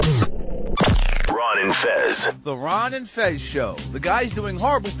and Fez. The Ron and Fez Show. The guys doing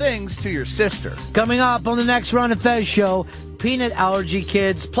horrible things to your sister. Coming up on the next Ron and Fez Show, peanut allergy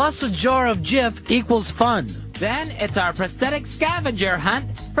kids plus a jar of Jif equals fun. Then it's our prosthetic scavenger hunt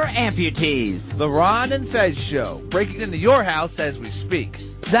for amputees. The Ron and Fez Show. Breaking into your house as we speak.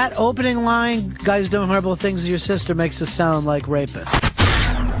 That opening line, guys doing horrible things to your sister, makes us sound like rapists.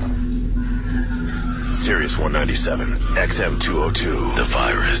 Sirius 197, XM 202, The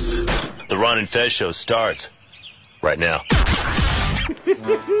Virus. The Ron and Fez Show starts right now.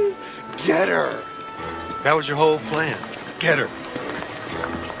 Get her. That was your whole plan. Get her.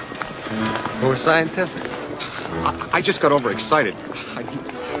 It was scientific. I just got overexcited.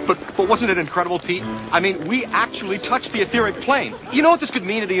 But wasn't it incredible, Pete? I mean, we actually touched the etheric plane. You know what this could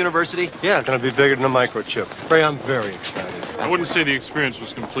mean to the university? Yeah, it's going to be bigger than a microchip. Ray, I'm very excited. I wouldn't say the experience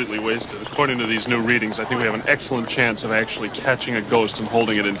was completely wasted. According to these new readings, I think we have an excellent chance of actually catching a ghost and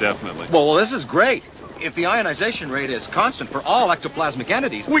holding it indefinitely. Well, this is great. If the ionization rate is constant for all ectoplasmic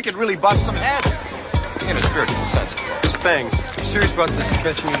entities, we could really bust some heads. In a spiritual sense, of course. Thanks. You serious about this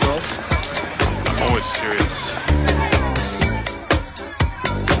suspension result? I'm always serious.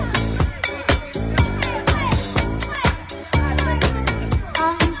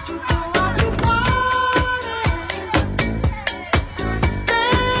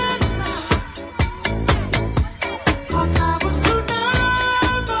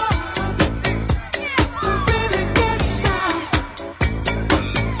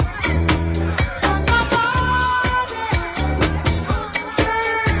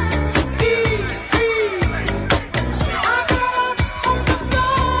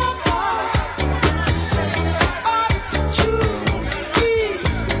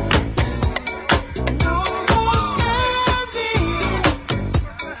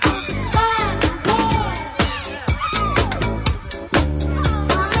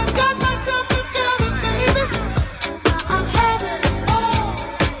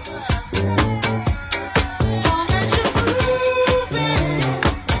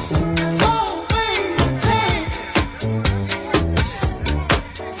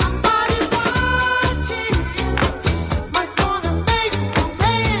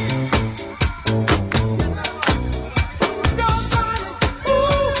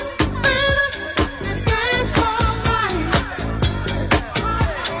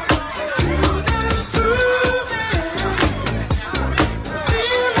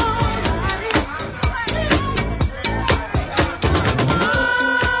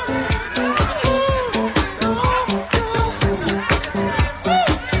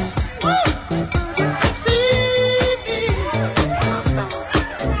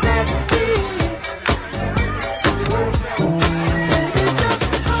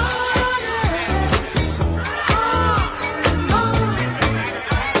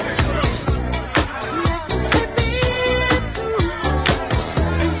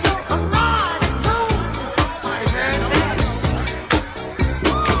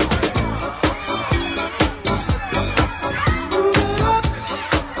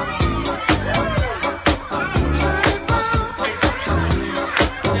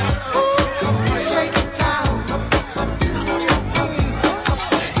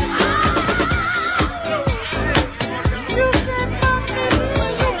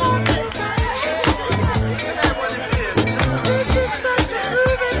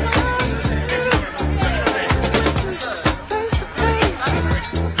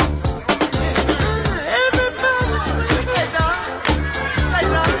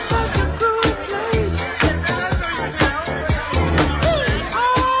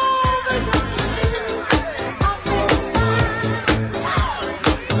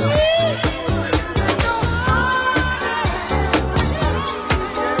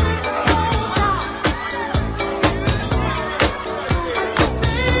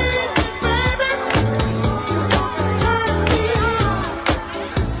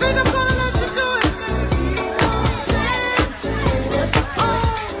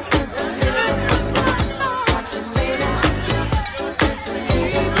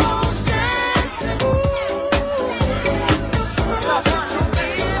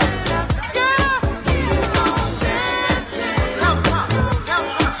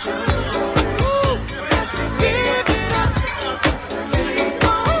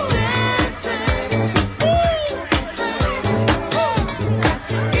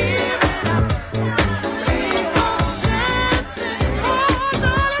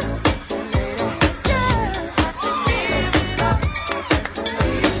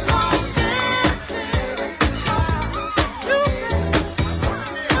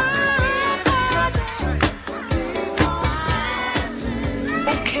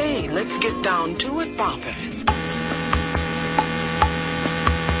 Let's get down to it, Papa.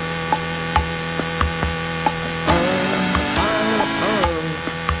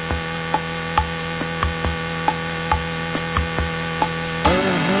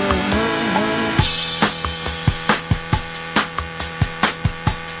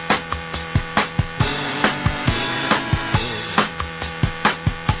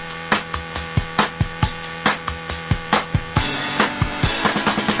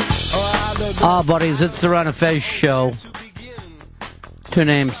 Ah, buddies, it's the Ron and Fez show. Two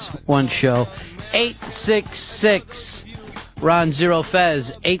names, one show. 866 Ron Zero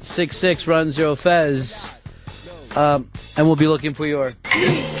Fez. 866 Ron Zero Fez. And we'll be looking for your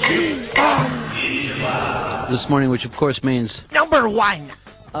this morning, which of course means number one.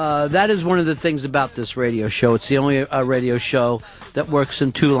 That is one of the things about this radio show. It's the only radio show that works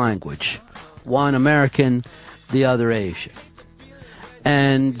in two language. One American, the other Asian.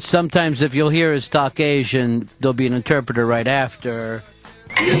 And sometimes if you'll hear us talk Asian, there'll be an interpreter right after.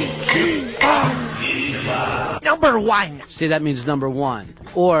 Number one. See, that means number one.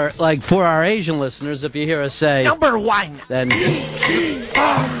 Or, like, for our Asian listeners, if you hear us say number one, then and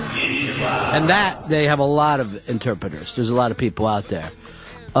that, they have a lot of interpreters. There's a lot of people out there.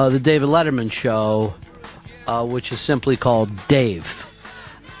 The David Letterman show, which is simply called Dave,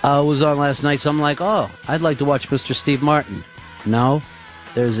 was on last night, so I'm like, oh, I'd like to watch Mr. Steve Martin. No,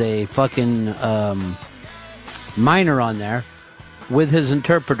 there's a fucking minor on there with his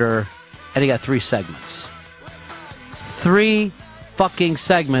interpreter, and he got 3 segments. 3 fucking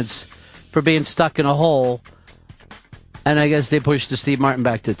segments for being stuck in a hole, and I guess they pushed the Steve Martin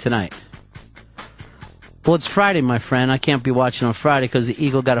back to tonight. Well, it's Friday, my friend. I can't be watching on Friday because the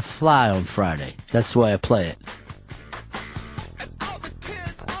Eagle got to fly on Friday. That's the way I play it.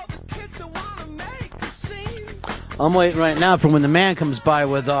 I'm waiting right now for when the man comes by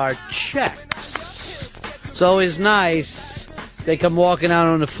with our checks. It's always nice. They come walking out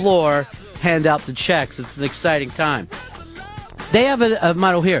on the floor, hand out the checks. It's an exciting time. They have a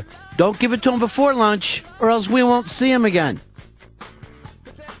motto here. Don't give it to them before lunch, or else we won't see them again.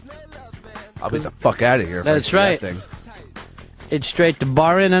 I'll get the fuck out of here. That's right. That thing. It's straight to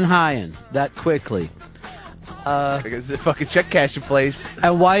barring and highin' that quickly. It's a fucking check cashing place.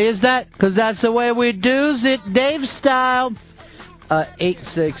 And why is that? Because that's the way we do's it, Dave style.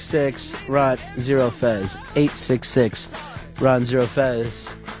 866 Ron Zero Fez. 866 Ron Zero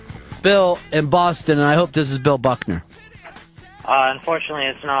Fez. Bill in Boston, and I hope this is Bill Buckner. Unfortunately,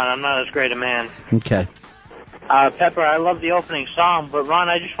 it's not. I'm not as great a man. Okay. Pepper, I love the opening song, but Ron,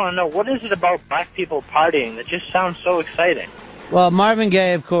 I just want to know, what is it about black people partying that just sounds so exciting? Well, Marvin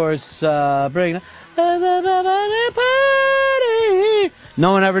Gaye, of course, bring party.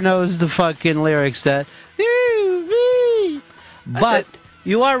 No one ever knows the fucking lyrics that. But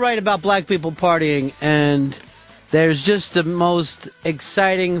you are right about black people partying, and there's just the most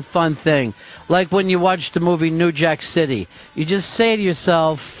exciting, fun thing. Like when you watch the movie New Jack City, you just say to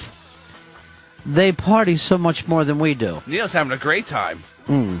yourself, they party so much more than we do. Neil's having a great time.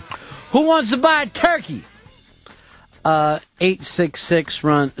 Who wants to buy a turkey? 866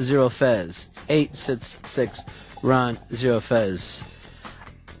 Ron Zero Fez. 866 Ron Zero Fez.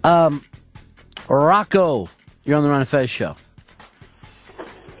 Rocco, you're on the Ron and Fez show.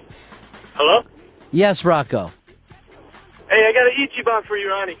 Hello? Yes, Rocco. Hey, I got an Ichiban for you,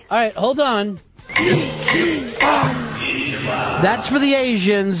 Ronnie. All right, hold on. That's for the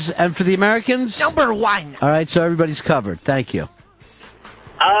Asians, and for the Americans? Number one. All right, so everybody's covered. Thank you.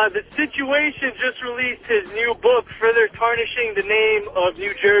 The Situation just released his new book, further tarnishing the name of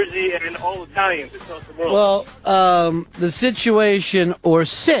New Jersey and all Italians across the world. Well, the Situation, or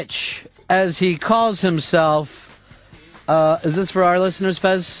Sitch, as he calls himself, is this for our listeners,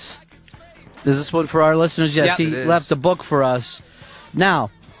 Fez? Is this one for our listeners? Yes, he left a book for us. Now,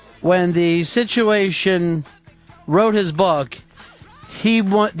 when the Situation wrote his book,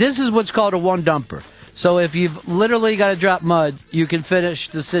 this is what's called a one-dumper. So if you've literally got to drop mud, you can finish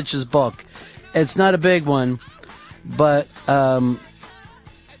the Sitch's book. It's not a big one, but I'll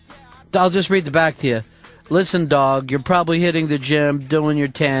just read the back to you. Listen, dog, you're probably hitting the gym, doing your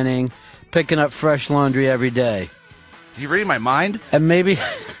tanning, picking up fresh laundry every day. Is he reading my mind? And maybe...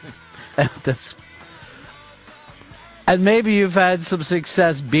 And maybe you've had some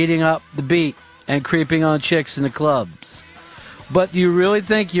success beating up the beat and creeping on chicks in the clubs. But do you really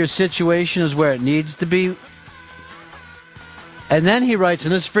think your situation is where it needs to be? And then he writes,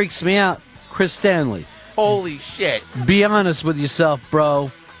 and this freaks me out, Chris Stanley. Holy shit. Be honest with yourself,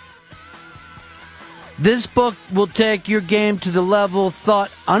 bro. This book will take your game to the level thought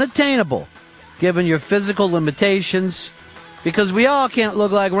unattainable, given your physical limitations, because we all can't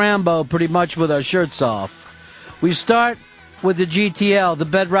look like Rambo pretty much with our shirts off. We start with the GTL, the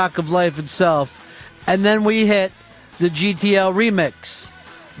bedrock of life itself, and then we hit the GTL remix.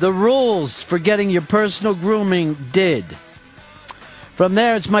 The rules for getting your personal grooming did. From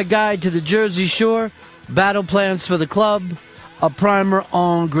there, it's my guide to the Jersey Shore, battle plans for the club, a primer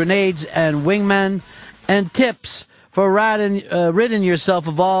on grenades and wingmen, and tips for ridding yourself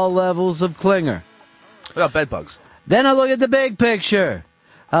of all levels of clinger. What about bed bugs? Then I look at the big picture.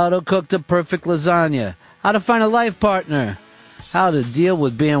 How to cook the perfect lasagna. How to find a life partner. How to deal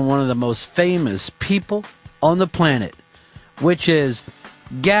with being one of the most famous people on the planet. Which is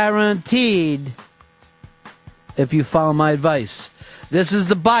guaranteed if you follow my advice. This is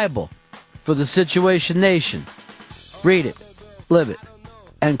the Bible for the Situation Nation. Read it, live it,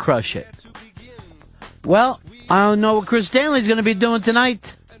 and crush it. Well, I don't know what Chris Stanley's going to be doing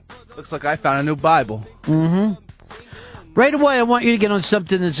tonight. Looks like I found a new Bible. Mm-hmm. Right away, I want you to get on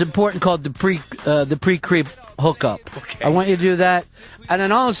something that's important called the pre-creep hookup. Okay. I want you to do that. And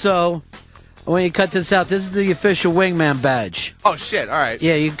then also, I want you to cut this out. This is the official wingman badge. Oh, shit. All right.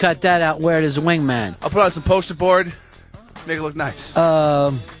 Yeah, you can cut that out, wear it as a wingman. I'll put on some poster board, make it look nice.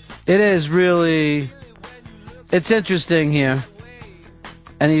 It is really... It's interesting here.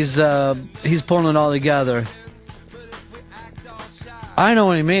 And he's pulling it all together. I know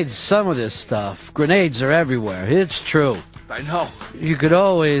when he made some of this stuff. Grenades are everywhere. It's true. I know. You could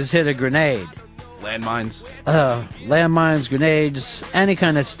always hit a grenade. Landmines. Landmines, grenades, any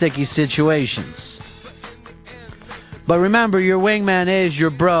kind of sticky situations. But remember, your wingman is your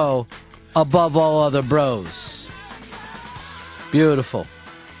bro above all other bros. Beautiful.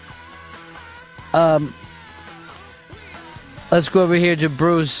 Let's go over here to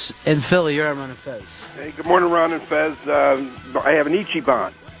Bruce in Philly. You're on Ron and Fez. Hey, good morning, Ron and Fez. I have an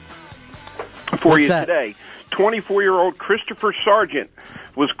Ichiban for you today. 24-year-old Christopher Sargent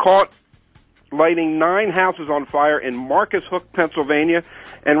was caught lighting 9 houses on fire in Marcus Hook, Pennsylvania.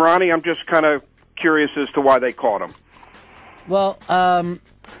 And, Ronnie, I'm just kind of curious as to why they caught him. Well,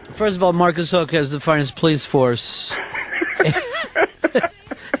 first of all, Marcus Hook has the finest police force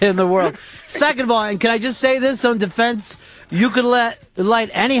in the world. Second of all, and can I just say this on defense? You could light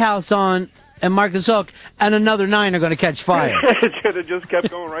any house on in Marcus Hook, and another 9 are going to catch fire. It should have just kept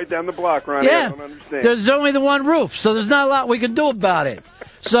going right down the block, Ronnie. Yeah. I don't understand. There's only the one roof, so there's not a lot we can do about it.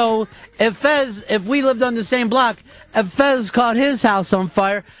 So if we lived on the same block, if Fez caught his house on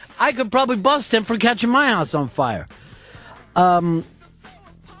fire, I could probably bust him for catching my house on fire.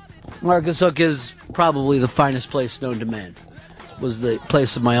 Marcus Hook is probably the finest place known to man. It was the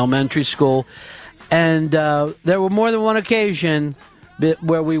place of my elementary school. And there were more than one occasion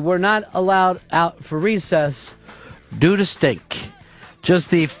where we were not allowed out for recess due to stink. Just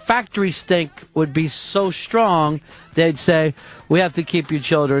the factory stink would be so strong, they'd say, we have to keep your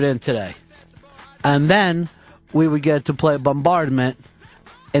children in today. And then we would get to play bombardment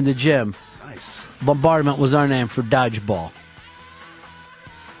in the gym. Nice. Bombardment was our name for dodgeball.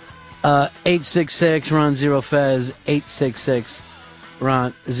 866 Ron Zero Fez. 866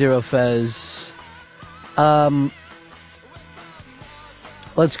 Ron Zero Fez.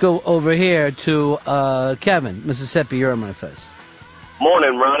 Let's go over here to Kevin, Mississippi. You're on my Fez.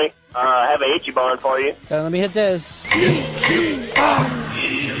 Morning, Ronnie. I have an Ichiban for you. Let me hit this.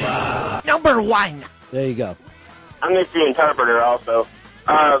 Number 1. There you go. I'm just the interpreter also.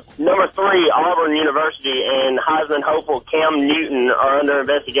 Number 3, Auburn University and Heisman hopeful Cam Newton are under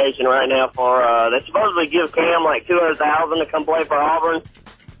investigation right now for, they supposedly give Cam like $200,000 to come play for Auburn.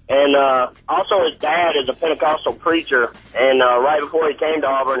 And also his dad is a Pentecostal preacher, and right before he came to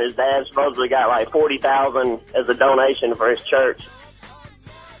Auburn, his dad supposedly got like $40,000 as a donation for his church.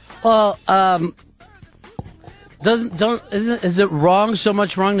 Well, is it wrong, so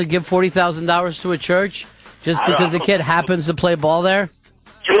much wrong to give $40,000 to a church just because the kid happens to play ball there?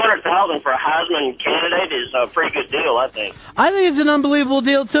 $200,000 for a Heisman candidate is a pretty good deal, I think. I think it's an unbelievable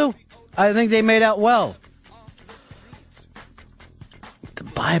deal too. I think they made out well. The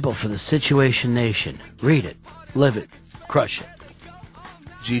Bible for the Situation Nation. Read it, live it, crush it.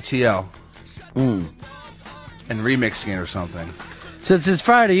 GTL. And remixing it or something. Since it's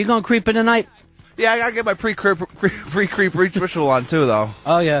Friday, you gonna creep in tonight? Yeah, I gotta get my pre-creep ritual on too, though.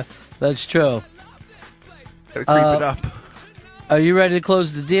 Oh yeah, that's true. Gotta creep it up. Are you ready to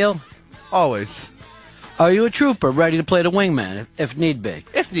close the deal? Always. Are you a trooper ready to play the wingman if need be?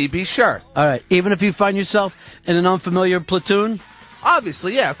 If need be, sure. All right. Even if you find yourself in an unfamiliar platoon?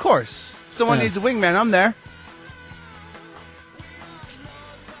 Obviously, yeah, of course. If someone needs a wingman, I'm there.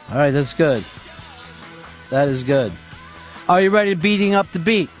 All right, that's good. That is good. Are you ready to beating up the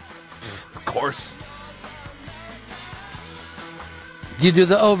beat? Of course. Do you do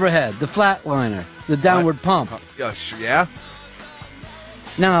the overhead, the flatliner, the downward pump? Yeah.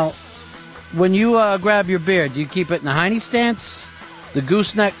 Now, when you grab your beer, do you keep it in the hiney stance, the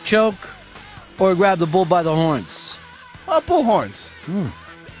gooseneck choke, or grab the bull by the horns? Bull horns.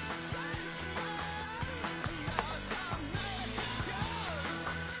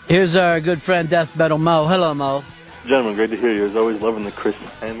 Here's our good friend Death Metal Mo. Hello, Mo. Gentlemen, great to hear you. As always, loving the Chris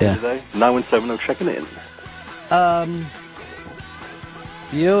and me today. 9170 checking in.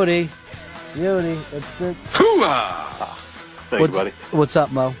 Beauty. That's good. Thank you, buddy. What's up,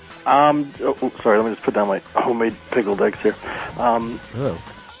 Mo? Sorry, let me just put down my homemade pickled eggs here. Didn't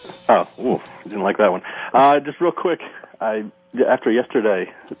like that one. Just real quick, after yesterday,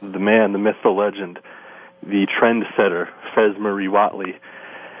 the man, the myth, the legend, the trendsetter, Fez Marie Watley,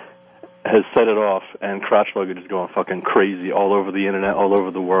 has set it off, and crotch luggage is going fucking crazy all over the internet, all over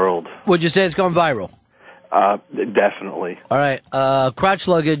the world. Would you say it's gone viral? Definitely. All right. Crotch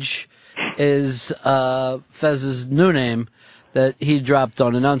luggage is Fez's new name that he dropped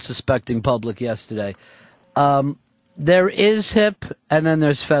on an unsuspecting public yesterday. There is Hip, and then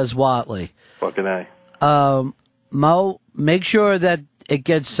there's Fez Watley. Fucking A. Mo, make sure that it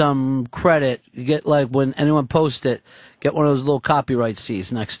gets some credit. You get, like, when anyone posts it, get one of those little copyright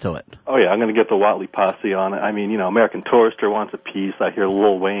C's next to it. Oh, yeah, I'm going to get the Watley posse on it. I mean, American Tourister wants a piece. I hear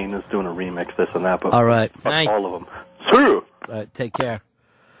Lil Wayne is doing a remix, this and that. But all right. Nice. All of them. True. All right, take care.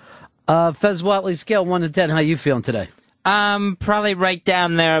 Fez Watley, scale 1 to 10, how you feeling today? Probably right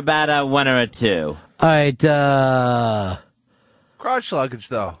down there, about a 1 or a 2. All right, crotch luggage,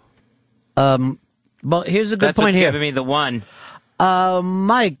 though. Well, here's a good That's point what's here. giving me the 1.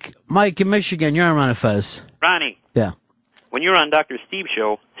 Mike in Michigan, you're on a Fez. Ronnie. Yeah. When you were on Dr. Steve's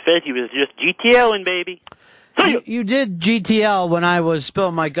show, Fezzy was just GTLing, baby. You did GTL when I was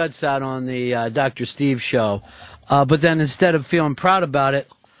spilling my guts out on the Dr. Steve show. But then instead of feeling proud about it,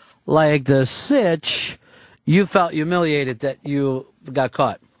 like the sitch, you felt humiliated that you got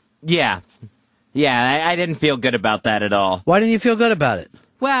caught. Yeah. Yeah, I didn't feel good about that at all. Why didn't you feel good about it?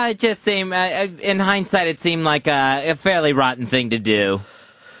 Well, it just seemed, in hindsight, it seemed like a fairly rotten thing to do.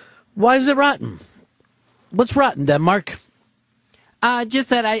 Why is it rotten? What's rotten, Denmark? Just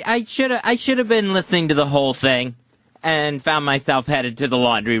that I should have been listening to the whole thing and found myself headed to the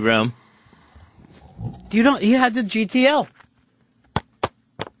laundry room. You had the GTL.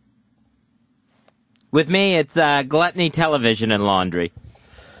 With me, it's gluttony, television, and laundry.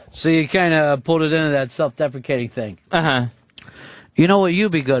 So you kind of pulled it into that self-deprecating thing. Uh-huh. You know what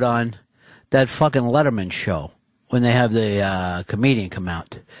you'd be good on? That fucking Letterman show when they have the comedian come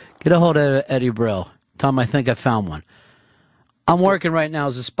out. Get a hold of Eddie Brill. Tell him I think I found one. I'm working right now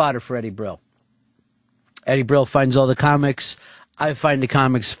as a spotter for Eddie Brill. Eddie Brill finds all the comics. I find the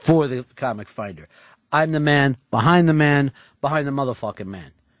comics for the comic finder. I'm the man behind the motherfucking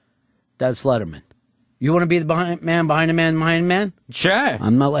man. That's Letterman. You want to be the behind the man? Sure.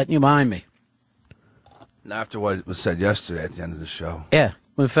 I'm not letting you behind me. After what was said yesterday at the end of the show. Yeah.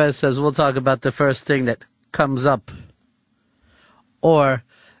 When Fez says, we'll talk about the first thing that comes up. Or,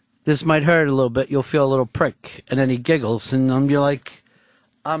 this might hurt a little bit. You'll feel a little prick. And then he giggles, and you're like,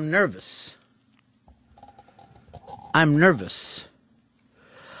 I'm nervous.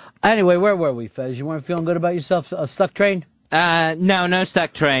 Anyway, where were we, Fez? You weren't feeling good about yourself? A stuck train? No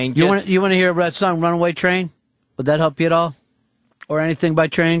stuck train. You want to hear that song, Runaway Train? Would that help you at all? Or anything by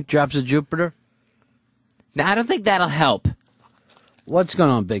Train? Drops of Jupiter? No, I don't think that'll help. What's going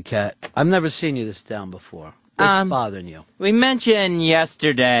on, Big Cat? I've never seen you this down before. What's bothering you? We mentioned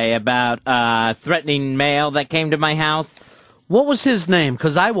yesterday about threatening mail that came to my house. What was his name?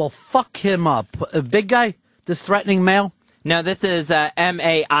 Because I will fuck him up. A big guy? This threatening mail? No, this is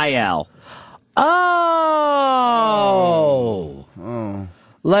M-A-I-L. Oh.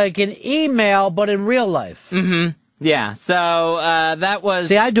 Like an email, but in real life. Mm-hmm. Yeah, so that was...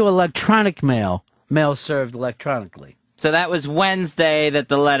 See, I do electronic mail. Mail served electronically. So that was Wednesday that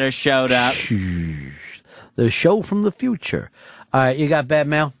the letter showed up. The show from the future. All right, you got bad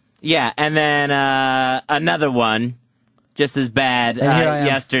mail? Yeah, and then another one, just as bad,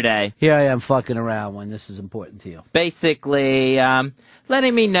 yesterday. Here I am fucking around when this is important to you. Basically,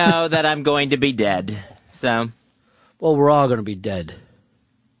 letting me know that I'm going to be dead. So, well, we're all going to be dead.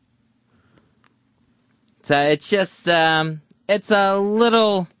 So it's just, it's a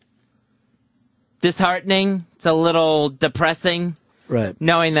little disheartening. It's a little depressing. Right.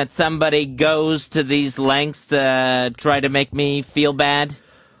 Knowing that somebody goes to these lengths to try to make me feel bad.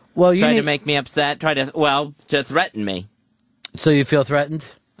 Well, try to make me upset. To threaten me. So you feel threatened?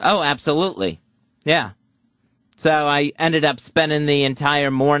 Oh, absolutely. Yeah. So I ended up spending the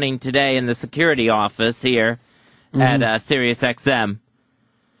entire morning today in the security office here at Sirius XM.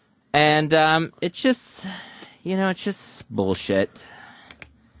 And it's just, it's just bullshit.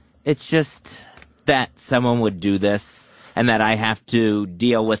 It's just that someone would do this and that I have to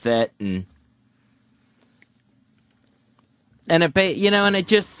deal with it. And I'm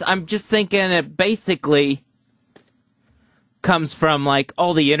just thinking it basically comes from, like,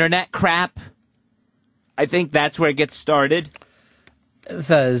 all the internet crap. I think that's where it gets started.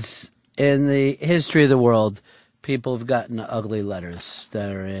 Because in the history of the world, people have gotten ugly letters that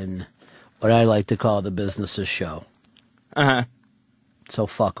are in what I like to call the business of show. Uh-huh. So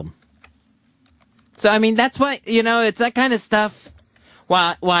fuck them. So, I mean, that's why, it's that kind of stuff.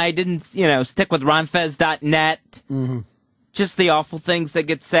 Why I didn't, stick with ronfez.net. Mm-hmm. Just the awful things that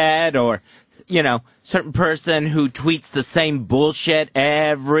get said, or, certain person who tweets the same bullshit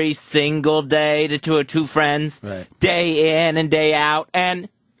every single day to 202 friends, right, day in and day out, and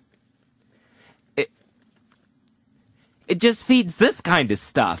it just feeds this kind of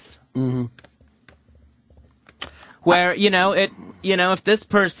stuff. Mm-hmm. Where, if this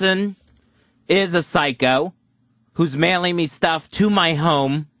person is a psycho who's mailing me stuff to my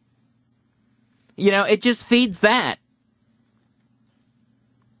home, it just feeds that.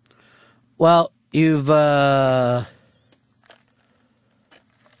 Well, you've turned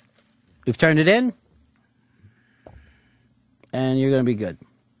it in, and you're going to be good.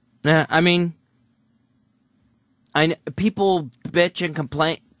 Yeah, I mean, people bitch and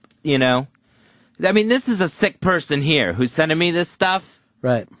complain, I mean, this is a sick person here who's sending me this stuff.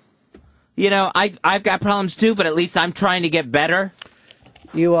 Right. I've got problems too, but at least I'm trying to get better.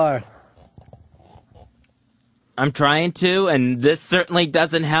 You are. I'm trying to, and this certainly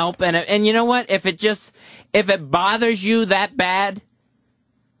doesn't help. And you know what? If it bothers you that bad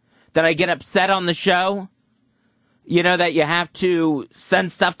that I get upset on the show, that you have to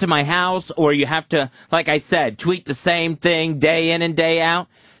send stuff to my house, or you have to, like I said, tweet the same thing day in and day out,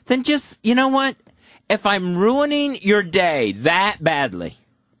 then just, you know what? If I'm ruining your day that badly,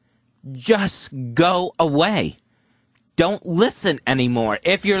 just go away. Don't listen anymore.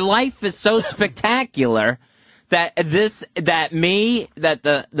 If your life is so spectacular that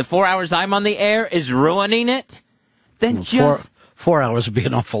the 4 hours I'm on the air is ruining it, then four hours would be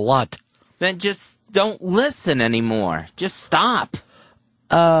an awful lot. Then just don't listen anymore. Just stop.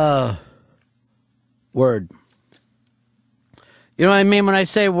 Word. You know what I mean when I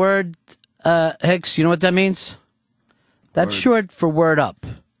say word, Hicks? You know what that means? That's short for word up.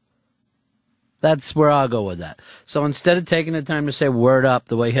 That's where I'll go with that. So instead of taking the time to say word up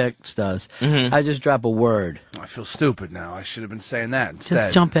the way Hicks does, I just drop a word. I feel stupid now. I should have been saying that instead.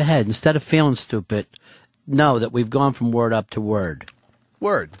 Just jump ahead. Instead of feeling stupid, know that we've gone from word up to word.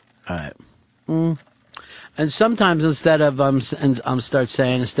 Word. All right. And sometimes instead of start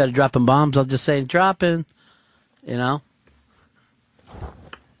saying, instead of dropping bombs, I'll just say dropping,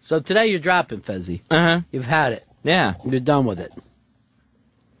 So today you're dropping, Fezzy. Uh-huh. You've had it. Yeah. You're done with it.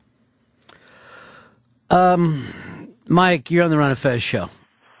 Mike, you're on the Ron and Fez show.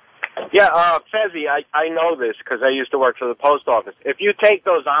 Yeah, Fezzy, I know this because I used to work for the post office. If you take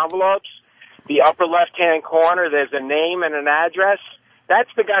those envelopes, the upper left-hand corner, there's a name and an address. That's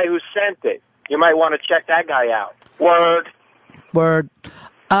the guy who sent it. You might want to check that guy out. Word.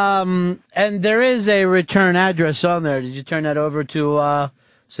 And there is a return address on there. Did you turn that over to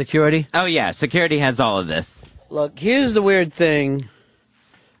security? Oh, yeah. Security has all of this. Look, here's the weird thing.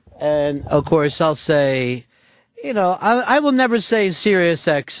 And, of course, I'll say, I will never say Sirius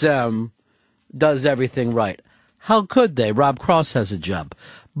XM does everything right. How could they? Rob Cross has a job.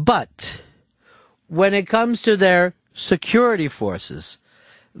 But when it comes to their security forces,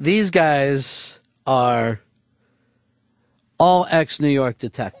 these guys are all ex-New York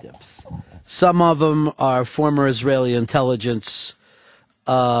detectives. Some of them are former Israeli intelligence.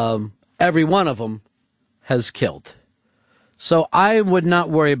 Every one of them has killed. So I would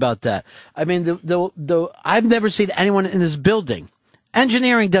not worry about that. I mean, I've never seen anyone in this building.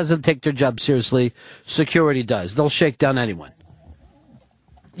 Engineering doesn't take their job seriously. Security does. They'll shake down anyone.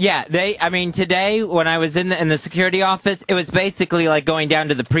 Yeah, today when I was in the security office, it was basically like going down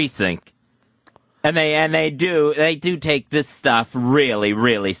to the precinct. And they do take this stuff really,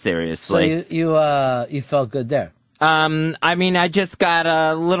 really seriously. So you felt good there. I just got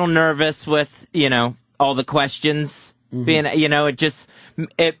a little nervous with, all the questions. Being, it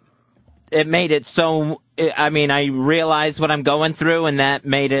made it so, I realized what I'm going through, and that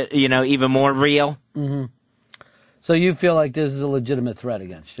made it, even more real. Mm-hmm. So you feel like this is a legitimate threat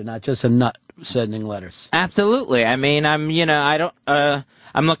against you, not just a nut sending letters? Absolutely. I'm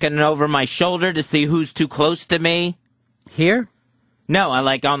looking over my shoulder to see who's too close to me. Here? No, I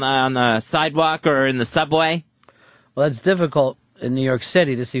like on the sidewalk or in the subway. Well, that's difficult in New York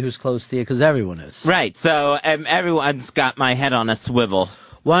City to see who's close to you, because everyone is. Right, so everyone's got my head on a swivel.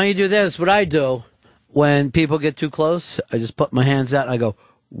 Why don't you do this? What I do, when people get too close, I just put my hands out and I go,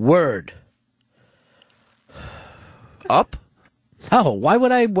 word. Up? No, why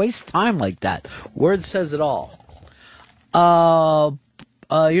would I waste time like that? Word says it all.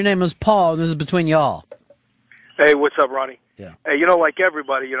 Your name is Paul, and this is between y'all. Hey, what's up, Ronnie? Yeah. Hey, like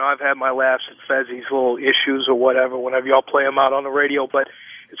everybody, I've had my laughs at Fezzi's little issues or whatever whenever y'all play them out on the radio, but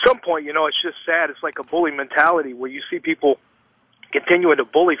at some point, it's just sad. It's like a bully mentality where you see people continuing to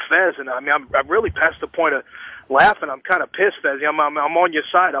bully Fez, and I'm really past the point of laughing. I'm kind of pissed, Fez. I'm on your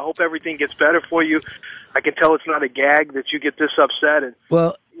side. I hope everything gets better for you. I can tell it's not a gag that you get this upset. And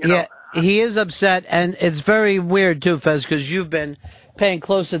well, yeah, he is upset, and it's very weird too, Fez, because you've been paying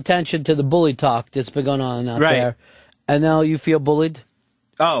close attention to the bully talk that's been going on out there, and now you feel bullied.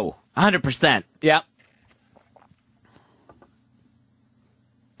 Oh, 100%. Yep.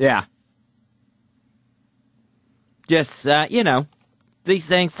 Yeah. Just these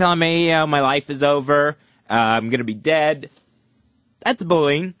things telling me my life is over. I'm gonna be dead. That's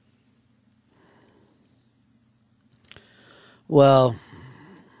bullying. Well,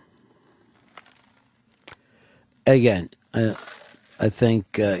 again, I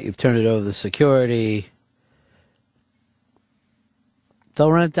think you've turned it over to the security.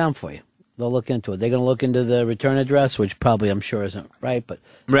 They'll run it down for you. They'll look into it. They're going to look into the return address, which probably I'm sure isn't right, but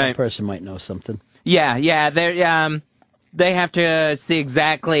that person might know something. Yeah. They have to see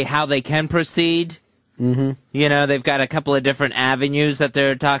exactly how they can proceed. Mm-hmm. They've got a couple of different avenues that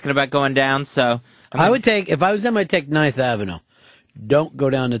they're talking about going down, so... I would take, if I was them, I'd take 9th Avenue. Don't go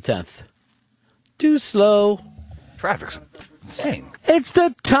down to 10th. Too slow. Traffic's insane. It's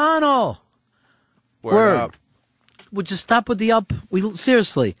the tunnel. Word up. Would you stop with the up?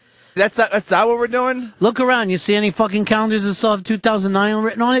 Seriously. That's not what we're doing? Look around. You see any fucking calendars that still have 2009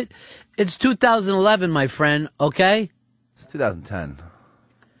 written on it? It's 2011, my friend, okay? It's 2010.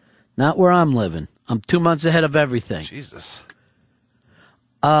 Not where I'm living. I'm 2 months ahead of everything. Jesus.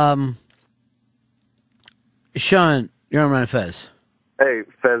 Sean, you're on Ron Fez. Hey,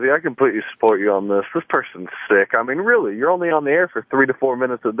 Fezzy, I completely support you on this. This person's sick. I mean, really, you're only on the air for 3 to 4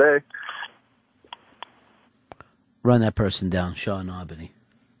 minutes a day. Run that person down, Sean Albany.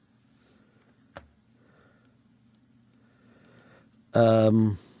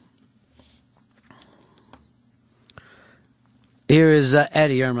 Here is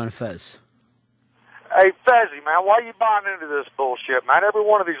Eddie, you're on Ron Fez. Hey, Fezzy, man, why are you buying into this bullshit, man? Every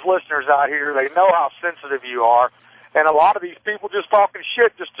one of these listeners out here, they know how sensitive you are, and a lot of these people just talking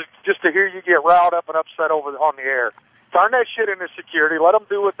shit just to hear you get riled up and upset over on the air. Turn that shit into security, let them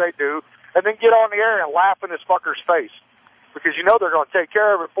do what they do, and then get on the air and laugh in this fucker's face, because you know they're going to take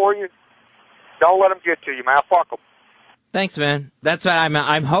care of it for you. Don't let them get to you, man. Fuck them. Thanks, man. That's what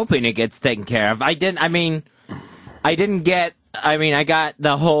I'm hoping it gets taken care of. I got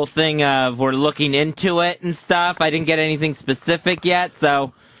the whole thing of we're looking into it and stuff. I didn't get anything specific yet,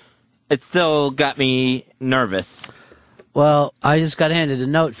 so it still got me nervous. Well, I just got handed a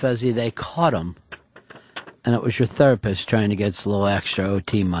note, Fezzy. They caught him, and it was your therapist trying to get a little extra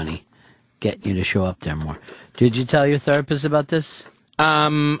OT money, getting you to show up there more. Did you tell your therapist about this?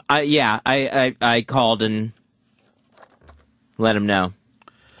 I called and let him know.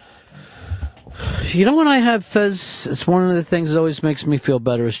 You know what I have, Fez? It's one of the things that always makes me feel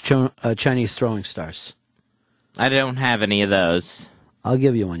better is Chinese throwing stars. I don't have any of those. I'll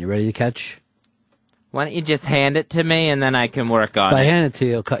give you one. You ready to catch? Why don't you just hand it to me and then I can work on it? If I hand it to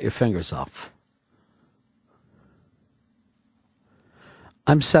you, you'll cut your fingers off.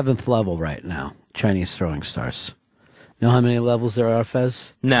 I'm 7th level right now, Chinese throwing stars. You know how many levels there are,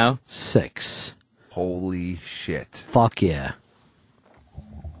 Fez? No. 6. Holy shit. Fuck yeah.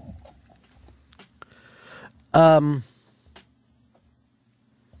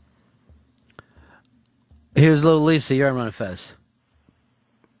 Here's little Lisa. You're on Fez.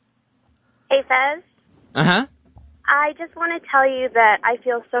 Hey, Fez. Uh-huh. I just want to tell you that I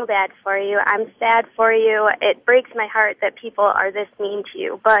feel so bad for you. I'm sad for you. It breaks my heart that people are this mean to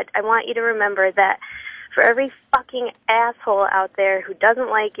you. But I want you to remember that for every fucking asshole out there who doesn't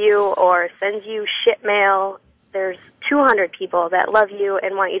like you or sends you shit mail, there's 200 people that love you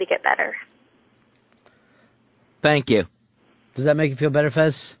and want you to get better. Thank you. Does that make you feel better,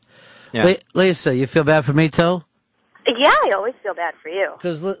 Fez? Yeah. Lisa, you feel bad for me, too? Yeah, I always feel bad for you.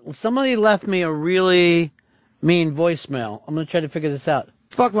 Because somebody left me a really mean voicemail. I'm going to try to figure this out.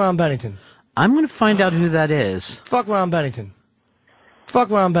 Fuck Ron Bennington. I'm going to find out who that is. Fuck Ron Bennington.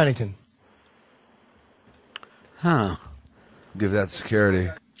 Fuck Ron Bennington. Huh. Give that security.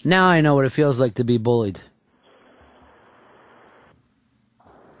 Now I know what it feels like to be bullied.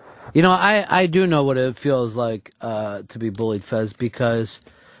 You know, I do know what it feels like to be bullied, Fez, because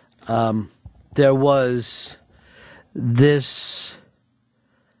there was this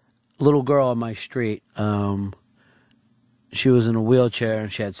little girl on my street. She was in a wheelchair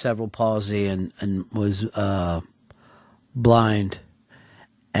and she had cerebral palsy and was blind.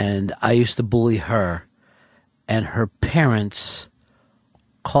 And I used to bully her. And her parents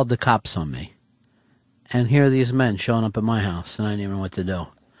called the cops on me. And here are these men showing up at my house, and I didn't even know what to do.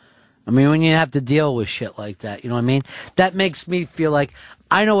 I mean, when you have to deal with shit like that, you know what I mean? That makes me feel like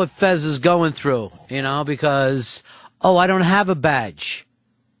I know what Fez is going through, you know, because, oh, I don't have a badge.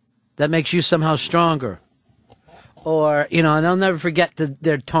 That makes you somehow stronger. Or, you know, and they'll never forget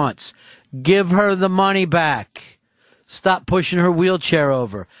their taunts. Give her the money back. Stop pushing her wheelchair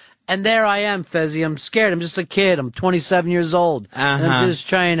over. And there I am, Fezzy. I'm scared. I'm just a kid. I'm 27 years old. And I'm just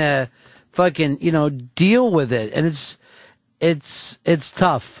trying to fucking, you know, deal with it. And it's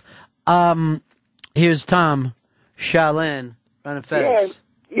tough. Here's Tom Shaolin running Fez.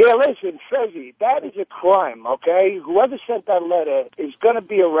 Yeah, listen, Fezzy, that is a crime, okay? Whoever sent that letter is going to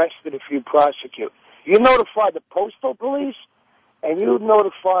be arrested if you prosecute. You notify the postal police, and you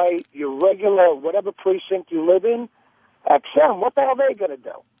notify your regular, whatever precinct you live in. XM, what the hell are they going to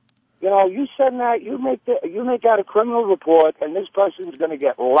do? You know, you send that, you make out a criminal report, and this person's going to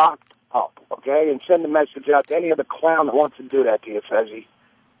get locked up, okay? And send a message out to any other clown that wants to do that to you, Fezzy.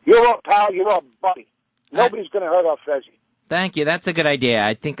 You're our pal, you're our buddy. Nobody's going to hurt our Fezzy. Thank you. That's a good idea.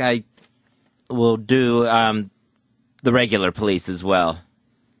 I think I will do the regular police as well.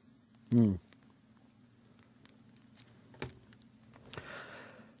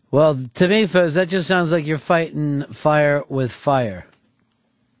 Well, to me, Fez, that just sounds like you're fighting fire with fire.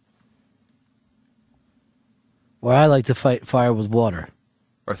 Where I like to fight fire with water.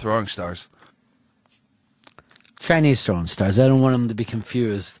 Or throwing stars. Chinese throwing stars. I don't want them to be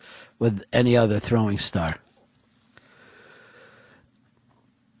confused with any other throwing star.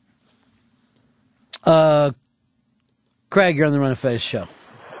 Craig, you're on the Run of Fez show.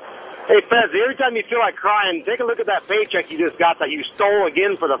 Hey, Fez, every time you feel like crying, take a look at that paycheck you just got that you stole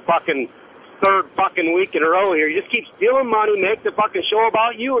again for the fucking third fucking week in a row here. You just keep stealing money, make the fucking show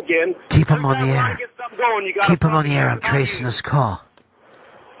about you again. Keep him on the air. Going, Keep him on the air. I'm tracing his call.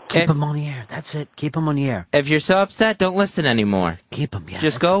 Keep him on the air. That's it. Keep him on the air. If you're so upset, don't listen anymore. Keep him, yeah.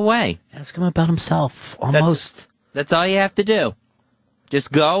 Just go away. Ask him about himself. Almost. That's all you have to do.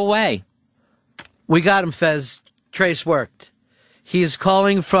 Just go away. We got him, Fez. Trace worked. He's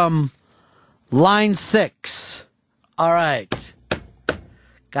calling from line 6. All right.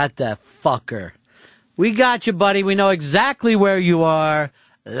 Got that fucker. We got you, buddy. We know exactly where you are.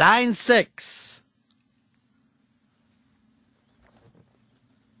 Line 6.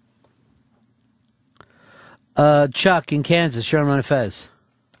 Chuck in Kansas. You're on Run of Fez.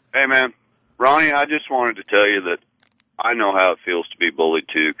 Hey, man. Ronnie, I just wanted to tell you that I know how it feels to be bullied,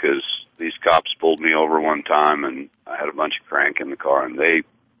 too, because these cops pulled me over one time, and I had a bunch of crank in the car, and they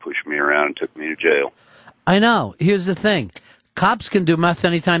pushed me around and took me to jail. I know. Here's the thing. Cops can do meth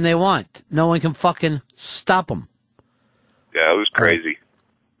anytime they want. No one can fucking stop them. Yeah, it was crazy.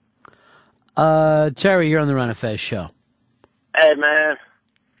 Terry, you're on the Run of Fez show. Hey, man.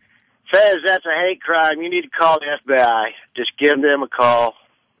 Fez, that's a hate crime. You need to call the FBI. Just give them a call.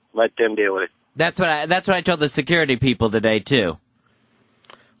 Let them deal with it. That's what I told the security people today, too.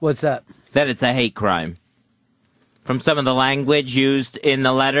 What's that? That it's a hate crime. From some of the language used in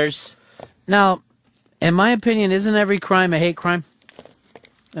the letters. Now, in my opinion, isn't every crime a hate crime?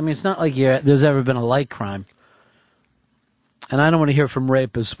 I mean, it's not like there's ever been a like crime. And I don't want to hear from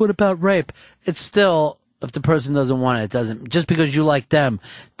rapists. What about rape? It's still, if the person doesn't want it, doesn't. Just because you like them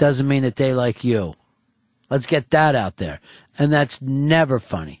doesn't mean that they like you. Let's get that out there. And that's never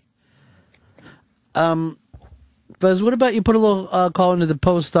funny. Buzz, what about you put a little call into the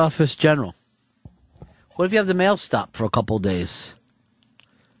post office general? What if you have the mail stop for a couple days?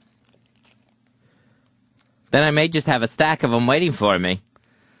 Then I may just have a stack of them waiting for me.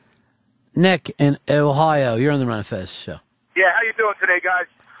 Nick in Ohio, you're on the Run of Fez show. Yeah, how you doing today, guys?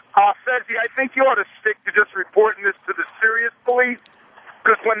 Fezzy, I think you ought to stick to just reporting this to the serious police,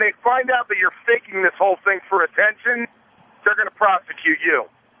 because when they find out that you're faking this whole thing for attention, they're going to prosecute you.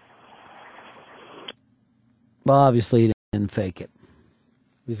 Well, obviously he didn't fake it.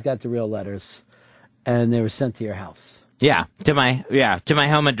 He's got the real letters, and they were sent to your house. Yeah, to my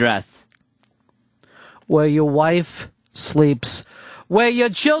home address. Where your wife sleeps, where your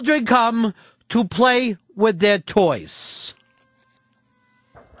children come to play with their toys.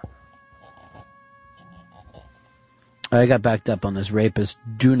 I got backed up on this. Rapists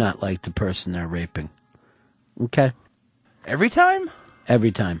do not like the person they're raping. Okay? Every time?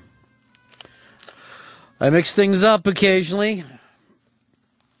 Every time. I mix things up occasionally.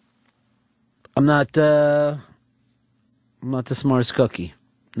 I'm not the smartest cookie.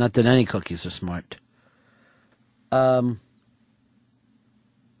 Not that any cookies are smart.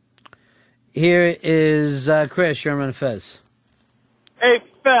 Here is Chris, Sherman and Fez. Hey,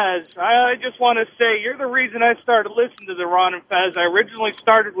 Fez, I just want to say you're the reason I started listening to the Ron and Fez. I originally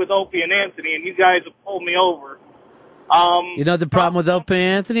started with Opie and Anthony, and you guys have pulled me over. You know the problem with Opie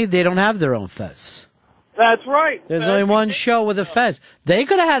and Anthony? They don't have their own Fez. That's right. There's only one show with a Fez. They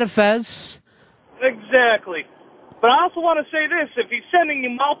could have had a Fez. Exactly. But I also want to say this. If he's sending you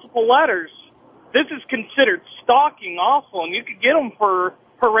multiple letters, this is considered stalking also, and you could get him for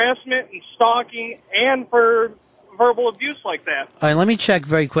harassment and stalking and for verbal abuse like that. All right, let me check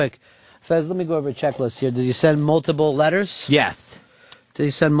very quick. Fez, let me go over a checklist here. Did you send multiple letters? Yes. Did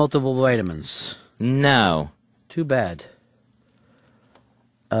you send multiple vitamins? No. Too bad.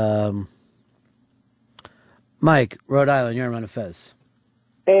 Mike, Rhode Island, you're on a Fez.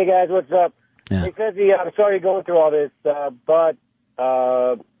 Hey, guys, what's up? Yeah. Hey, Fezzy, I'm sorry you're going through all this, but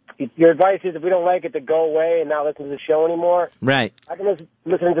your advice is if we don't like it to go away and not listen to the show anymore. Right. I can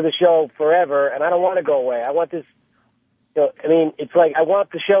listen to the show forever, and I don't want to go away. I want this, I mean, it's like I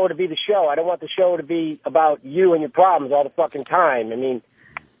want the show to be the show. I don't want the show to be about you and your problems all the fucking time. I mean,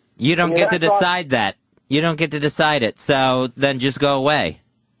 you don't get to decide that. You don't get to decide it, so then just go away.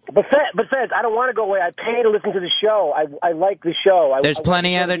 But Fez, I don't want to go away. I pay to listen to the show. I like the show. There's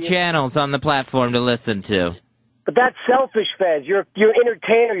plenty other channels on the platform to listen to. But that's selfish, Fez. You're an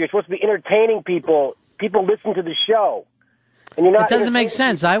entertainer. You're supposed to be entertaining people. People listen to the show. And you're not. It doesn't make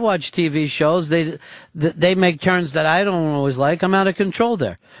sense. I watch TV shows. They make turns that I don't always like. I'm out of control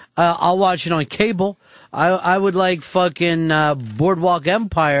there. I'll watch it on cable. I would like fucking Boardwalk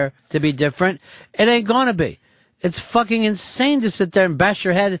Empire to be different. It ain't gonna be. It's fucking insane to sit there and bash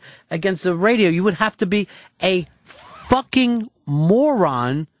your head against the radio. You would have to be a fucking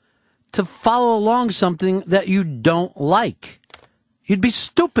moron to follow along something that you don't like. You'd be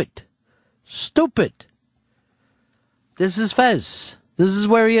stupid. Stupid. This is Fez. This is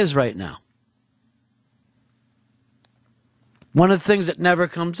where he is right now. One of the things that never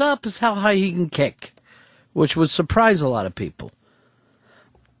comes up is how high he can kick, which would surprise a lot of people.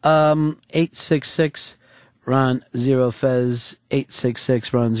 866 Ron Zero Fez,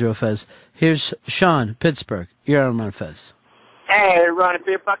 866 Ron Zero Fez. Here's Sean, Pittsburgh. You're on Fez. Hey, Ron, it's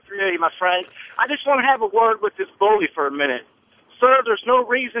Buck 380, my friend. I just want to have a word with this bully for a minute. Sir, there's no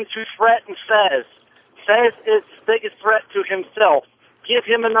reason to threaten Fez. Fez is the biggest threat to himself. Give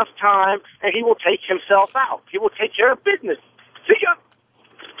him enough time, and he will take himself out. He will take care of business. See ya!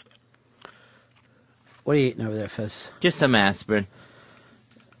 What are you eating over there, Fez? Just some aspirin.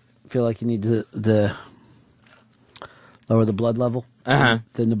 Feel like you need to lower the blood level? Uh-huh.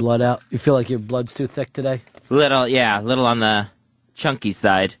 Thin the blood out? You feel like your blood's too thick today? Little on the chunky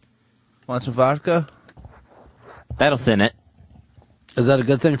side. Want some vodka? That'll thin it. Is that a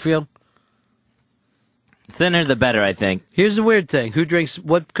good thing for you? Thinner the better, I think. Here's the weird thing.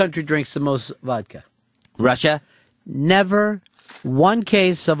 What country drinks the most vodka? Russia? Never one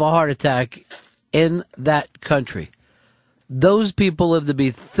case of a heart attack in that country. Those people live to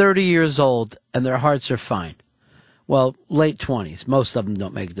be 30 years old and their hearts are fine. Well, late 20s. Most of them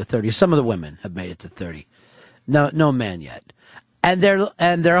don't make it to 30. Some of the women have made it to 30. No man yet. And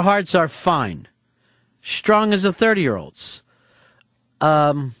their hearts are fine. Strong as the 30-year-olds.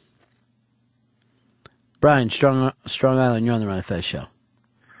 Brian, Strong Island, you're on the Ron and Fez show.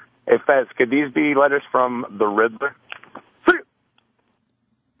 Hey, Fez, could these be letters from the Riddler?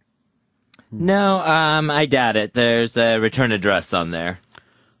 No, I doubt it. There's a return address on there.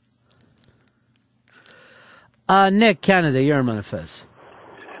 Nick, Canada, you're on Ron and Fez.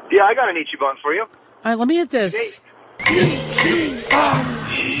 Yeah, I got an Ichiban for you. All right, let me hit this.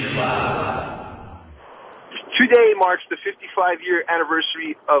 Today marks the 55-year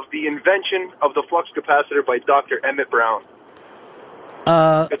anniversary of the invention of the flux capacitor by Dr. Emmett Brown.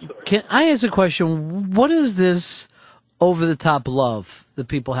 Can I ask a question? What is this over-the-top love that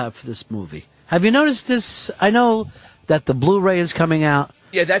people have for this movie? Have you noticed this? I know that the Blu-ray is coming out.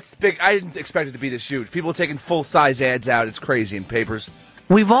 Yeah, that's big. I didn't expect it to be this huge. People taking full-size ads out. It's crazy in papers.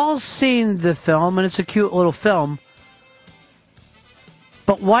 We've all seen the film, and it's a cute little film.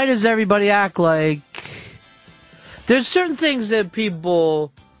 But why does everybody act like... There's certain things that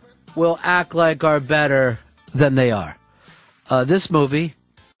people will act like are better than they are. This movie,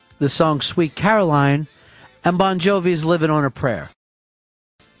 the song Sweet Caroline, and Bon Jovi's Living on a Prayer.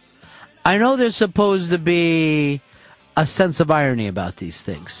 I know there's supposed to be a sense of irony about these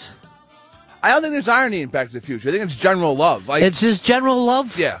things. I don't think there's irony in Back to the Future. I think it's general love. It's just general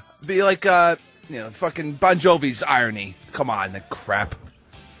love? Yeah. Be like, fucking Bon Jovi's irony. Come on, that crap.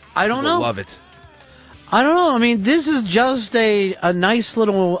 I don't People know. love it. I don't know. I mean, this is just a nice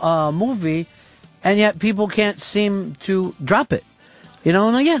little movie, and yet people can't seem to drop it.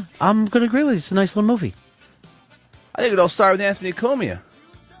 And yeah, I'm going to agree with you. It's a nice little movie. I think it all started with Anthony Cumia.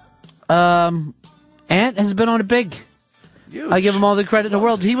 Ant has been on it big. Huge. I give him all the credit in the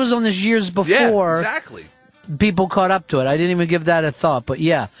world. He was on this years before. Yeah, exactly. People caught up to it. I didn't even give that a thought. But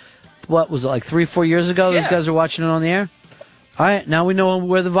yeah, what was it, like 3-4 years ago? Those guys were watching it on the air? All right, now we know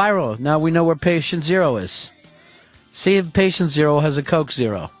where the viral. Now we know where Patient Zero is. See if Patient Zero has a Coke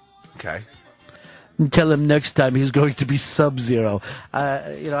Zero. Okay. And tell him next time he's going to be Sub-Zero.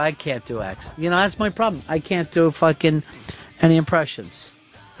 I can't do X. That's my problem. I can't do fucking any impressions.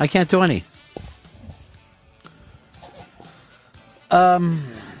 I can't do any.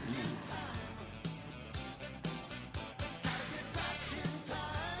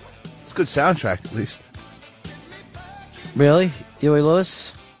 It's a good soundtrack, at least. Really? Huey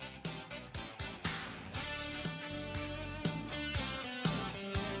Lewis?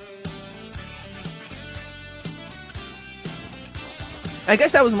 I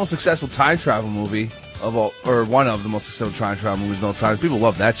guess that was the most successful time travel movie of all, or one of the most successful time travel movies of all time. People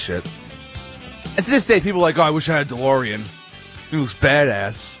love that shit. And to this day, people are like, oh, I wish I had a DeLorean. It looks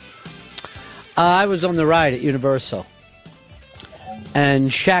badass. I was on the ride at Universal. And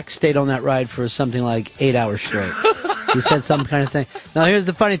Shaq stayed on that ride for something like 8 hours straight. He said some kind of thing. Now, here's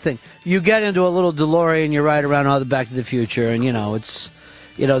the funny thing. You get into a little DeLorean, you ride around all the Back to the Future, and,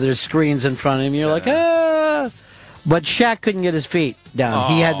 there's screens in front of him. You're like, ah! But Shaq couldn't get his feet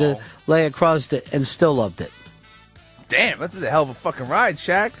down. He had to lay across it and still loved it. Damn, that's a hell of a fucking ride,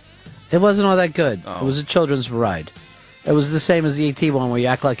 Shaq. It wasn't all that good. It was a children's ride. It was the same as the E.T. one where you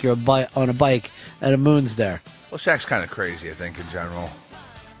act like you're on a bike and a moon's there. Well, Shaq's kind of crazy, I think, in general.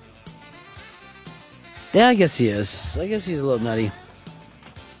 Yeah, I guess he is. I guess he's a little nutty.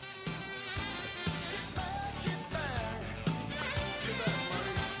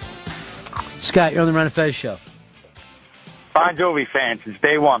 Scott, you're on the Ron and Fez show. Bon Jovi fan since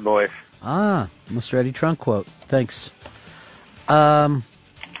day one, boys. Mr. Eddie Trunk quote. Thanks.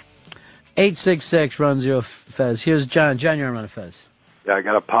 866 Run Zero Fez. Here's John. John, you're on Ron and Fez. Yeah, I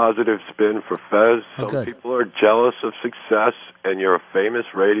got a positive spin for Fez. Some good. people are jealous of success, and you're a famous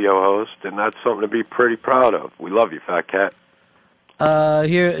radio host, and that's something to be pretty proud of. We love you, Fat Cat.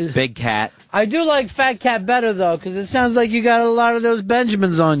 Big Cat. I do like Fat Cat better, though, because it sounds like you got a lot of those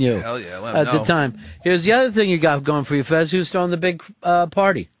Benjamins on you. Hell yeah, let 'em at the know. time. Here's the other thing you got going for you, Fez. Who's throwing the big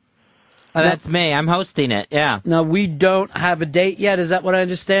party? Oh, that's me. I'm hosting it, yeah. Now, we don't have a date yet. Is that what I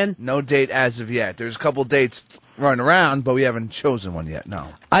understand? No date as of yet. There's a couple dates running around, but we haven't chosen one yet,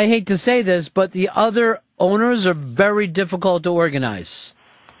 no. I hate to say this, but the other owners are very difficult to organize.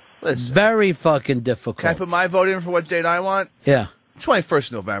 Listen. Very fucking difficult. Can I put my vote in for what date I want? Yeah.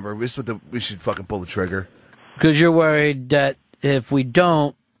 21st November. We should fucking pull the trigger. Because you're worried that if we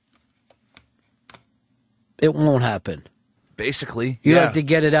don't, it won't happen. Basically, You yeah. have to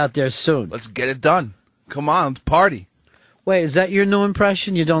get it out there soon. Let's get it done. Come on, let's party. Wait, is that your new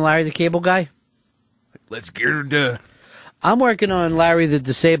impression? You don't Larry the Cable Guy? Let's get her done. I'm working on Larry the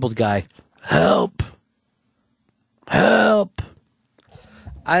Disabled Guy. Help. Help.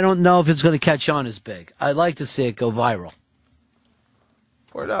 I don't know if it's going to catch on as big. I'd like to see it go viral.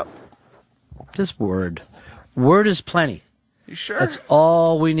 Word up. Just word. Word is plenty. You sure? That's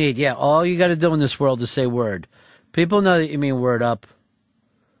all we need. Yeah, all you got to do in this world is say word. People know that you mean word up.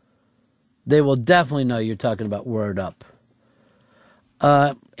 They will definitely know you're talking about word up.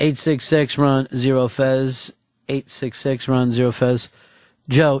 866 Run Zero Fez. 866 Run Zero Fez.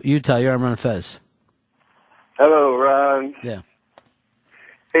 Joe, Utah, you're on Run Fez. Hello, Ron. Yeah.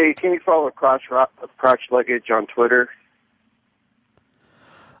 Hey, can you follow Crotch Luggage on Twitter?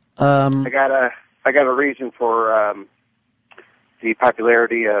 I got a reason for the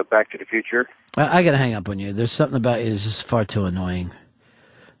popularity of Back to the Future. I got to hang up on you. There's something about you that's just far too annoying.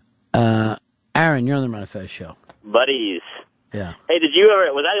 Aaron, you're on the Run Fez show. Buddies. Yeah. Hey,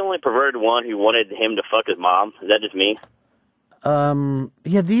 was I the only perverted one who wanted him to fuck his mom? Is that just me?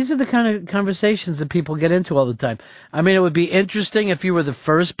 Yeah, these are the kind of conversations that people get into all the time. I mean, it would be interesting if you were the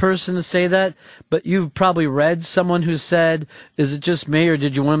first person to say that, but you've probably read someone who said, is it just me or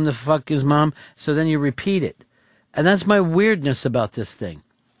did you want him to fuck his mom? So then you repeat it. And that's my weirdness about this thing.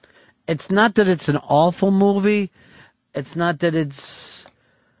 It's not that it's an awful movie. It's not that it's,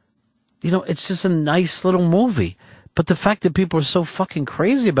 it's just a nice little movie. But the fact that people are so fucking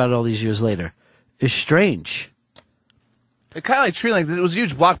crazy about it all these years later is strange. It kind of like treating it was a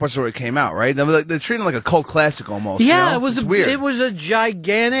huge blockbuster when it came out, right? They're treating it like a cult classic almost. Yeah, you know? it was weird. It was a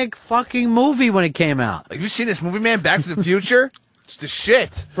gigantic fucking movie when it came out. Like, you seen this movie, man? Back to the Future? It's the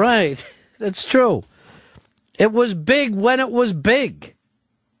shit. Right. That's true. It was big when it was big.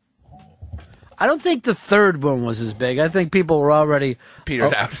 I don't think the third one was as big. I think people were already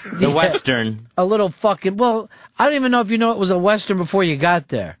petered out. The Western. A little fucking. Well, I don't even know if you know it was a Western before you got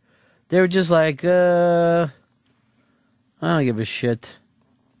there. They were just like, I don't give a shit.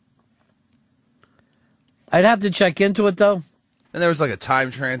 I'd have to check into it though. And there was like a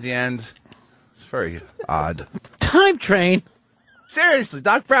time train at the end. It's very odd. Time train? Seriously,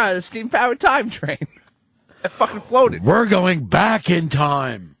 Doc Brown had a steam-powered time train. That fucking floated. We're going back in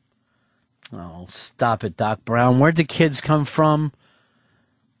time. Oh, stop it, Doc Brown. Where'd the kids come from?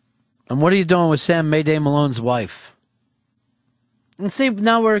 And what are you doing with Sam Mayday Malone's wife? And see,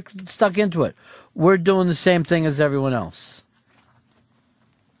 now we're stuck into it. We're doing the same thing as everyone else.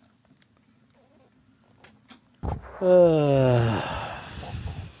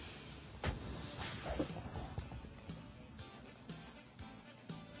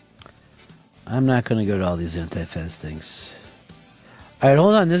 I'm not going to go to all these anti-Fez things. All right,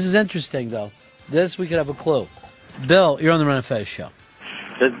 hold on. This is interesting, though. This, we could have a clue. Bill, you're on the Run of Fez show.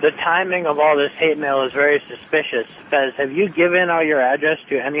 The timing of all this hate mail is very suspicious. Fez, have you given out your address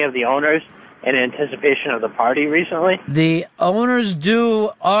to any of the owners in anticipation of the party recently? The owners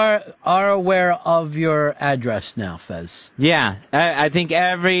are aware of your address now, Fez. Yeah, I think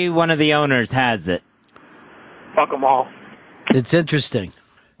every one of the owners has it. Fuck them all. It's interesting.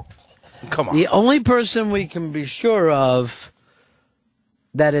 Come on. The only person we can be sure of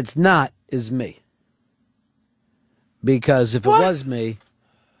that it's not is me. Because if it was me,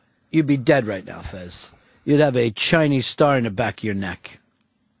 you'd be dead right now, Fez. You'd have a Chinese star in the back of your neck.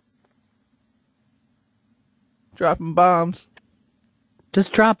 Dropping bombs.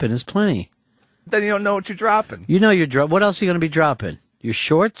 Just dropping. There's plenty. Then you don't know what you're dropping. You know you're dropping. What else are you going to be dropping? Your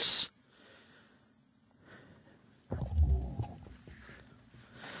shorts?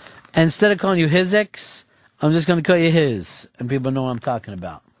 And instead of calling you his ex, I'm just going to call you his. And people know what I'm talking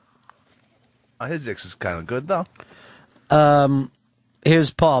about. His ex is kind of good, though.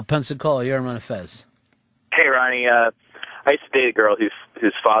 Here's Paul, Pensacola. You're on Run of Fez. Hey, Ronnie. I used to date a girl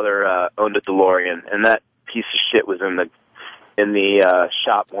whose father owned a DeLorean, and that piece of shit was in the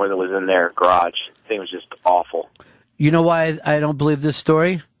shop more than was in their garage. The thing was just awful. You know why I don't believe this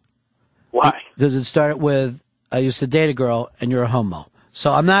story? Why? Because it started with, I used to date a girl, and you're a homo.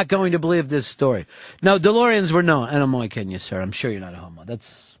 So I'm not going to believe this story. No, DeLoreans were no, and I'm only kidding you, sir. I'm sure you're not a homo.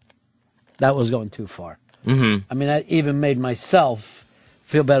 That was going too far. Mm-hmm. I mean, I even made myself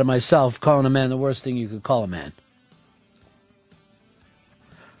feel bad at myself, calling a man the worst thing you could call a man.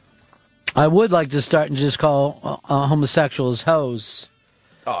 I would like to start and just call homosexuals hoes.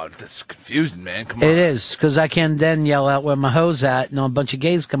 Oh, that's confusing, man. Come on. It is, because I can then yell out where my hoe's at, and a bunch of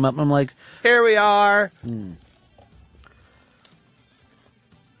gays come up, and I'm like, here we are.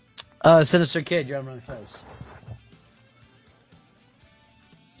 Sinister Kid, you're on Run of Fez.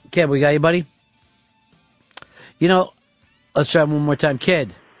 Kid, we got you, buddy? You know, let's try one more time.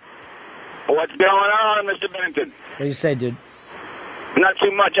 Kid. What's going on, Mr. Benton? What do you say, dude? Not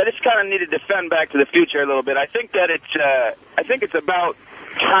too much. I just kind of need to defend Back to the Future a little bit. I think that it's about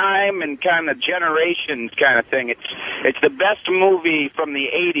time and kind of generations kind of thing. It's the best movie from the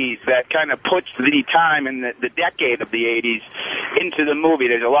 80s that kind of puts the time and the decade of the 80s into the movie.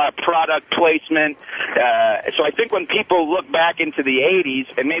 There's a lot of product placement. So I think when people look back into the 80s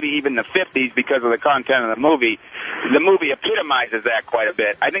and maybe even the 50s because of the content of the movie epitomizes that quite a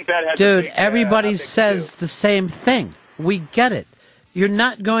bit. I think that has Dude, everybody says the same thing. We get it. You're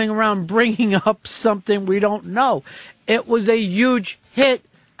not going around bringing up something we don't know. It was a huge hit,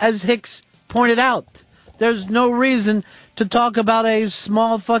 as Hicks pointed out. There's no reason to talk about a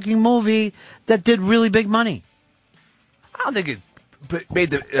small fucking movie that did really big money. I don't think it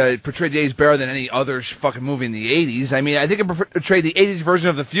portrayed the 80s better than any other fucking movie in the 80s. I mean, I think it portrayed the 80s version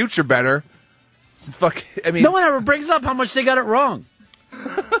of the future better. No one ever brings up how much they got it wrong.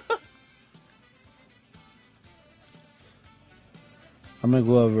 I'm going to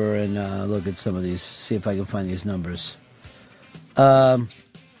go over and look at some of these, see if I can find these numbers. All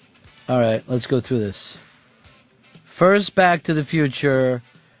right, let's go through this. First, Back to the Future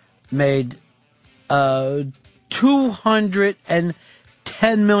made $210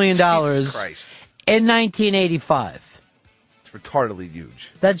 million in 1985. It's retardedly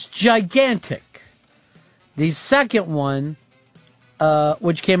huge. That's gigantic. The second one,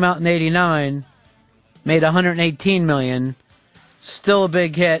 which came out in 89, made $118 million. Still a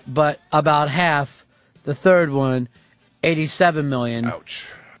big hit, but about half. The third one, 87 million. Ouch.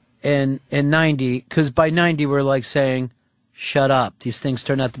 In 90, because by 90 we're like saying, shut up. These things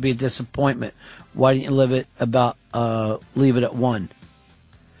turn out to be a disappointment. Why didn't you leave it at 1?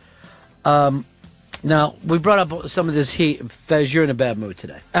 Now, we brought up some of this heat. Fez, you're in a bad mood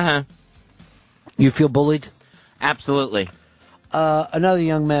today. Uh-huh. You feel bullied? Absolutely. Another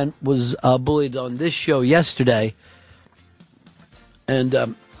young man was bullied on this show yesterday, and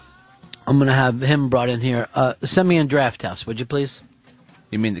I'm going to have him brought in here. Send me in Draft House, would you please?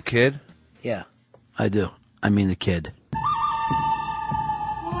 You mean the kid? Yeah, I do. I mean the kid.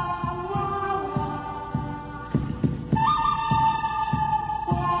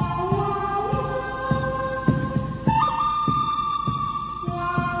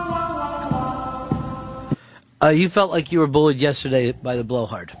 You felt like you were bullied yesterday by the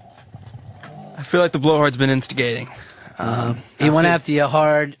blowhard. I feel like the blowhard's been instigating. He went after you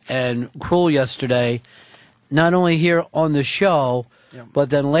hard and cruel yesterday, not only here on the show,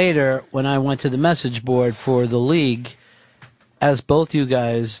 but then later when I went to the message board for the league, asked both you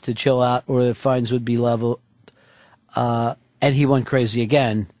guys to chill out or the fines would be leveled, and he went crazy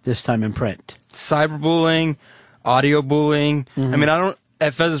again, this time in print. Cyberbullying, audio bullying. Mm-hmm. I mean,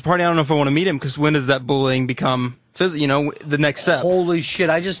 at Fez's party, I don't know if I want to meet him, because when does that bullying become, the next step? Holy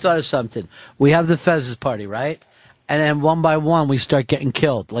shit, I just thought of something. We have the Fez's party, right? And then one by one, we start getting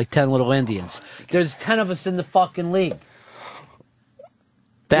killed, like 10 little Indians. There's 10 of us in the fucking league.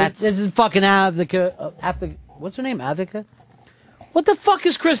 This is fucking Athica. What's her name? Athica? What the fuck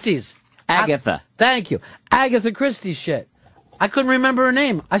is Christie's? Agatha. Thank you. Agatha Christie shit. I couldn't remember her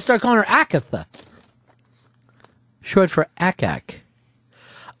name. I started calling her Agatha. Short for Akak.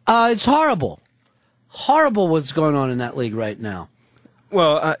 It's horrible. Horrible what's going on in that league right now.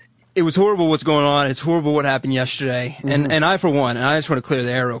 Well, it was horrible what's going on. It's horrible what happened yesterday. Mm-hmm. And I, for one, and I just want to clear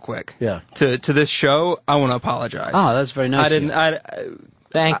the air real quick. Yeah. To this show, I want to apologize. Oh, that's very nice.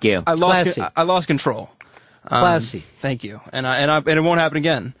 Thank you. I lost control. Classy. Thank you. And it won't happen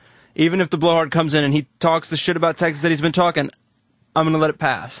again. Even if the blowhard comes in and he talks the shit about Texas that he's been talking, I'm going to let it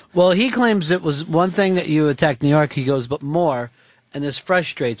pass. Well, he claims it was one thing that you attacked New York. He goes, but more, and this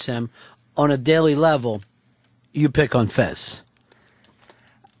frustrates him on a daily level, you pick on Fez.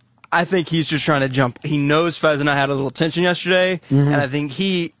 I think he's just trying to jump. He knows Fez and I had a little tension yesterday, and I think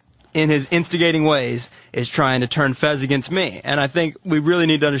he, in his instigating ways, is trying to turn Fez against me. And I think we really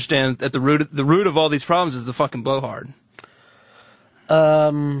need to understand that the root of all these problems is the fucking blowhard.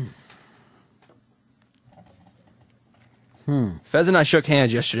 Fez and I shook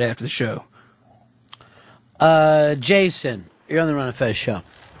hands yesterday after the show. Jason, you're on the Ron and Fez show.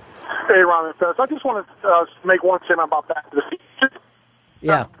 Hey, Ron and Fez. I just want to make one statement about Back to the Future.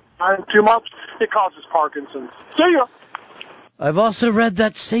 Yeah. Too much, it causes Parkinson's. See ya. I've also read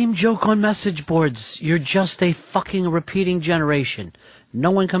that same joke on message boards. You're just a fucking repeating generation.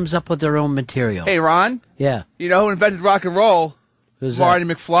 No one comes up with their own material. Hey, Ron? Yeah. You know who invented rock and roll? Who's Marty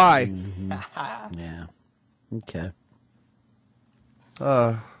that? McFly. Yeah. Okay.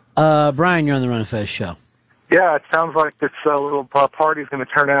 Brian, you're on the Ron and Fez show. Yeah, it sounds like this little party's going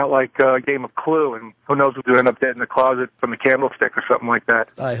to turn out like a game of Clue, and who knows if we'll end up dead in the closet from the candlestick or something like that.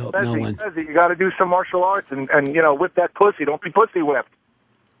 I hope no one. Fezzy, you got to do some martial arts and whip that pussy. Don't be pussy whipped.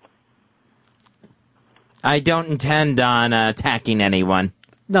 I don't intend on attacking anyone.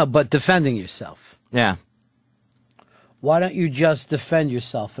 No, but defending yourself. Yeah. Why don't you just defend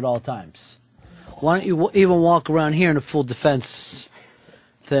yourself at all times? Why don't you even walk around here in a full defense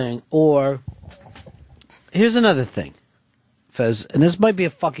thing? Or, here's another thing, Fez, and this might be a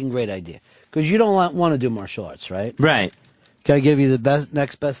fucking great idea, because you don't want to do martial arts, right? Right. Can I give you the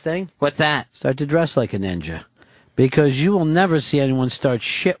next best thing? What's that? Start to dress like a ninja, because you will never see anyone start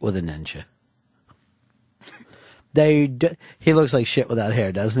shit with a ninja. He looks like shit without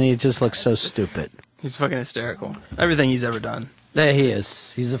hair, doesn't he? He just looks so stupid. He's fucking hysterical. Everything he's ever done. There he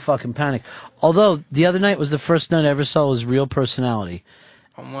is. He's a fucking panic. Although, the other night was the first night I ever saw his real personality.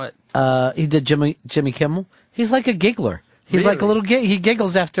 On what? He did Jimmy Kimmel. He's like a giggler. He's like a little he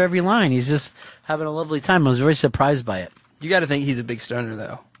giggles after every line. He's just having a lovely time. I was very surprised by it. You got to think he's a big stoner,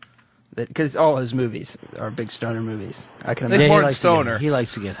 though. Because all his movies are big stoner movies. I can imagine. More stoner. He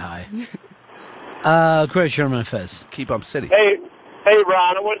likes to get high. Chris Sherman, Fez. Keep up city. Hey,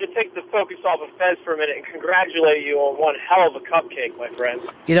 Ron, I wanted to take the focus off of Fez for a minute and congratulate you on one hell of a cupcake, my friend.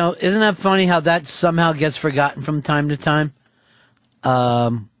 You know, isn't that funny how that somehow gets forgotten from time to time?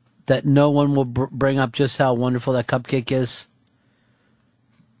 That no one will bring up just how wonderful that cupcake is?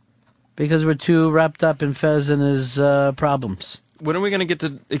 Because we're too wrapped up in Fez and his problems. When are we going to get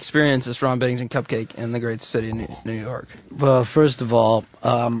to experience this Ron Bennington cupcake in the great city of New York? Well, first of all,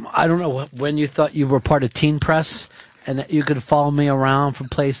 I don't know when you thought you were part of Teen Press and that you could follow me around from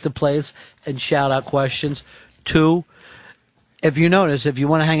place to place and shout out questions. 2, if you notice, if you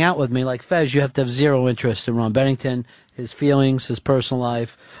want to hang out with me like Fez, you have to have zero interest in Ron Bennington, his feelings, his personal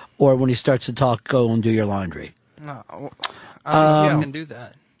life, or when he starts to talk, go and do your laundry. No, I don't think I can do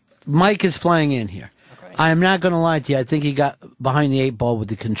that. Mike is flying in here. Okay. I am not going to lie to you. I think he got behind the 8 ball with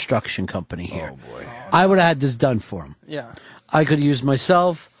the construction company here. Oh, boy. I would have had this done for him. Yeah. I could have used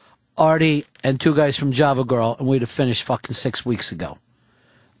myself, Artie, and 2 guys from Java Girl, and we'd have finished fucking 6 weeks ago.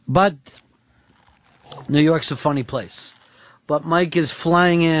 But New York's a funny place. But Mike is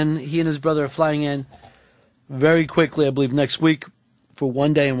flying in. He and his brother are flying in very quickly, I believe, next week for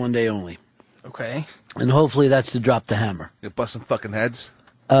 1 day and 1 day only. Okay. And hopefully that's to drop the hammer. You bust some fucking heads?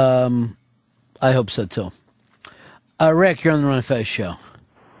 I hope so, too. Rick, you're on the Ron and Fez show.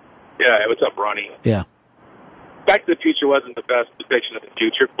 Yeah, what's up, Ronnie? Yeah. Back to the Future wasn't the best depiction of the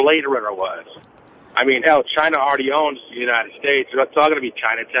future. Blade Runner was. I mean, hell, China already owns the United States. It's all going to be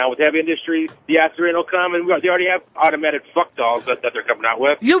Chinatown. With heavy industry, the asteroid will come, and they already have automated fuck dolls that they're coming out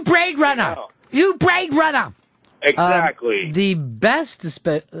with. You Blade Runner! You Blade Runner! Exactly. The best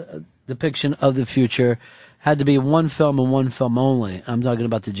depiction of the future had to be one film and one film only. I'm talking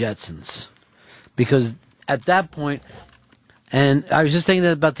about the Jetsons. Because at that point, and I was just thinking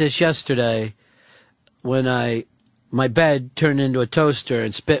about this yesterday, when my bed turned into a toaster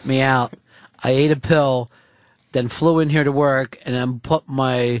and spit me out. I ate a pill, then flew in here to work, and then put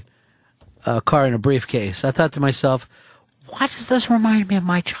my car in a briefcase. I thought to myself, why does this remind me of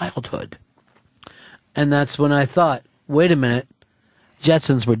my childhood? And that's when I thought, wait a minute,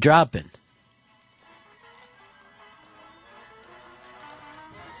 Jetsons were dropping.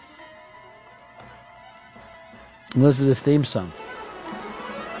 Listen to this theme song.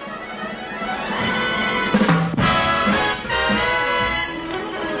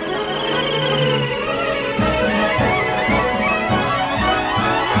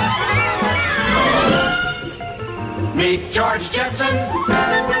 Meet George Jetson.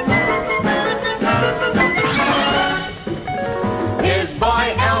 His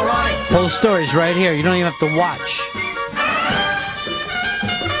boy Elroy. Whole story's right here. You don't even have to watch.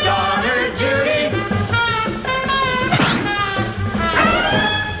 Daughter Judy.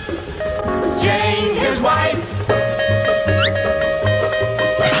 Jane, his wife.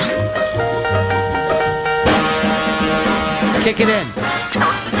 Kick it in.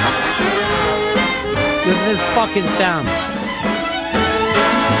 Listen to this fucking sound.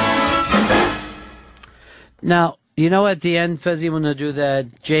 Now, you know at the end, Fezzy, when they do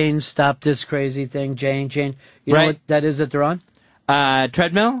that, Jane, stop this crazy thing, Jane. You know what that is that they're on?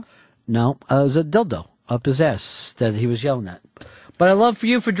 Treadmill? No, it was a dildo up his ass that he was yelling at. But I love for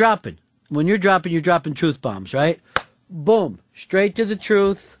you for dropping. When you're dropping truth bombs, right? Boom. Straight to the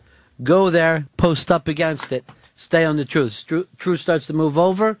truth. Go there. Post up against it. Stay on the truth. Truth starts to move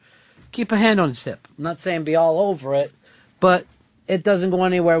over. Keep a hand on his hip. I'm not saying be all over it, but it doesn't go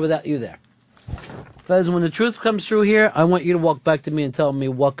anywhere without you there. Fez, when the truth comes through here, I want you to walk back to me and tell me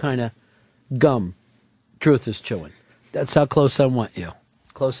what kind of gum truth is chewing. That's how close I want you.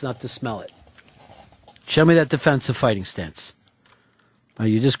 Close enough to smell it. Show me that defensive fighting stance. Oh,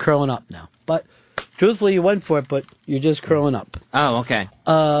 you're just curling up now. But truthfully, you went for it, but you're just curling up. Oh, okay.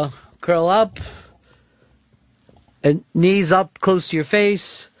 Curl up. And knees up close to your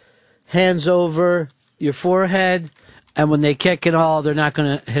face. Hands over your forehead. And when they kick and all, they're not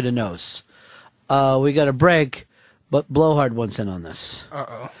going to hit a nose. We got a break, but Blowhard wants in on this.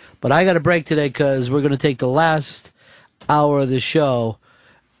 Uh-oh. But I got a break today because we're going to take the last hour of the show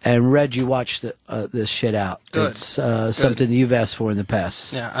and Reggie watch this shit out. Good. It's something you've asked for in the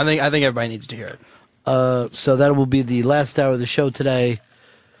past. Yeah, I think everybody needs to hear it. So that will be the last hour of the show today.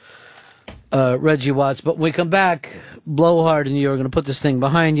 Reggie Watts. But when we come back, Blowhard and you are going to put this thing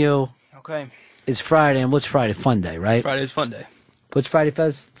behind you. Okay. It's Friday, and what's Friday? Fun day, right? Friday's fun day. What's Friday,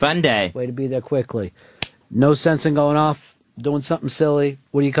 Fez? Fun day. Way to be there quickly. No sense in going off, doing something silly.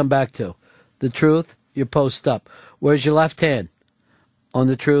 What do you come back to? The truth, you post up. Where's your left hand? On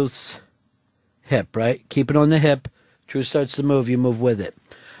the truth's hip, right? Keep it on the hip. Truth starts to move, you move with it.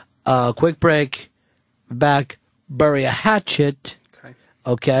 Quick break. Back. Bury a hatchet.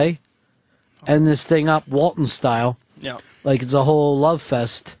 Okay? End this thing up Walton style. Yeah. Like it's a whole love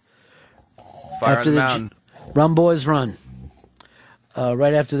fest. Fire on the mountain. Run, boys, run.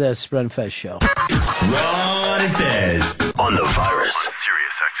 Right after this, Ron and Fez show. Ron and Fez on the Virus.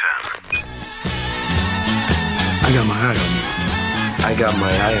 SiriusXM. I got my eye on you. I got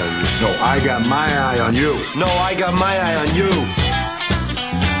my eye on you. No, I got my eye on you. No, I got my eye on you.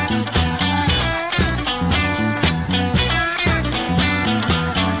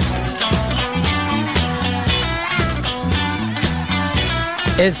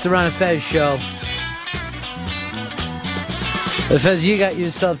 It's the Ron and Fez show. Fez, you got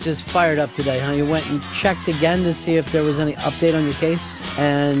yourself just fired up today, huh? You went and checked again to see if there was any update on your case,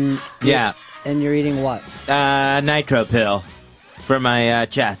 and Yeah. And you're eating what? Nitro pill for my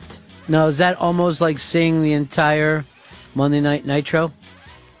chest. Now, is that almost like seeing the entire Monday Night Nitro?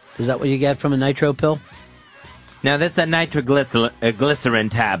 Is that what you get from a nitro pill? No, this is a nitroglycerin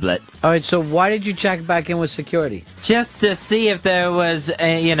tablet. All right, so why did you check back in with security? Just to see if there was,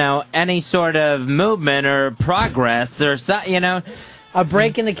 any sort of movement or progress or a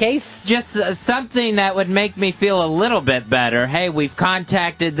break in the case? Just something that would make me feel a little bit better. Hey, we've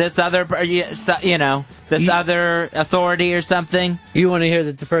contacted this other, other authority or something. You want to hear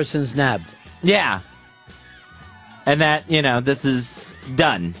that the person's nabbed? Yeah. And that, this is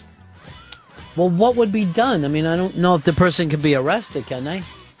done. Well, what would be done? I mean, I don't know if the person can be arrested, can they?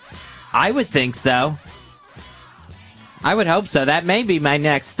 I would think so. I would hope so. That may be my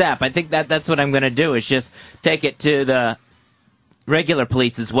next step. I think that's what I'm going to do, is just take it to the regular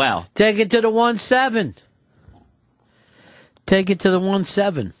police as well. Take it to the 1-7. Take it to the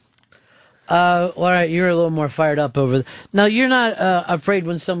 1-7. All right, you're a little more fired up over Now, you're not afraid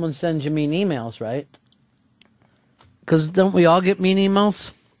when someone sends you mean emails, right? Because don't we all get mean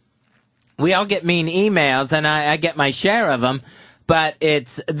emails? We all get mean emails, and I get my share of them, but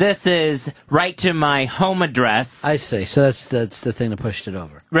this is right to my home address. I see. So that's the thing that pushed it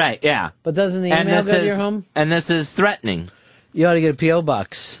over. Right, yeah. But doesn't the email go to your home? And this is threatening. You ought to get a P.O.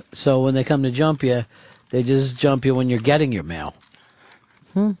 box, so when they come to jump you, they just jump you when you're getting your mail.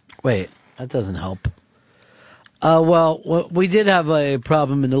 Wait, that doesn't help. Well, we did have a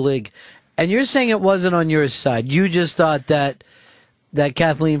problem in the league, and you're saying it wasn't on your side. You just thought that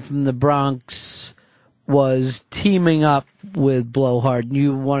Kathleen from the Bronx was teaming up with Blowhard, and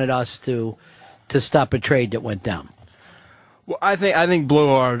you wanted us to stop a trade that went down. Well, I think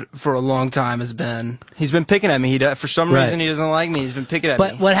Blowhard for a long time he's been picking at me. For some reason he doesn't like me. He's been picking at me.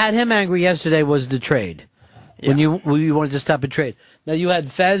 But what had him angry yesterday was the trade. When you wanted to stop a trade. Now, you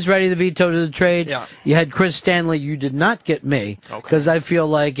had Fez ready to veto the trade. Yeah. You had Chris Stanley. You did not get me. Because I feel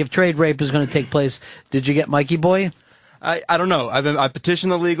like if trade rape is going to take place, did you get Mikey Boy? I don't know. I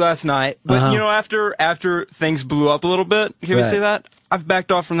petitioned the league last night, but after things blew up a little bit, hear me say that, I've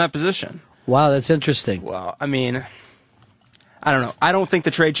backed off from that position. Wow, that's interesting. Well, I mean, I don't know. I don't think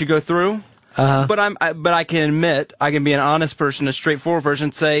the trade should go through. But I can admit, I can be an honest person, a straightforward person,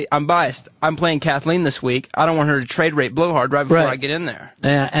 and say I'm biased. I'm playing Kathleen this week. I don't want her to trade rape Blowhard right before I get in there.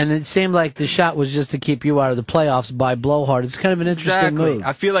 Yeah, and it seemed like the shot was just to keep you out of the playoffs by Blowhard. It's kind of an interesting move.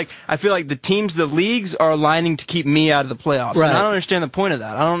 I feel like the leagues are aligning to keep me out of the playoffs. Right. And I don't understand the point of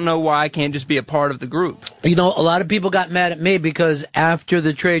that. I don't know why I can't just be a part of the group. You know, a lot of people got mad at me because after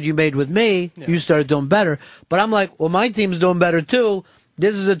the trade you made with me, you started doing better. But I'm like, well, my team's doing better too.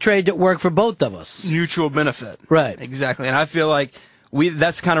 This is a trade that worked for both of us. Mutual benefit. Right. Exactly. And I feel like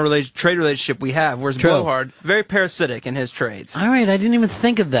that's the kind of trade relationship we have, whereas Blowhard, very parasitic in his trades. All right, I didn't even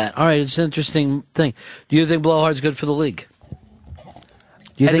think of that. All right, it's an interesting thing. Do you think Blowhard's good for the league?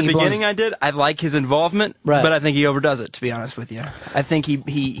 At the beginning I did. I like his involvement, but I think he overdoes it, to be honest with you. I think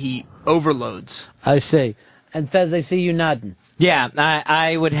he overloads. I see. And Fez, I see you nodding. Yeah,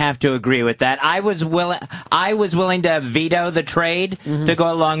 I would have to agree with that. I was willing to veto the trade to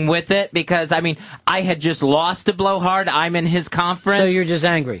go along with it because, I mean, I had just lost to Blowhard. I'm in his conference. So you're just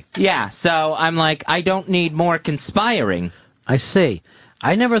angry. Yeah, so I'm like, I don't need more conspiring. I see.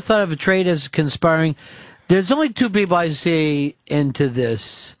 I never thought of a trade as conspiring. There's only two people I see into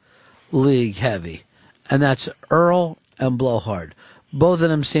this league heavy, and that's Earl and Blowhard. Both of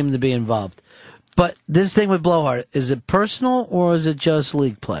them seem to be involved. But this thing with Blowhard, is it personal or is it just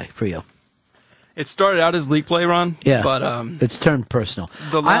league play for you? It started out as league play, Ron. Yeah, but it's turned personal.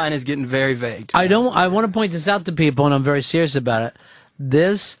 The line is getting very vague. I want to point this out to people, and I'm very serious about it.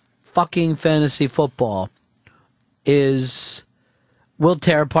 This fucking fantasy football will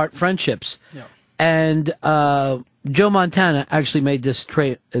tear apart friendships. Yeah. And Joe Montana actually made this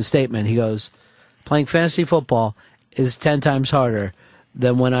statement. He goes, playing fantasy football is 10 times harder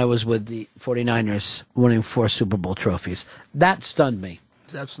than when I was with the 49ers winning 4 Super Bowl trophies. That stunned me.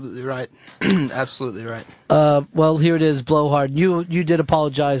 That's absolutely right. Absolutely right. Well, here it is, Blowhard. You did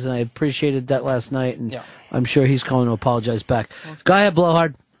apologize, and I appreciated that last night, and I'm sure he's calling to apologize back. Go ahead,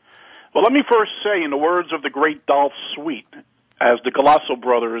 Blowhard. Well, let me first say, in the words of the great Dolph Sweet, as the Galasso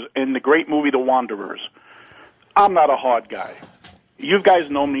brothers in the great movie The Wanderers, I'm not a hard guy. You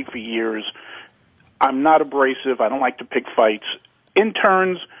guys know me for years. I'm not abrasive. I don't like to pick fights.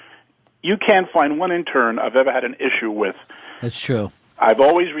 Interns, you can't find one intern I've ever had an issue with. That's true. I've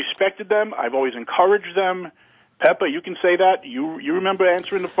always respected them. I've always encouraged them. Pepper, you can say that. You remember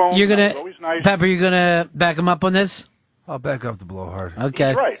answering the phone. You're That was gonna, always nice. Pepper. You're gonna back him up on this? I'll back up the blowhard. Okay.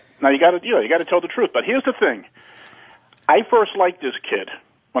 He's right. Now you got to tell the truth. But here's the thing. I first liked this kid.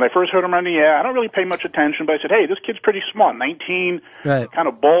 When I first heard him on the air, I don't really pay much attention, but I said, hey, this kid's pretty smart. 19, Right. kind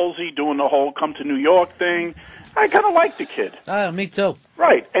of ballsy, doing the whole come to New York thing. I kind of like the kid. Me too.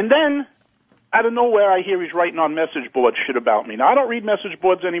 Right. And then, out of nowhere, I hear he's writing on message boards shit about me. Now, I don't read message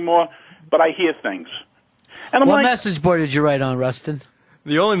boards anymore, but I hear things. And I'm What like, message board did you write on, Rustin?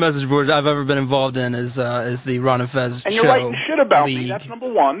 The only message board I've ever been involved in is the Ron and Fez and show. you're writing shit about me. league. That's number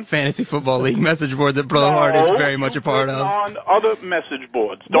one. Fantasy Football League message board that Blowhard is very much a part of. On other message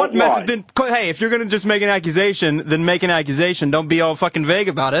boards. Don't What lie. message? Then, hey, if you're going to just make an accusation, then make an accusation. Don't be all fucking vague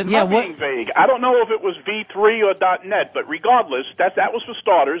about it. I'm being vague. I don't know if it was V3 or .net, but regardless, that was for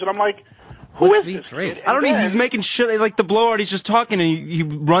starters. And I'm like, who is this kid? I don't know. He's making shit like the Blowhard. He's just talking and he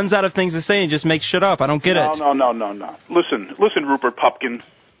runs out of things to say and just makes shit up. I don't get it. No. Listen, Rupert Pupkin.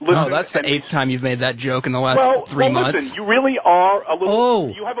 Listen, That's the 8th time you've made that joke in the last 3 months. Listen, you really are a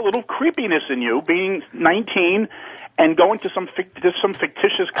little. You have a little creepiness in you, being 19 and going to some fictitious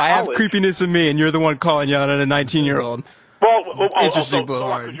college. I have creepiness in me, and you're the one calling out at a 19-year-old. Interesting,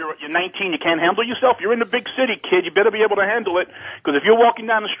 Blowhard. You're 19, you can't handle yourself. You're in the big city, kid. You better be able to handle it, because if you're walking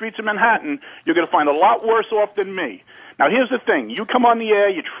down the streets of Manhattan, you're going to find a lot worse off than me. Now, here's the thing. You come on the air,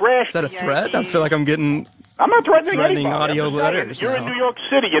 you trash. Is that a threat? I feel like I'm getting. I'm not threatening anybody. audio I'm just saying, letters. You're now. in New York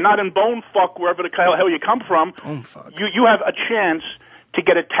City. You're not in Bonefuck, wherever the hell you come from. You have a chance to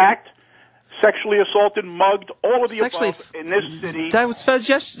get attacked, sexually assaulted, mugged, all of the above in this city. That was Fez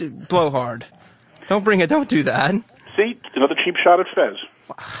yesterday. Blowhard. Don't bring it. Don't do that. See, another cheap shot at Fez.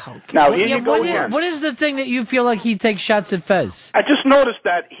 Now, here you go again. What is the thing that you feel like he takes shots at Fez? I just noticed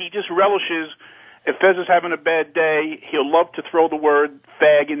that he just relishes, if Fez is having a bad day, he'll love to throw the word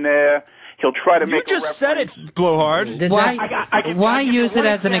fag in there. He'll try to make You just said it, Blowhard. Why use it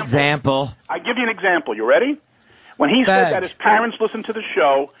as an example? I give you an example. You ready? When he said that his parents listened to the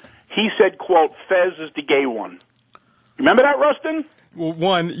show, he said, quote, Fez is the gay one. Remember that, Rustin? Well,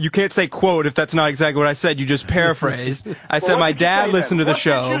 one, you can't say quote if that's not exactly what I said. You just paraphrased. I said my dad listened to the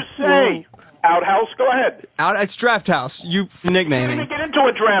show. What did you say? Outhouse, go ahead. It's Draft House. You nicknaming. You get into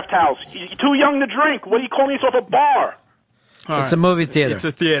a draft house. You're too young to drink. What are you calling yourself, a bar? It's a movie theater. It's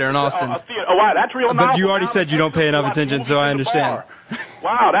a theater in Austin. Oh, wow, that's real But novel. you already said you don't pay enough attention, so I understand.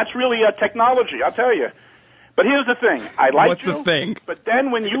 Wow, that's really technology, I'll tell you. But here's the thing. I like What's you, the thing? But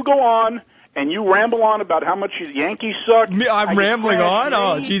then when you go on and you ramble on about how much the Yankees suck... I'm rambling on?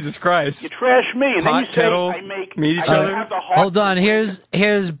 Oh, Jesus Christ. You trash me, and then you say kettle, I make... meet each I other. have the heart. Hold on.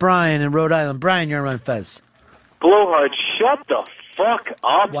 Here's Brian in Rhode Island. Brian, you're on Fez. Blowhard, shut the fuck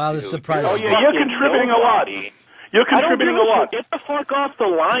up. Wow, this surprise. Oh, yeah, you're contributing a lot. You're contributing a lot. Get the fuck off the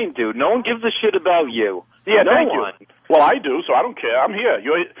line, dude. No one gives a shit about you. Yeah, no thank one. you. Well, I do, so I don't care. I'm here.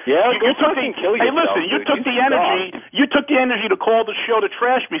 You go took fucking kill Hey, yourself, listen, you dude. took You the suck. energy. You took the energy to call the show to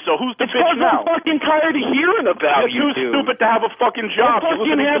trash me. So who's the It's bitch because now? I'm fucking tired of hearing about You're you, too dude. stupid to have a fucking job. You You're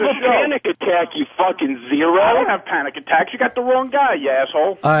fucking listening have to a the show. panic attack, you fucking zero. I don't have panic attacks. You got the wrong guy, you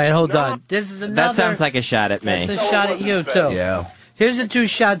asshole. All right, hold on. This is another. That sounds like a shot at me. That's a shot at you too. Yeah. Here's the two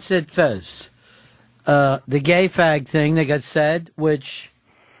shots at Fez. The gay fag thing that got said, which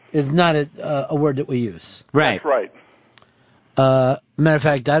is not a word that we use. Right. That's right. Matter of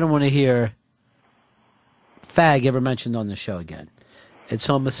fact, I don't want to hear fag ever mentioned on the show again. It's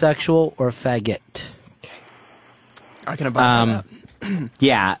homosexual or faggot. I can abide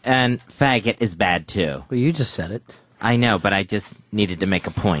Yeah, and faggot is bad too. Well, you just said it. I know, but I just needed to make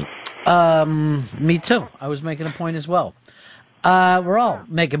a point. Me too. I was making a point as well. We're all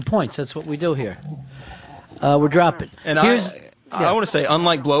making points. That's what we do here. We're dropping. And Here's, I want to say,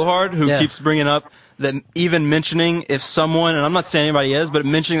 unlike Blowhard, who keeps bringing up that even mentioning if someone, and I'm not saying anybody is, but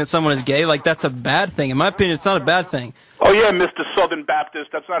mentioning that someone is gay, like that's a bad thing. In my opinion, it's not a bad thing. Oh, yeah, Mr. Southern Baptist,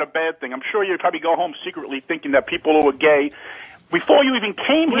 that's not a bad thing. I'm sure you probably go home secretly thinking that people who are gay, before you even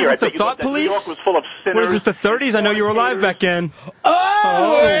came What here, is I it, the thought you thought thought that New York police? was full of sinners. What is it, the 30s? I know you were alive back then. All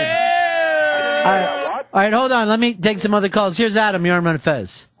right, hold on. Let me take some other calls. Here's Adam. You're on Run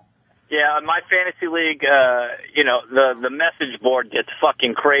Fez. Yeah, in my fantasy league, the message board gets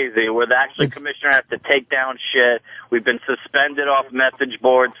fucking crazy where the commissioner has to take down shit. We've been suspended off message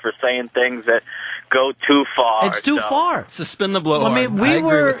boards for saying things that go too far. It's too far. Suspend the Blowhard. I mean, we agree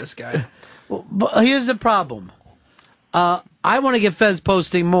were with this guy. But here's the problem. I want to get Fez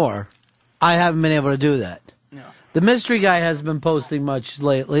posting more. I haven't been able to do that. No. The mystery guy hasn't been posting much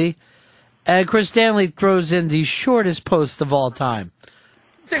lately. And Chris Stanley throws in the shortest post of all time.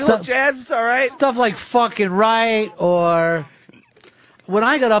 Take a little jabs, it's all right. Stuff like fucking right or when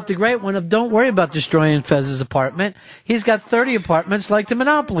I got off the great one of don't worry about destroying Fez's apartment. He's got 30 apartments like the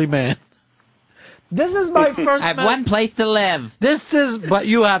Monopoly Man. This is my first. I have one place to live. But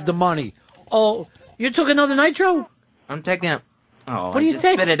you have the money. Oh, you took another nitro? I'm taking it. Oh, What do I you just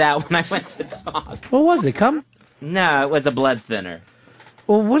take? spit it out when I went to talk. What was it? Come. No, it was a blood thinner.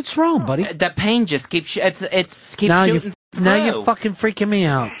 Well, what's wrong, buddy? The pain just keeps it's keeps now shooting through. now you're fucking freaking me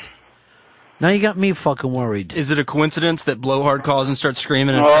out. Now you got me fucking worried. Is it a coincidence that Blowhard calls and starts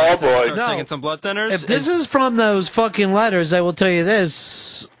screaming and starts taking some blood thinners? If this is from those fucking letters, I will tell you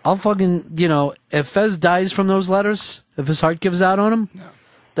this. I'll fucking, if Fez dies from those letters, if his heart gives out on him,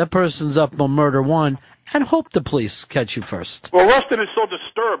 that person's up on murder one, and hope the police catch you first. Well, Rustin is so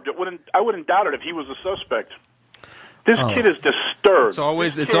disturbed. I wouldn't doubt it if he was a suspect. This kid is disturbed. It's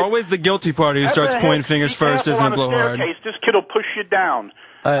always the guilty party who starts pointing fingers first, isn't it, Blowhard? This kid will push you down.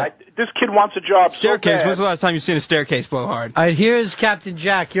 This kid wants a job. Staircase. So bad. When's the last time you've seen a staircase, Blowhard? All right, here's Captain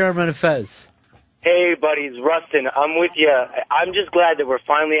Jack. You're on Fez. Hey, buddies, Rustin, I'm with you. I'm just glad that we're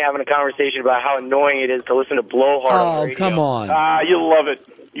finally having a conversation about how annoying it is to listen to Blowhard on the radio. Come on. You love it.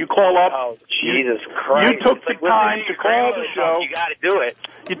 You call up. Oh, Jesus Christ. You took the time to call the show. You got to do it.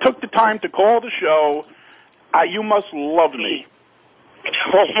 You took the time to call the show. You must love me.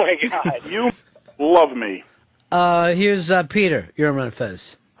 Oh, my God. You love me. Here's Peter. You're on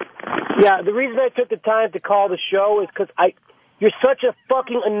Fez. Yeah, the reason I took the time to call the show is because you're such a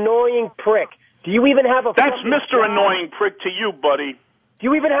fucking annoying prick. Do you even have a That's fucking Mr. job? Annoying Prick to you, buddy. Do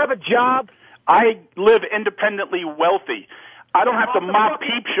you even have a job? I live independently wealthy. I don't have to mop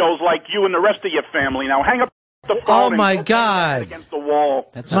peep shows like you and the rest of your family. Now hang up the phone. Oh, and my go God. against the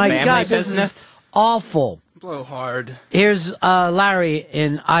wall. My God, this is awful. Blowhard. Here's Larry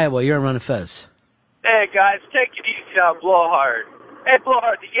in Iowa. You're on Fez. Hey, guys, take it easy on Blowhard. Hey,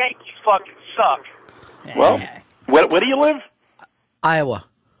 Blowhard, the Yankees fucking suck. Well, where do you live? Iowa.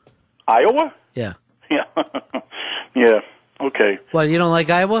 Iowa? Yeah. Yeah. Yeah. Okay. Well, you don't like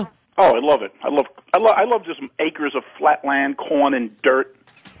Iowa? Oh, I love it. I love just acres of flat land, corn and dirt,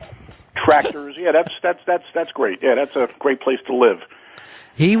 tractors. Yeah, that's great. Yeah, that's a great place to live.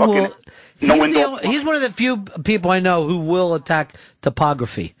 He Fucking will. He's one of the few people I know who will attack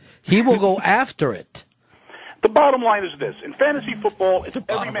topography. He will go after it. The bottom line is this. In fantasy football, it's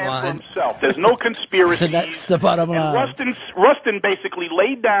every man for himself. There's no conspiracy. That's the bottom line. And Rustin basically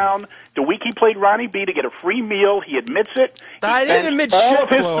laid down the week he played Ronnie B to get a free meal. He admits it. I didn't admit all shit, of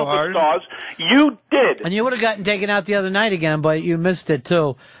his Blowhard. superstars. You did. And you would have gotten taken out the other night again, but you missed it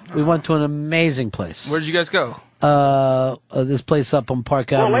too. We went to an amazing place. Where'd you guys go? This place up on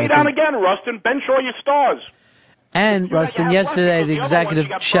Park Well, Avenue. lay down again, Rustin. Bench all your stars. And Rustin, yesterday, the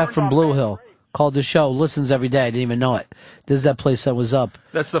executive chef from Blue Hill called the show. Listens every day. I didn't even know it. This is that place that was up.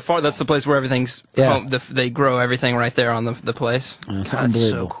 That's the place where everything's home. They grow everything right there on the place. It's That's so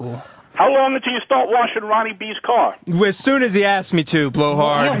unbelievable. cool. How long until you start washing Ronnie B's car? As soon as he asked me to,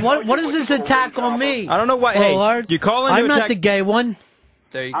 Blowhard. Yeah, what is this attack on me? I don't know why. Hey, you call in to I'm not attack. the gay one.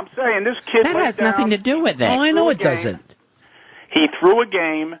 I'm saying this kid. That has nothing to do with it. Oh, I know it doesn't. He threw a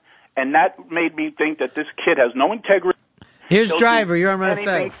game, and that made me think that this kid has no integrity. Here's He'll Driver. do You're on my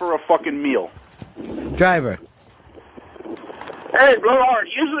anything face. for a fucking meal. Driver. Hey, Blowhard,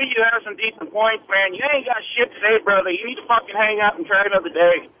 usually you have some decent points, man. You ain't got shit to say, brother. You need to fucking hang out and try another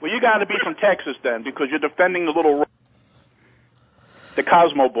day. Well, you got to be from Texas then, because you're defending the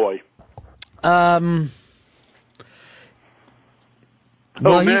Cosmo boy. Well,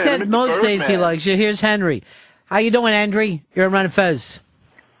 man, he said Mr. most days he Birdman. likes you. Here's Henry. How you doing, Henry? You're on Fez.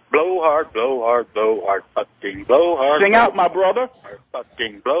 Blowhard, Blowhard, Blowhard, fucking Blowhard. Sing out, my brother.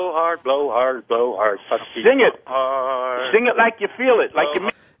 Fucking Blowhard, Blowhard, Blowhard, fucking Sing it. Blowhard. Sing it like you feel it, like you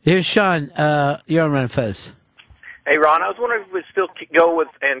mean. Here's Sean. You're on Fez. Hey, Ron, I was wondering if we'd still go with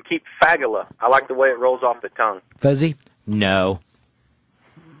and keep Fagula. I like the way it rolls off the tongue. Fezzy? No.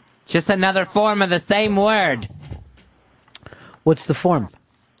 Just another form of the same word. What's the form?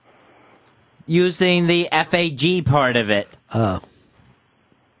 Using the FAG part of it. Oh.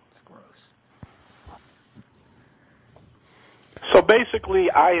 So basically,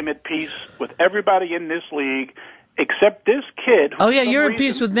 I am at peace with everybody in this league except this kid. Oh, yeah, you're at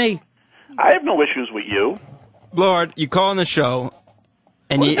peace with me. I have no issues with you. Blowhard, you call on the show,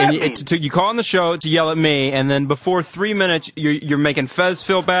 and What you does and that you, you call on the show to yell at me, and then before 3 minutes, you're making Fez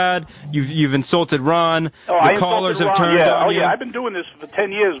feel bad. You've insulted Ron. Oh, I the callers have insulted Ron. turned Yeah. on Oh, you. yeah, I've been doing this for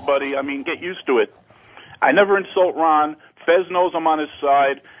 10 years, buddy. I mean, get used to it. I never insult Ron. Fez knows I'm on his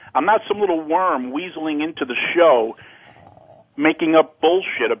side. I'm not some little worm weaseling into the show. making up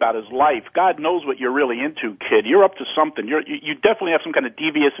bullshit about his life. God knows what you're really into, kid. You're up to something. You definitely have some kind of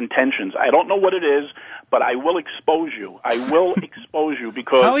devious intentions. I don't know what it is, but I will expose you. I will expose you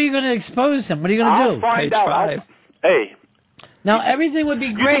because... How are you going to expose him? What are you going to do? I'll find out. Hey. Now, everything would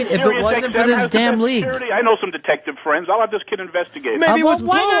be great if it Sirius wasn't for XM this has the damn best league. security. I know some detective friends. I'll have this kid investigate. Maybe it was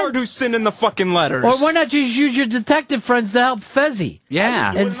why not? Blowhard who's sending the fucking letters. Or why not just use your detective friends to help Fezzy?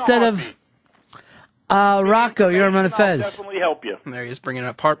 Yeah. Instead of Rocco, you're on Fez. Definitely help you. There he is bringing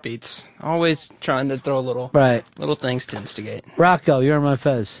up heartbeats. Always trying to throw little things to instigate. Rocco, you're on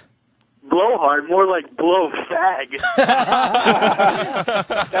Fez. Blowhard, more like blow fag.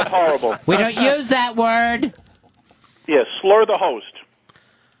 That's horrible. We don't use that word. Yeah, slur the host,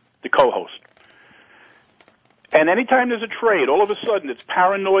 the co-host. And anytime there's a trade, all of a sudden it's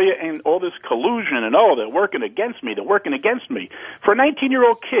paranoia and all this collusion and, they're working against me, For a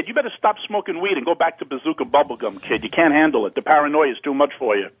 19-year-old kid, you better stop smoking weed and go back to bazooka bubblegum, kid. You can't handle it. The paranoia is too much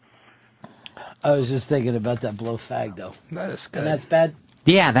for you. I was just thinking about that blow fag, though. That is good. And that's bad?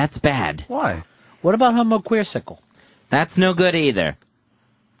 Yeah, that's bad. Why? What about homo queersicle? That's no good either.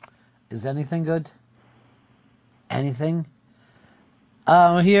 Is anything good? Anything?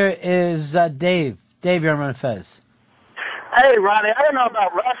 Here is Dave. Dave, you're on Fez. Hey, Ronnie, I don't know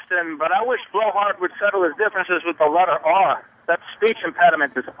about Rustin, but I wish Blowhard would settle his differences with the letter R. That speech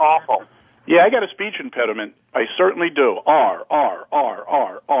impediment is awful. Yeah, I got a speech impediment. I certainly do. R, R, R,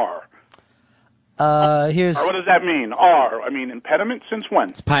 R, R. Here's... What does that mean? R, I mean impediment? Since when?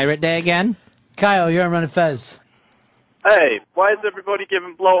 It's Pirate Day again? Kyle, you're on Fez. Hey, why is everybody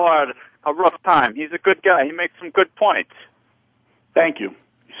giving Blowhard a rough time? He's a good guy. He makes some good points. Thank you.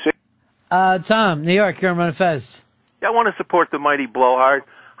 Tom, New York, you're on Fez. I want to support the mighty Blowhard.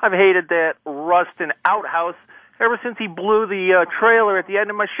 I've hated that Rustin outhouse ever since he blew the trailer at the end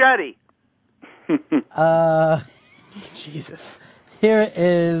of Machete. Jesus. Here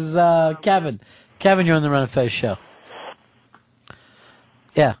is Kevin. Kevin, you're on the Run of Fez show.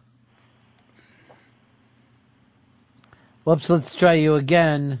 Yeah. Whoops, let's try you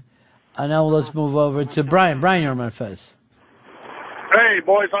again. Now let's move over to Brian. Brian, you're on Run of Fez. Hey,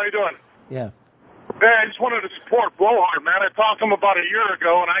 boys, how you doing? Yeah. Hey, I just wanted to support Blowhard, man. I talked to him about a year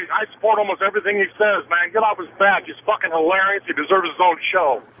ago, and I support almost everything he says, man. Get off his back. He's fucking hilarious. He deserves his own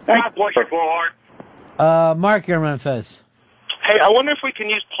show. God bless you, Blowhard. Mark, you're on Fez. Hey, I wonder if we can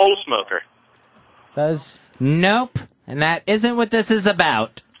use Pole Smoker. Fez? Nope. And that isn't what this is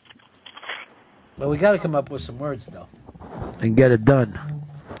about. Well, we got to come up with some words, though, and get it done.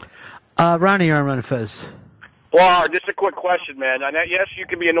 Ronnie, you're on Fez. Well, just a quick question, man. I know, yes, you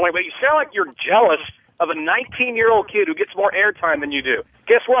can be annoying, but you sound like you're jealous of a 19-year-old kid who gets more airtime than you do.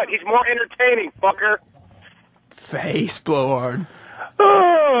 Guess what? He's more entertaining, fucker. Face Blowhard.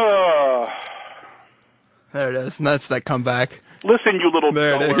 There it is. And that's that comeback. Listen, you little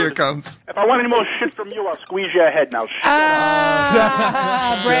There it is. goers. Here it comes. If I want any more shit from you, I'll squeeze your head now.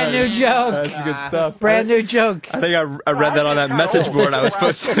 Brand new joke. That's good stuff. Brand new joke. I think I read that on that message board I was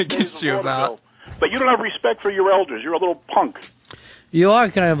posting against you about. But you don't have respect for your elders. You're a little punk. You are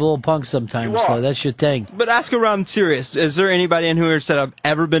kind of a little punk sometimes, so that's your thing. But ask around serious. Is there anybody in here said I've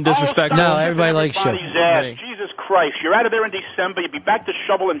ever been disrespectful? No, everybody likes you. Everybody's ass. Jesus Christ. You're out of there in December. You'll be back to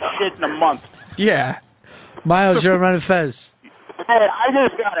shoveling shit in a month. Yeah. Miles, you're on Fez. Hey, I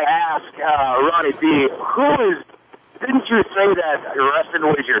just got to ask Ronnie B, didn't you say that Rustin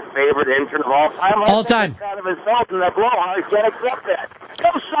was your favorite intern of all time? All time. Kind of insulting that Blowhard can't accept that.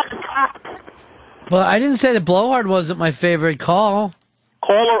 Come suck a cock. Well, I didn't say that Blowhard wasn't my favorite call.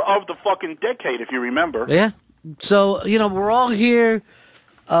 Caller of the fucking decade, if you remember. Yeah. So, we're all here.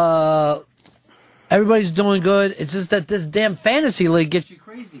 Everybody's doing good. It's just that this damn fantasy league gets you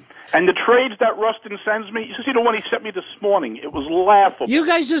crazy. And the trades that Rustin sends me, you see the one he sent me this morning, it was laughable. You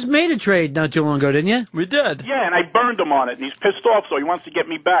guys just made a trade not too long ago, didn't you? We did. Yeah, and I burned him on it, and he's pissed off, so he wants to get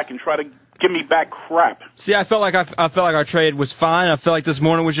me back and try to give me back crap. See, I felt like our trade was fine. I feel like this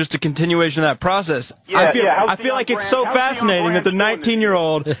morning was just a continuation of that process. Yeah, I feel like it's so fascinating that the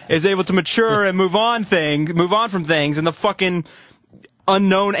 19-year-old is able to mature and move on from things, and the fucking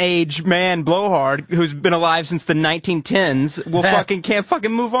unknown age man Blowhard, who's been alive since the 1910s, can't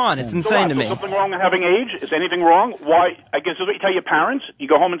fucking move on. It's insane to me. Is something wrong with having age? Is anything wrong? Why? I guess that's what you tell your parents. You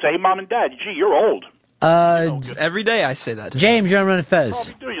go home and say, "Hey, Mom and Dad, gee, you're old." Every day I say that. James, you're on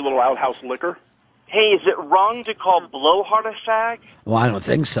Fez. Do you little outhouse liquor? Hey, is it wrong to call Blowhard a fag? Well, I don't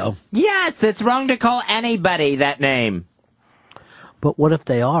think so. Yes, it's wrong to call anybody that name. But what if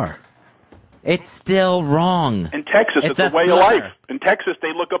they are? It's still wrong. In Texas, it's a way slur. of life. In Texas,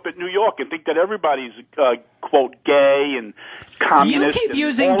 they look up at New York and think that everybody's, quote, gay and communist. You keep and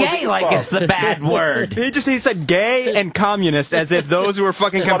using all of gay the like above. it's the bad word. He said gay and communist as if those were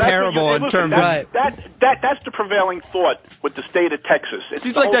fucking Well, that's what comparable you- in listen, terms of. that's the prevailing thought with the state of Texas. It's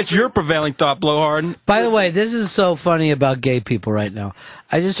Seems like all that's your prevailing thought, Blowhard. By the way, this is so funny about gay people right now.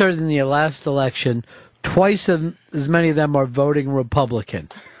 I just heard in the last election, twice as many of them are voting Republican.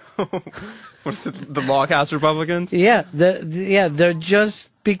 What's it, the Loghouse Republicans? Yeah, they're just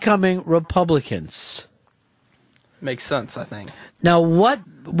becoming Republicans. Makes sense, I think. Now,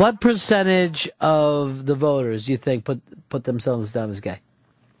 what percentage of the voters do you think put themselves down as gay?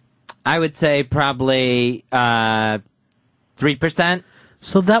 I would say probably 3%.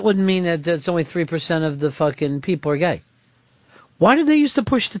 So that would mean that it's only 3% of the fucking people are gay. Why did they used to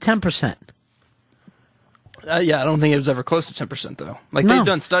push to 10%? Yeah, I don't think it was ever close to 10%, though. Like, No, they've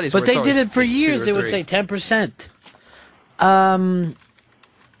done studies but where it's they did always it for 2 years. or They would 3. say 10%.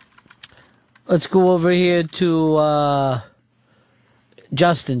 Let's go over here to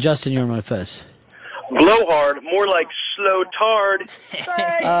Justin. Justin, you're my first. Blowhard, more like slow tard.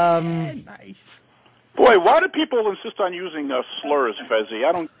 Nice. Boy, why do people insist on using slurs, Fezzi?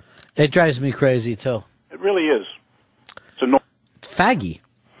 I don't. It drives me crazy too. It really is. It's annoying. Faggy.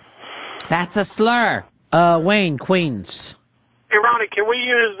 That's a slur. Wayne, Queens. Hey, Ronnie, can we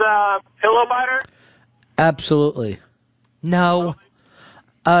use pillow biter? Absolutely. No.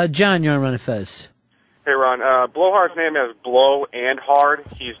 John, you're on Run Fez. Hey, Ron. Blowhard's name is Blow and Hard.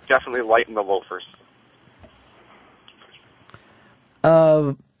 He's definitely light in the loafers.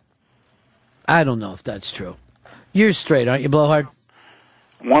 I don't know if that's true. You're straight, aren't you, Blowhard?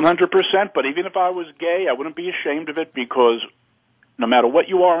 100%, but even if I was gay, I wouldn't be ashamed of it because no matter what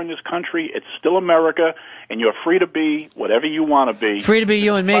you are in this country, it's still America, and you're free to be whatever you want to be. Free to be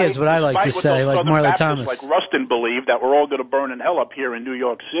you and me is what I like to Despite what say, those like Southern Marley Baptists Thomas. like Rustin believe that we're all going to burn in hell up here in New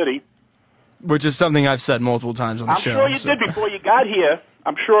York City. Which is something I've said multiple times on the I'm show. sure you so. did before you got here.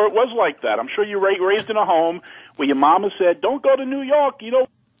 I'm sure it was like that. I'm sure you raised in a home where your mama said, don't go to New York, you know.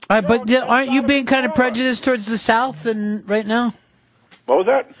 All right, but aren't you being kind of prejudiced towards the South and right now? What was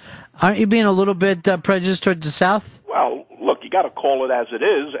that? Aren't you being a little bit prejudiced towards the South? Well, look, you got to call it as it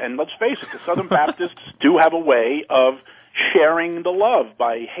is, and let's face it, the Southern Baptists do have a way of sharing the love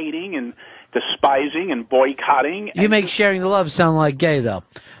by hating and despising and boycotting. You make sharing the love sound like gay, though.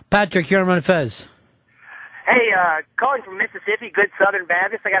 Patrick, you're on Run Fez. Hey, calling from Mississippi, good Southern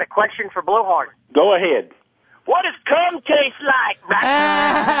Baptist. I got a question for Blowhard. Go ahead. What does cum taste like?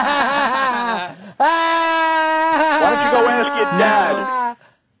 Why don't you go ask your dad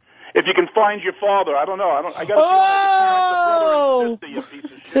if you can find your father? I don't know. I got Oh! to feel like his parents are brother and sister, you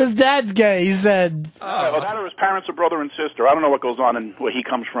piece of shit. His dad's gay, he said. Well, that or his parents are brother and sister. I don't know what goes on in where he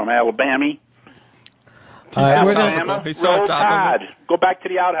comes from, Alabama. All right, we're gonna- Alabama. He's so Roll topical. Tide. Go back to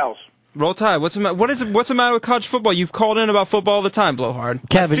the outhouse. Roll Tide. What's the matter? What's the matter with college football? You've called in about football all the time, Blowhard.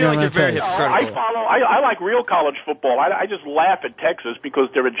 Kevin, I feel you're like on you're very Fez. hypocritical. I like real college football. I just laugh at Texas because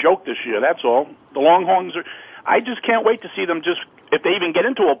they're a joke this year. That's all. The Longhorns are. I just can't wait to see them. Just if they even get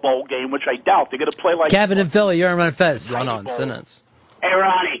into a bowl game, which I doubt, they're going to play like. Kevin and Philly, you're on Run Fez. Run-on sentence. Hey,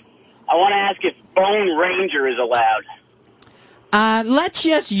 Ronnie, I want to ask if Bone Ranger is allowed. Let's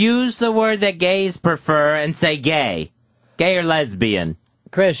just use the word that gays prefer and say gay. Gay or lesbian.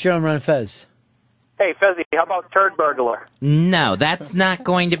 Chris, you're on Run Fez. Hey, Fezzi, how about turd burglar? No, that's not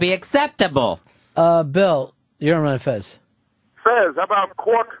going to be acceptable. Bill, you're on Run Fez. Fez, how about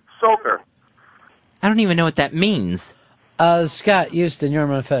quark soaker? I don't even know what that means. Scott Houston, you're on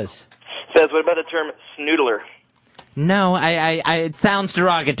Run Fez. Fez, what about the term snoodler? No, it sounds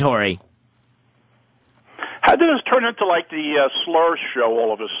derogatory. How did this turn into like the slur show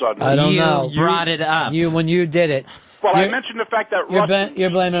all of a sudden? I don't know. You brought it up. When you did it. Well, I You're- mentioned the fact that You're, Rustin you're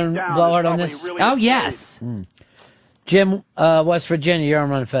blaming down Blowhard is on probably this? really Oh, afraid. yes. Jim, West Virginia, you're on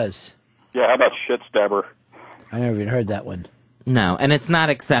Run Fez. Yeah, how about shit stabber? I never even heard that one. No, and it's not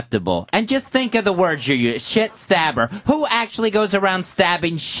acceptable. And just think of the words you use. Shit stabber. Who actually goes around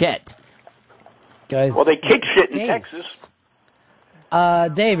stabbing shit? Guys. Well, they kick shit in Texas.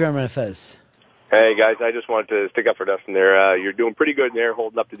 Dave, you're on Run Fez. Hey, guys, I just wanted to stick up for Dustin there. You're doing pretty good there,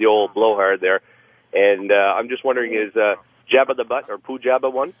 holding up to the old blowhard there. And I'm just wondering, is Jabba the Butt or Pooh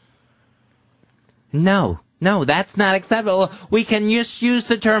Jabba one? No, that's not acceptable. We can just use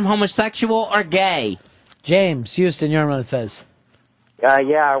the term homosexual or gay. James, Houston, you're on Run Fez.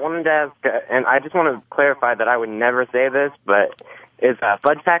 Yeah, I wanted to ask, and I just want to clarify that I would never say this, but is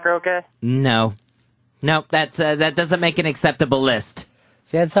Fudge Packer okay? No, that doesn't make an acceptable list.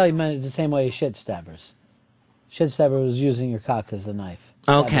 See, that's how he meant it the same way as shit stabbers. Shit stabber was using your cock as a knife.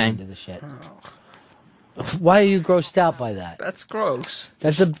 Stabbing Okay. Into the shit. Why are you grossed out by that? That's gross.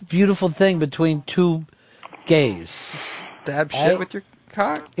 That's a beautiful thing between two gays. Stab shit with your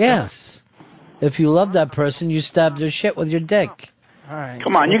cock? Yes. If you love that person, you stab their shit with your dick. All right.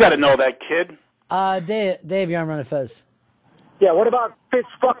 Come on, you got to know that, kid. Dave, you're on Run It Fez. Yeah, what about Fitz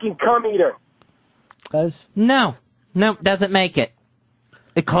fucking cum eater? Fez? No, doesn't make it.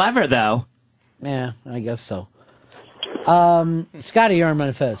 Clever though. Yeah, I guess so. Scotty, you're on Run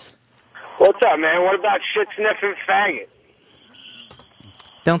It Fez. What's up, man? What about shit sniffing faggot?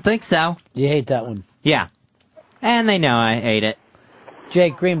 Don't think so. You hate that one. Yeah, and they know I hate it.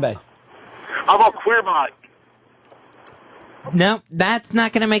 Jake, Green Bay. How about queer body? No, that's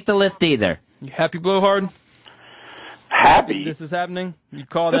not going to make the list either. You happy, Blowhard? Happy? This is happening? You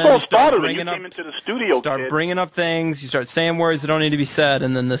call This them, all you start started when you bringing came up, into the studio, start kid. bringing up things, you start saying words that don't need to be said,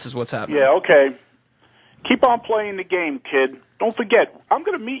 and then this is what's happening. Yeah, okay. Keep on playing the game, kid. Don't forget, I'm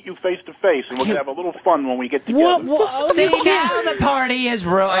going to meet you face to face, and we're going to have a little fun when we get together. See, now the party is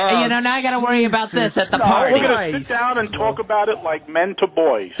ruined. Now I got to worry about this at the party. We're going to sit down and talk about it like men to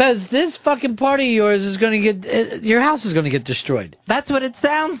boys. Fez, this fucking party of yours is going to get... your house is going to get destroyed. That's what it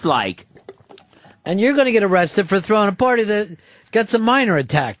sounds like. And you're going to get arrested for throwing a party that got some minor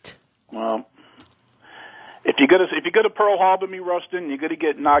attacked. Well, if you go to Pearl Harbor, me, Rustin, you're going to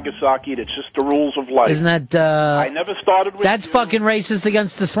get Nagasaki. That's just the rules of life. Isn't that... I never started with That's fucking racist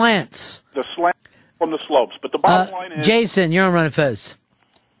against the slants. the slant from the slopes. But the bottom line is... Jason, you're on Run It Fez.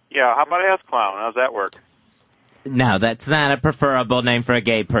 Yeah, how about ass clown? How's that work? No, that's not a preferable name for a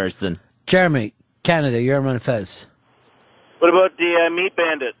gay person. Jeremy, Canada, you're on Run It Fez. What about the meat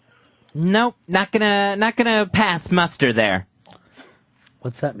bandit? Nope, not gonna pass muster there.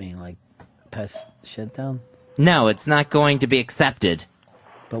 What's that mean? Like, pass shit down? No, it's not going to be accepted.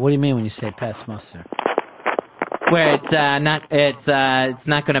 But what do you mean when you say pass muster? Where it's not going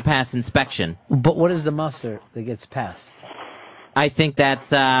to pass inspection. But what is the muster that gets passed? I think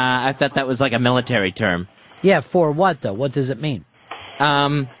that's I thought that was like a military term. Yeah, for what though? What does it mean?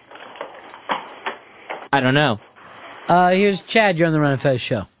 I don't know. Here's Chad. You're on the Run It Fez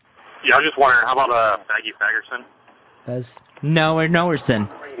show. Yeah, I was just wondering, how about Maggie Fagerson? Fez. No, or Noerson.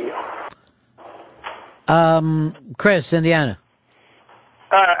 Chris, Indiana.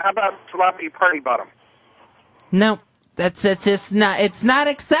 How about Sloppy Party Bottom? No, it's just not. It's not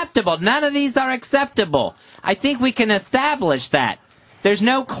acceptable. None of these are acceptable. I think we can establish that. There's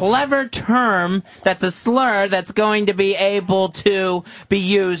no clever term that's a slur that's going to be able to be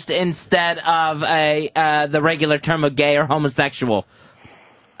used instead of the regular term of gay or homosexual.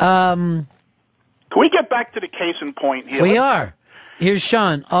 Can we get back to the case in point here? We are. Here's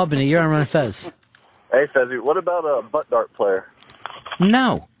Sean, Albany. You're on Run It Fez. Hey, Fezzy, what about a butt dart player?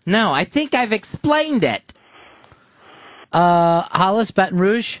 No, I think I've explained it. Hollis, Baton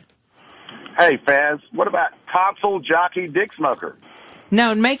Rouge. Hey, Fez, what about tonsil jockey dick smoker?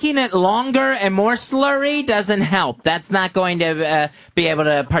 No, making it longer and more slurry doesn't help. That's not going to be able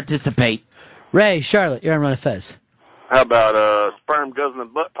to participate. Ray, Charlotte, you're on Run It Fez. How about sperm goes in the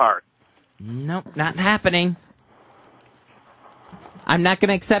butt part? Nope, not happening. I'm not going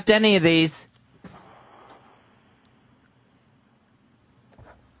to accept any of these.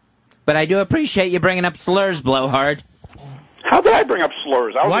 But I do appreciate you bringing up slurs, Blowhard. How did I bring up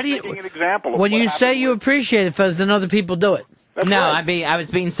slurs? I was Why just do you- making an example of When what you happened. say you appreciate it, Fez, then other people do it. No, I was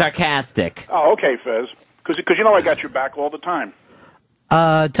being sarcastic. Oh, okay, Fez. Because you know I got your back all the time.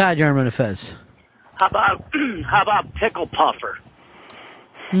 Todd, you're on Run It Fez. How about pickle puffer?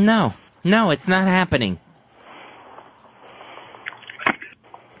 No, it's not happening.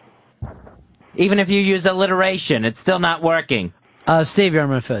 Even if you use alliteration, it's still not working. Steve, you're on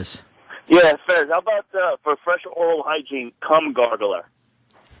Run It Fez. Yeah, Fez, how about for fresh oral hygiene, cum gargler?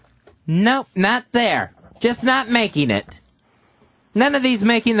 Nope, not there. Just not making it. None of these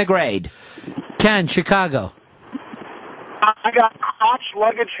making the grade. Ken, Chicago. I got crotch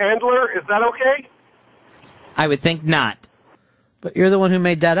luggage handler. Is that okay? I would think not. But you're the one who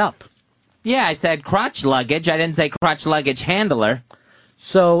made that up. Yeah, I said crotch luggage. I didn't say crotch luggage handler.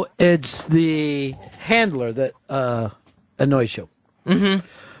 So it's the handler that annoys you. Mm-hmm.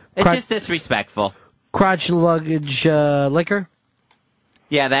 It's just disrespectful. Crotch luggage liquor?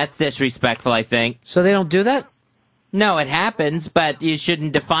 Yeah, that's disrespectful, I think. So they don't do that? No, it happens, but you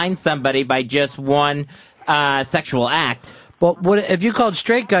shouldn't define somebody by just one sexual act. Well, if you called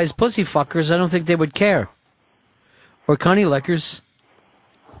straight guys pussy fuckers, I don't think they would care. Or cunny lickers.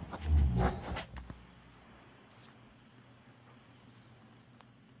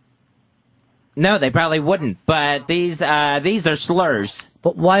 No, they probably wouldn't. But these are slurs.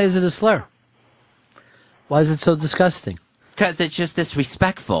 But why is it a slur? Why is it so disgusting? Because it's just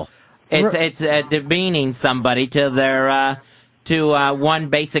disrespectful. It's demeaning somebody to their one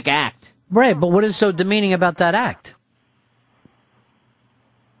basic act. Right, but what is so demeaning about that act?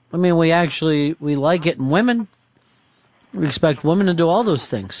 I mean, we like it in women. We expect women to do all those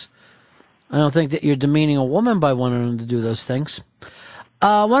things. I don't think that you're demeaning a woman by wanting them to do those things.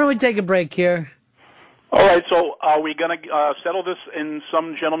 Why don't we take a break here? All right, so are we going to settle this in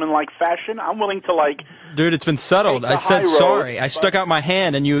some gentleman-like fashion? I'm willing to, Dude, it's been settled. I said sorry. I stuck out my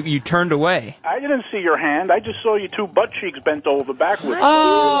hand, and you turned away. I didn't see your hand. I just saw your two butt cheeks bent over backwards.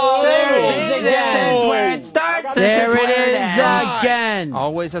 Oh, there it is again. This is where it starts. There it is again.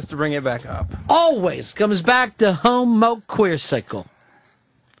 Always has to bring it back up. Always comes back to homo queersicle.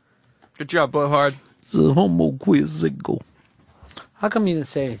 Good job, Blowhard. The homo queersicle. How come you didn't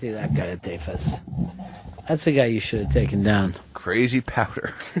say anything to that guy at Dayfest? That's the guy you should have taken down. Crazy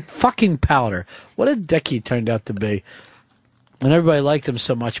Powder. Fucking Powder. What a dick he turned out to be. And everybody liked him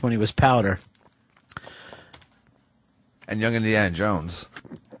so much when he was Powder. And Young Indiana Jones.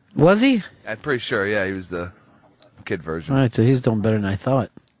 Was he? I'm pretty sure, yeah, he was the kid version. All right, so he's doing better than I thought.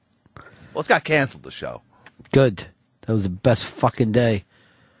 Well, it's got canceled, the show. Good. That was the best fucking day.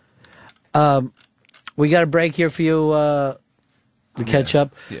 We got a break here for you to catch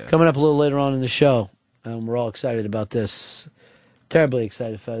up. Yeah. Coming up a little later on in the show. We're all excited about this. Terribly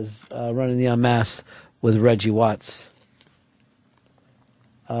excited, Fez. Running the Unmasked with Reggie Watts.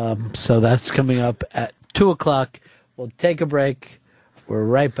 So that's coming up at 2 o'clock. We'll take a break. We're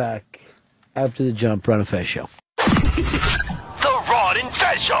right back after the Jump Ron and Fez Show. The Ron and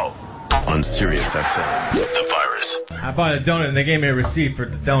Fez Show on Sirius XM. The Virus. I bought a donut and they gave me a receipt for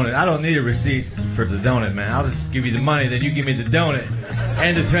the donut. I don't need a receipt for the donut, man. I'll just give you the money, then you give me the donut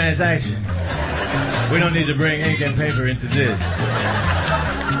and the transaction. We don't need to bring ink and paper into this.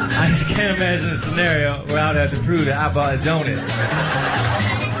 I just can't imagine a scenario where I'd have to prove that I bought a donut.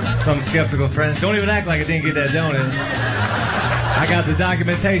 Some skeptical friends, don't even act like I didn't get that donut. I got the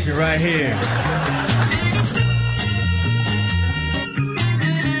documentation right here.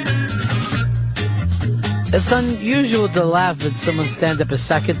 It's unusual to laugh at someone stand up a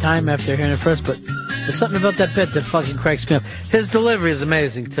second time after hearing it first, but there's something about that bit that fucking cracks me up. His delivery is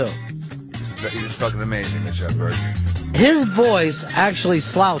amazing, too. He's fucking amazing, Mitch Hedberg. His voice actually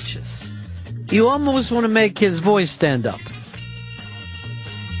slouches. You almost want to make his voice stand up.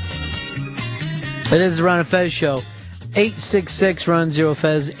 It is the Ron and Fez Show.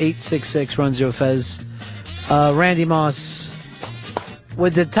 866-RUN-0-FEZ. 866-RUN-0-FEZ. Randy Moss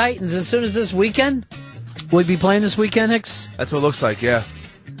with the Titans as soon as this weekend? Will he be playing this weekend, Hicks? That's what it looks like, yeah.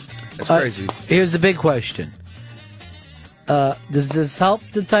 That's crazy. Here's the big question. Does this help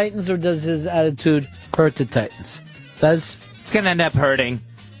the Titans or does his attitude hurt the Titans? Fez? It's going to end up hurting.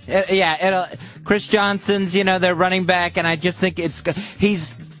 Chris Johnson's, their running back, and I just think I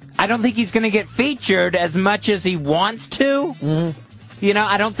don't think he's going to get featured as much as he wants to. Mm-hmm.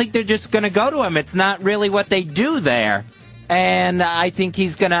 I don't think they're just going to go to him. It's not really what they do there. And I think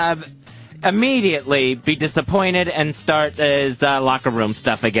he's going to immediately be disappointed and start his locker room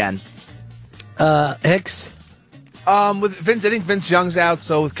stuff again. Hicks? With Vince, I think Vince Young's out,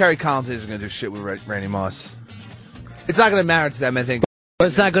 so with Kerry Collins, he's going to do shit with Randy Moss. It's not going to matter to them, I think. But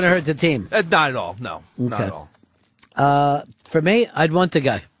it's not going to hurt the team? Not at all, no. Okay. Not at all. For me, I'd want the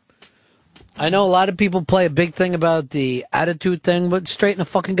guy. I know a lot of people play a big thing about the attitude thing, but straighten the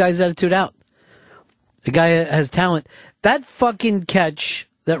fucking guy's attitude out. The guy has talent. That fucking catch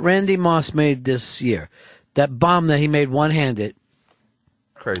that Randy Moss made this year, that bomb that he made one-handed,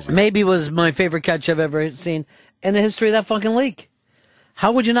 crazy. Maybe was my favorite catch I've ever seen in the history of that fucking league.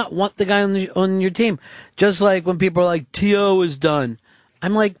 How would you not want the guy on your team? Just like when people are like, T.O. is done.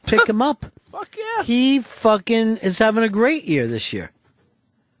 I'm like, pick him up. Fuck yeah. He fucking is having a great year this year.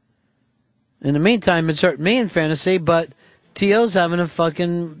 In the meantime, it's hurt me in fantasy, but T.O.'s having a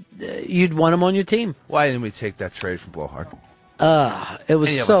fucking... you'd want him on your team. Why didn't we take that trade from Blowhard? It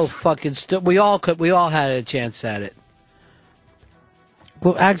was so fucking stupid. We all had a chance at it.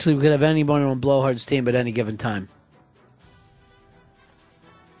 Well, actually, we could have anyone on Blowhard's team at any given time.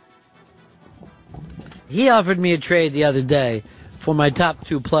 He offered me a trade the other day for my top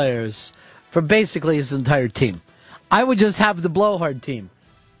 2 players for basically his entire team. I would just have the Blowhard team.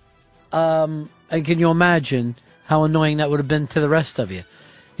 And can you imagine how annoying that would have been to the rest of you?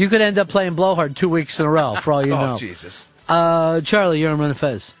 You could end up playing Blowhard 2 weeks in a row, for all you know. Oh, Jesus. Charlie, you're on Run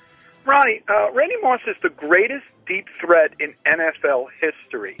Fez. Ronnie, Randy Moss is the greatest deep threat in NFL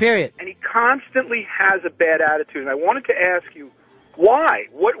history. Period. And he constantly has a bad attitude. And I wanted to ask you, why?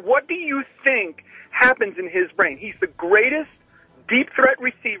 What do you think happens in his brain? He's the greatest deep threat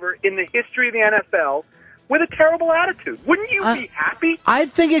receiver in the history of the NFL. with a terrible attitude. Wouldn't you be happy? I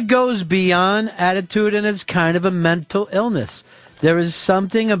think it goes beyond attitude, and it's kind of a mental illness. There is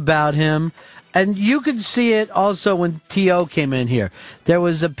something about him, and you could see it also when T.O. came in here. There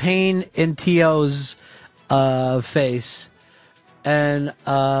was a pain in T.O.'s face, and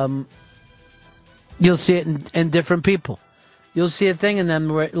you'll see it in different people. You'll see a thing in them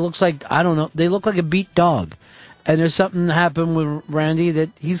where it looks like, I don't know, they look like a beat dog. And there's something that happened with Randy that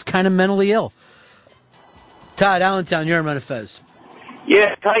he's kind of mentally ill. Todd Allentown, you're on Run of Fez.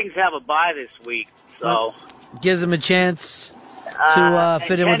 Yeah, Titans have a bye this week, so Gives him a chance to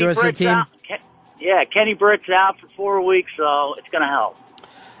fit in with the rest of the team. Kenny Britt's out for 4 weeks, so it's going to help.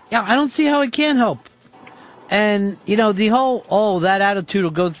 Yeah, I don't see how it can help. And, you know, the whole, that attitude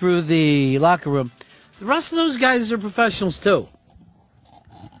will go through the locker room. The rest of those guys are professionals, too.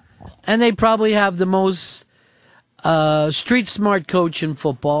 And they probably have the most street-smart coach in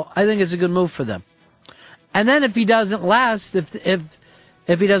football. I think it's a good move for them. And then if he doesn't last, if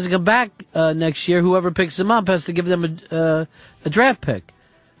he doesn't come back next year, whoever picks him up has to give them a draft pick.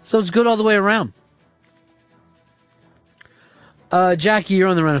 So it's good all the way around. Jackie, you're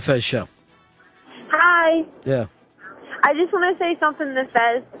on the Run of Fez show. Hi. Yeah. I just want to say something to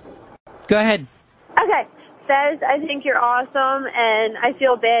Fez. Go ahead. Okay. Fez, I think you're awesome, and I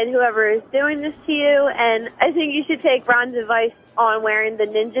feel bad whoever is doing this to you, and I think you should take Ron's advice on wearing the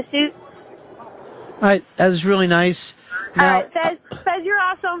ninja suit. All right, that was really nice. Now, All right, Fez, you're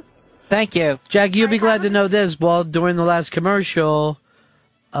awesome. Thank you. Jackie, you'll be glad to know this. Well, during the last commercial,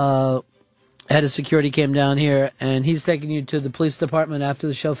 head of security came down here, and he's taking you to the police department after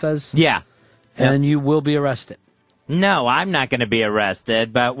the show, Fez? Yeah. And you will be arrested. No, I'm not going to be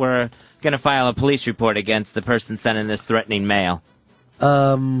arrested, but we're going to file a police report against the person sending this threatening mail.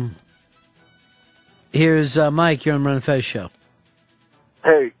 Here's Mike. You're on Run and Fez show.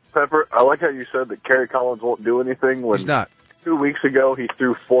 Hey, Pepper, I like how you said that Kerry Collins won't do anything when He's not. 2 weeks ago he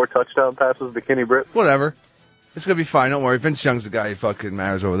threw 4 touchdown passes to Kenny Britt. Whatever. It's going to be fine. Don't worry. Vince Young's the guy who fucking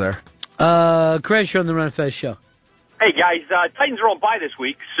matters over there. Chris, you're on the Run and Fez show. Hey, guys, Titans are on bye this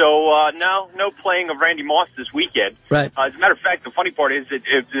week, so no playing of Randy Moss this weekend. Right. As a matter of fact, the funny part is that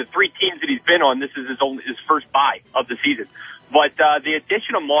if the 3 teams that he's been on, this is his first bye of the season. But the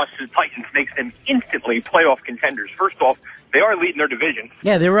addition of Moss to the Titans makes them instantly playoff contenders. First off, they are leading their division.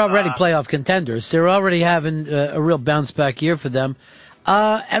 Yeah, they were already playoff contenders. They were already having a real bounce-back year for them.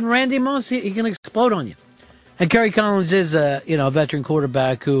 And Randy Moss, he can explode on you. And Kerry Collins is a veteran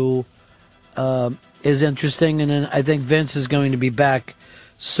quarterback who is interesting, and then I think Vince is going to be back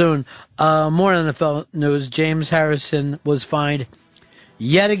soon. More NFL news. James Harrison was fined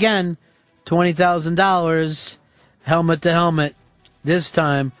yet again $20,000 helmet to helmet, this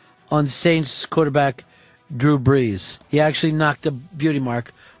time on Saints quarterback Drew Brees. He actually knocked a beauty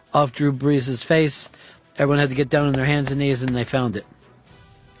mark off Drew Brees' face. Everyone had to get down on their hands and knees, and they found it.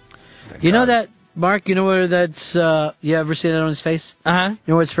 You know that, Mark? You know where that's, you ever see that on his face? Uh-huh. You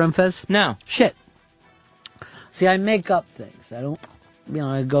know where it's from, Fez? No. Shit. See, I make up things. I don't,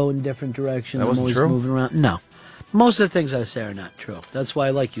 I go in different directions. That I'm wasn't always true? moving around. No. Most of the things I say are not true. That's why I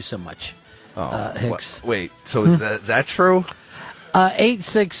like you so much, Hicks. Wait, so is that true?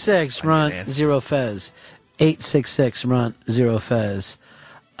 866 Ron Zero Fez. 866 Ron Zero Fez.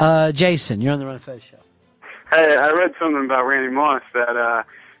 Jason, you're on the Ron Fez show. Hey, I read something about Randy Moss that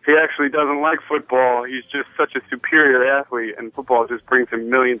he actually doesn't like football. He's just such a superior athlete, and football just brings him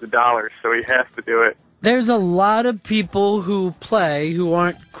millions of dollars, so he has to do it. There's a lot of people who play who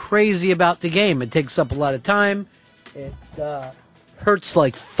aren't crazy about the game. It takes up a lot of time. It hurts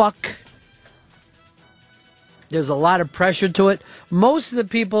like fuck. There's a lot of pressure to it. Most of the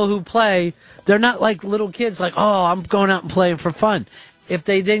people who play, they're not like little kids like, oh, I'm going out and playing for fun. If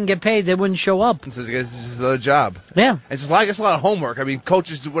they didn't get paid, they wouldn't show up. It's just a job. Yeah. It's just like it's a lot of homework. I mean,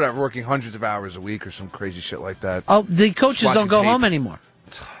 coaches do whatever, working hundreds of hours a week or some crazy shit like that. Oh, the coaches Just don't go watching home tape. anymore.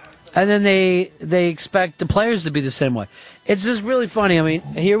 And then they expect the players to be the same way. It's just really funny. I mean,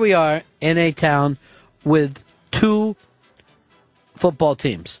 here we are in a town with 2 football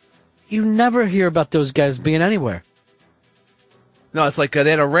teams. You never hear about those guys being anywhere. No, it's like they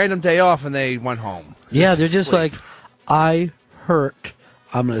had a random day off and they went home. Yeah, they're just Sleep. like, I hurt.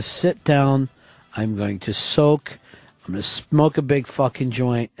 I'm going to sit down. I'm going to soak. I'm going to smoke a big fucking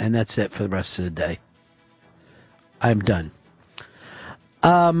joint, and that's it for the rest of the day. I'm done.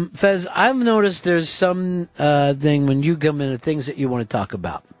 Fez, I've noticed there's some thing when you come into things that you want to talk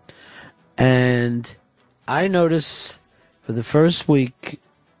about. And I notice for the first week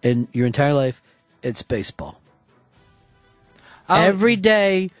in your entire life, it's baseball. Every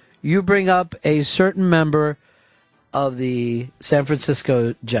day you bring up a certain member of the San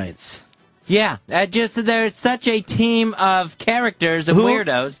Francisco Giants. Yeah, there's such a team of characters and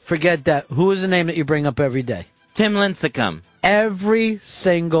weirdos. Forget that. Who is the name that you bring up every day? Tim Lincecum. Every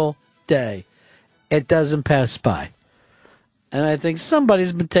single day. It doesn't pass by. And I think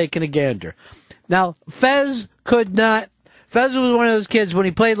somebody's been taking a gander. Now, Fez could not. Fez was one of those kids when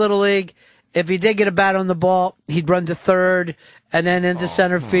he played Little League. If he did get a bat on the ball, he'd run to third and then into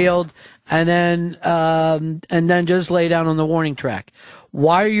center field and then just lay down on the warning track.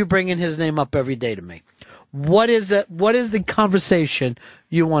 Why are you bringing his name up every day to me? What is it? What is the conversation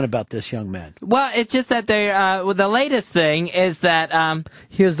you want about this young man? Well, it's just that the latest thing is that.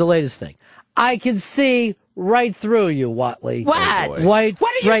 Here's the latest thing. I can see right through you, Watley. What? What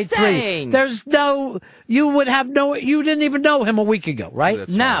are you right saying? There's you didn't even know him a week ago, right?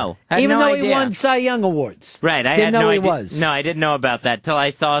 No. I had Even no though idea. he won Cy Young Awards. Right. I Didn't had know he idea. was. No, I didn't know about that till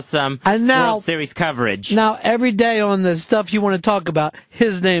I saw some World Series coverage. Now, every day on the stuff you want to talk about,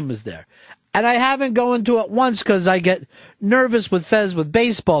 his name is there. And I haven't gone into it once because I get nervous with Fez with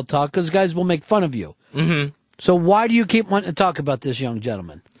baseball talk because guys will make fun of you. Mm-hmm. So why do you keep wanting to talk about this young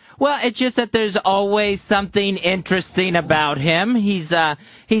gentleman? Well, it's just that there's always something interesting about him. He's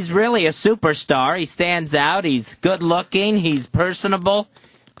really a superstar. He stands out. He's good looking. He's personable.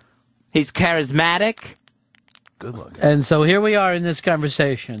 He's charismatic. Good looking. And so here we are in this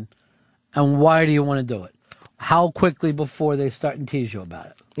conversation. And why do you want to do it? How quickly before they start and tease you about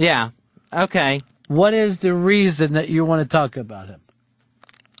it? Yeah. Okay. What is the reason that you want to talk about him?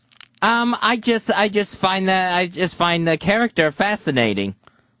 I just find the character fascinating.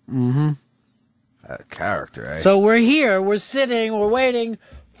 Mm-hmm. That character, eh? So we're here, we're sitting, we're waiting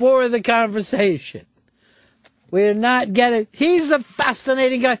for the conversation. We're not getting. He's a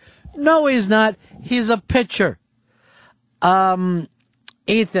fascinating guy. No, he's not. He's a pitcher. Ethan,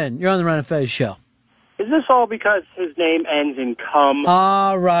 you're on the Ron and Fez show. Is this all because his name ends in cum?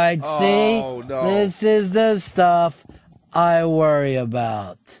 All right, see? Oh, no. This is the stuff I worry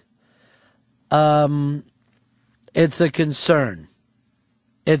about. It's a concern.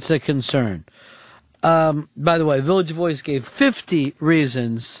 It's a concern. By the way, Village Voice gave 50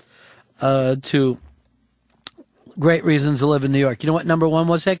 reasons great reasons to live in New York. You know what number one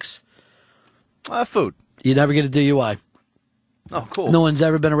was, Hicks? Food. You never get a DUI. Oh, cool. No one's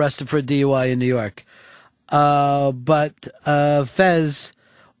ever been arrested for a DUI in New York. But Fez,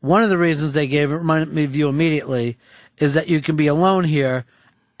 one of the reasons they gave, it reminded me of you immediately, is that you can be alone here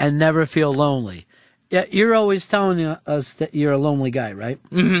and never feel lonely. Yeah, you're always telling us that you're a lonely guy, right?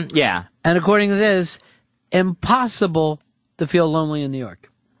 Mm-hmm. Yeah. And according to this, impossible to feel lonely in New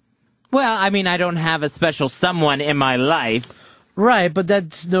York. Well, I mean, I don't have a special someone in my life. Right, but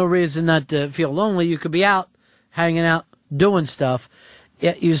that's no reason not to feel lonely. You could be out, hanging out, doing stuff,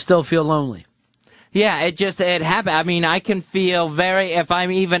 yet you still feel lonely. Yeah, it happens. I mean, I can feel if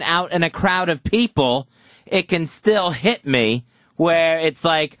I'm even out in a crowd of people, it can still hit me where it's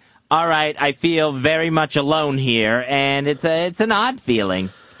like, all right, I feel very much alone here, and it's an odd feeling.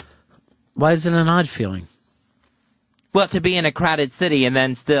 Why is it an odd feeling? Well, to be in a crowded city and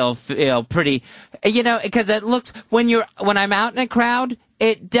then still feel pretty, because it looks, when I'm out in a crowd,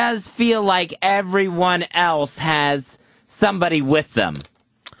 it does feel like everyone else has somebody with them.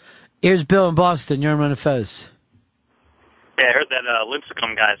 Here's Bill in Boston. You're on Run of Fez. Yeah, I heard that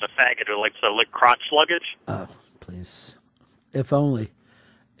Lincecum guy's a faggot who likes to lick crotch luggage. Oh, please. If only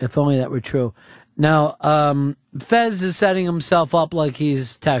that were true. Now, Fez is setting himself up like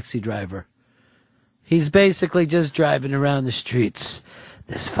he's taxi driver. He's basically just driving around the streets.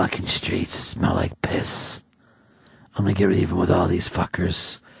 This fucking streets smell like piss. I'm gonna get even with all these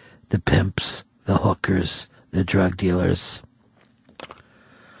fuckers. The pimps, the hookers, the drug dealers.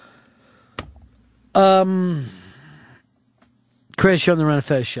 Chris, you're on the Run of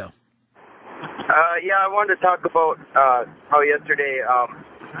Fez show. Yeah, I wanted to talk about how yesterday,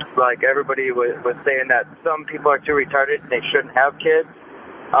 like everybody was saying that some people are too retarded and they shouldn't have kids.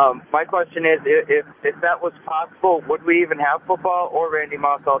 My question is, if that was possible, would we even have football or Randy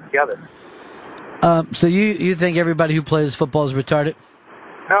Moss altogether? So you think everybody who plays football is retarded?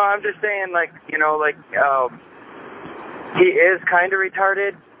 No, I'm just saying, he is kind of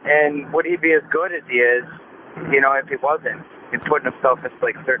retarded, and would he be as good as he is, if he wasn't? He's putting himself in,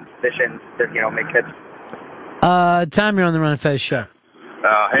 certain positions to, make kids. Tom, you're on the Run of Fez show.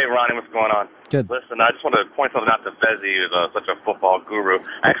 Hey, Ronnie, what's going on? Good. Listen, I just want to point something out to Fezzi, who's such a football guru.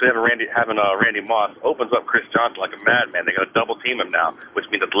 Actually, having Randy Moss opens up Chris Johnson like a madman. They got to double team him now, which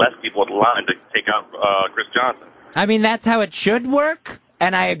means there's less people at the line to take out Chris Johnson. I mean, that's how it should work,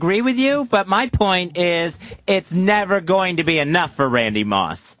 and I agree with you, but my point is it's never going to be enough for Randy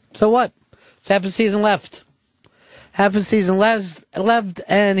Moss. So what? It's half a season left. half a season left,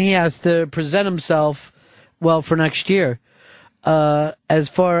 and he has to present himself well for next year. As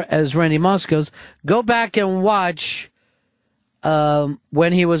far as Randy Moss goes, go back and watch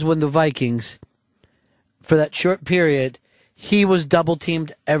when he was with the Vikings. For that short period, he was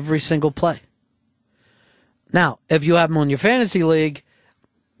double-teamed every single play. Now, if you have him on your fantasy league,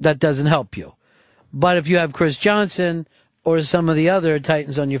 that doesn't help you. But if you have Chris Johnson or some of the other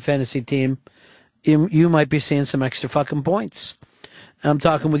Titans on your fantasy team, you might be seeing some extra fucking points. I'm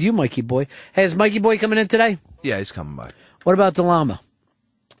talking with you, Mikey Boy. Hey, is Mikey Boy coming in today? Yeah, he's coming by. What about the llama?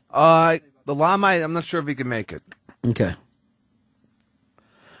 The llama, I'm not sure if he can make it. Okay.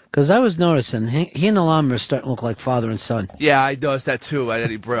 Because I was noticing, he and the llama are starting to look like father and son. Yeah, I noticed that too at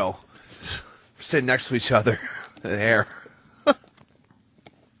Eddie Brill. Sitting next to each other. The hair.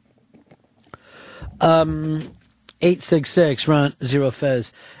 866 Ron Zero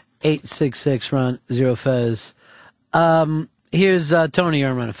Fez. 866 Ron Zero Fez. Here's Tony.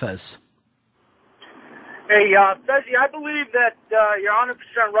 You're on Fez. Hey, Fezzy, I believe that you're 100%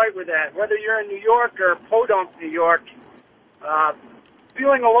 right with that. Whether you're in New York or Podunk, New York,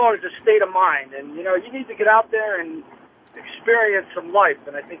 feeling alone is a state of mind. And, you know, you need to get out there and experience some life,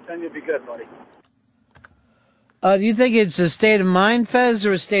 and I think then you'll be good, buddy. Do you think it's a state of mind, Fez,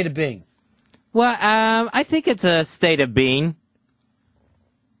 or a state of being? Well, I think it's a state of being.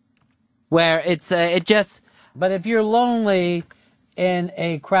 Where it just... But if you're lonely in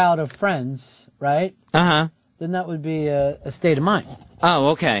a crowd of friends, right? Uh-huh. Then that would be a state of mind. Oh,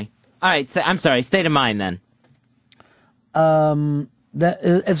 okay. All right, so, I'm sorry, state of mind then. That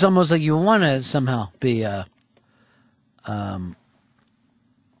it's almost like you want to somehow be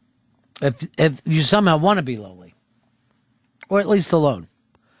if you somehow want to be lonely, or at least alone.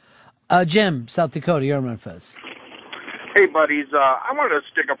 Jim, South Dakota, you're on Fez. Hey, buddies. I wanted to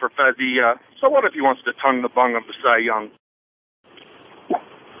stick up for Fezzy. So what if he wants to tongue the bung of the Cy Young?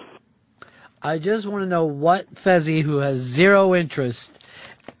 I just want to know what Fezzy, who has zero interest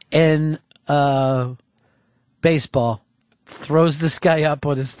in baseball, throws this guy up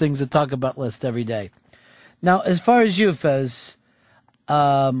on his things to talk about list every day. Now, as far as you, Fez, if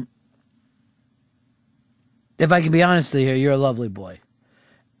I can be honest with you here, you're a lovely boy.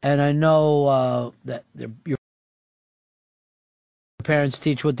 And I know that your parents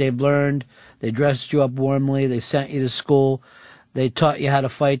teach what they've learned. They dressed you up warmly. They sent you to school. They taught you how to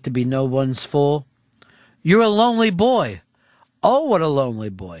fight to be no one's fool. You're a lonely boy. Oh, what a lonely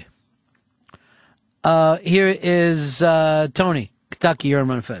boy. Here is Tony, Kentucky. You're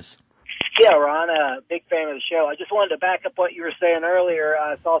on Fez. Yeah, Ron, big fan of the show. I just wanted to back up what you were saying earlier.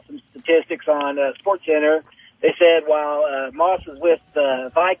 I saw some statistics on SportsCenter. They said while Moss was with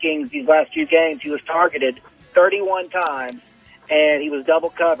the Vikings these last few games, he was targeted 31 times, and he was double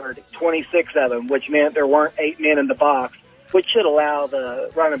covered 26 of them, which meant there weren't 8 men in the box, which should allow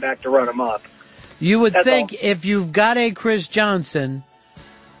the running back to run him up. You would think if you've got a Chris Johnson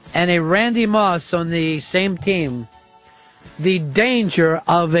and a Randy Moss on the same team, the danger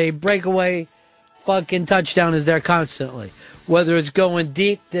of a breakaway fucking touchdown is there constantly. Whether it's going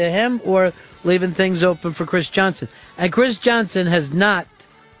deep to him or leaving things open for Chris Johnson. And Chris Johnson has not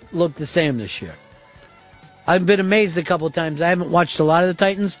looked the same this year. I've been amazed a couple of times. I haven't watched a lot of the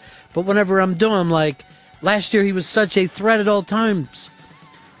Titans, but whenever I'm doing, I'm like, last year he was such a threat at all times.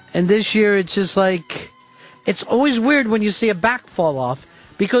 And this year it's just like, it's always weird when you see a back fall off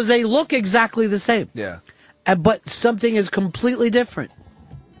because they look exactly the same. Yeah. But something is completely different.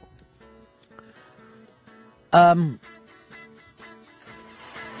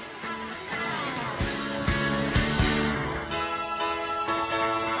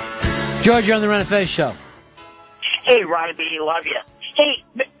 George, you're on the Ron and Fez show. Hey, Ronnie B, love you. Hey,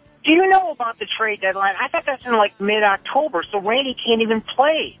 do you know about the trade deadline? I thought that's in like mid-October, so Randy can't even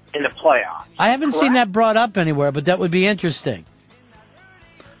play in the playoffs. I haven't seen that brought up anywhere, but that would be interesting.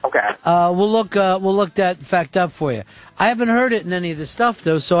 Okay. We'll look that fact up for you. I haven't heard it in any of the stuff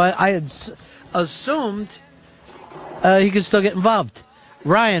though, so I had assumed he could still get involved.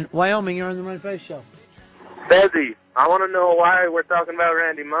 Ryan, Wyoming, you're on the Ron and Fez show. Fezzy, I want to know why we're talking about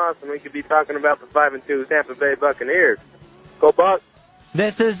Randy Moss and we could be talking about the 5-2 Tampa Bay Buccaneers. Go Bucs.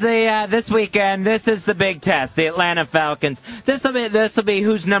 This is the this weekend. This is the big test. The Atlanta Falcons. This will be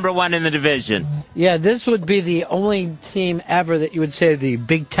who's number one in the division. Yeah, this would be the only team ever that you would say the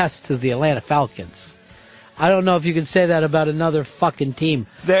big test is the Atlanta Falcons. I don't know if you can say that about another fucking team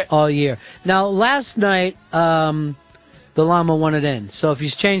all year. Now, last night, the Llama won it in. So if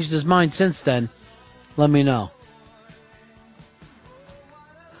he's changed his mind since then, let me know.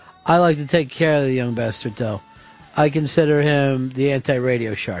 I like to take care of the young bastard, though. I consider him the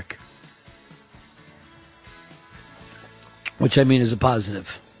anti-radio shark. which I mean is a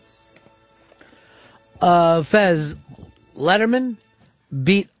positive. Fez, Letterman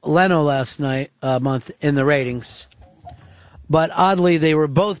beat Leno last month in the ratings, but oddly they were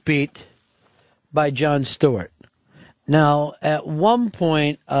both beat by Jon Stewart. Now, at one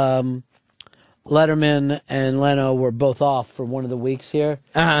point, Letterman and Leno were both off for one of the weeks here,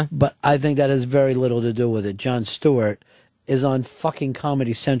 but I think that has very little to do with it. Jon Stewart is on fucking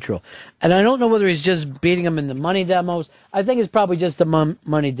Comedy Central, and I don't know whether he's just beating him in the money demos. I think it's probably just the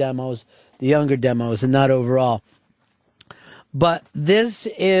money demos, the younger demos, and not overall. But this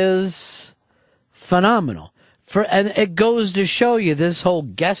is phenomenal. And it goes to show you this whole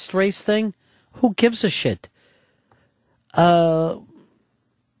guest race thing. Who gives a shit? Daily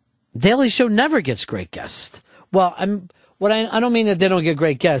Show never gets great guests. Well, I don't mean that they don't get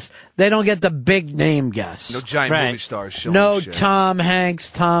great guests. They don't get the big name guests. No giant movie stars showing No shit. Tom Hanks,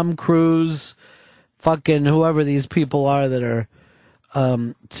 Tom Cruise, fucking whoever these people are that are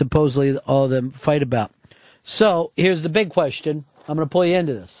supposedly all of them fight about. So here's the big question. I'm going to pull you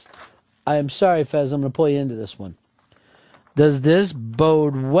into this. I am sorry, Fez. I'm going to pull you into this one. Does this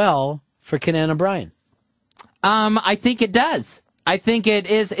bode well for Conan O'Brien? I think it does. I think it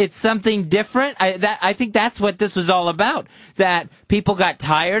is. It's something different. I think that's what this was all about. That people got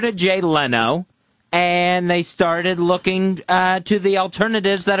tired of Jay Leno, and they started looking to the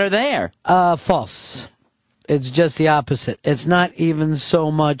alternatives that are there. False. It's just the opposite. It's not even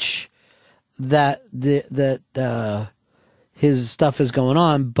so much that his stuff is going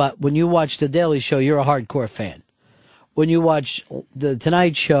on, but when you watch The Daily Show, you're a hardcore fan. When you watch The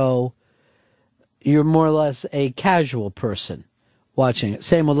Tonight Show, you're more or less a casual person watching it.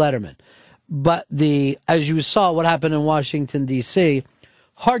 Same with Letterman. But as you saw what happened in Washington, D.C.,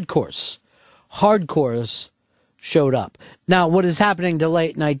 hardcores showed up. Now, what is happening to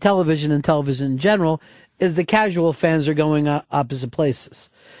late night television and television in general is the casual fans are going opposite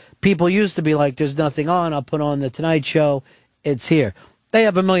places. People used to be like, there's nothing on, I'll put on The Tonight Show, it's here. They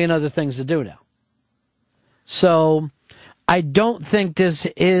have a million other things to do now. So I don't think this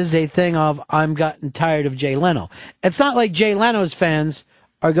is a thing of I'm gotten tired of Jay Leno. It's not like Jay Leno's fans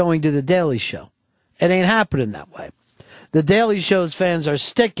are going to The Daily Show. It ain't happening that way. The Daily Show's fans are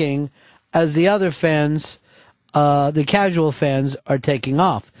sticking as the other fans, the casual fans, are taking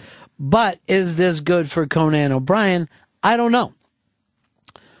off. But is this good for Conan O'Brien? I don't know.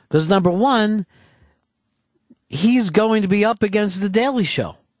 Because number one, he's going to be up against The Daily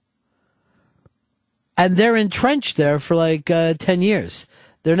Show. And they're entrenched there for like 10 years.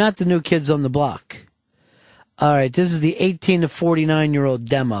 They're not the new kids on the block. All right, this is the 18 to 49-year-old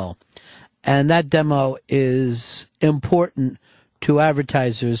demo. And that demo is important to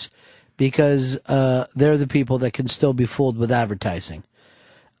advertisers because they're the people that can still be fooled with advertising.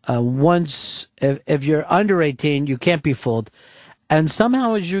 If you're under 18, you can't be fooled. And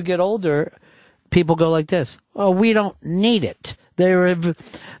somehow as you get older, people go like this. Oh, we don't need it.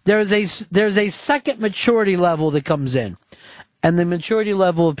 There's a second maturity level that comes in. And the maturity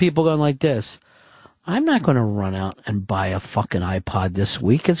level of people going like this. I'm not going to run out and buy a fucking iPod this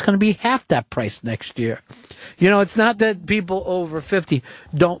week. It's going to be half that price next year. You know, it's not that people over 50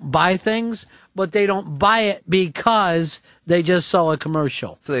 don't buy things, but they don't buy it because they just saw a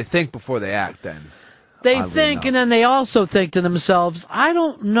commercial. So they think before they act then. They think, and then they also think to themselves, I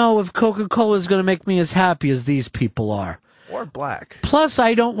don't know if Coca-Cola is going to make me as happy as these people are. Or black. Plus,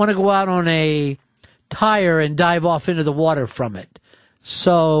 I don't want to go out on a tire and dive off into the water from it.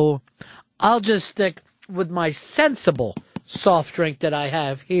 So I'll just stick with my sensible soft drink that I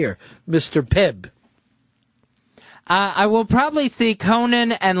have here, Mr. Pibb. I will probably see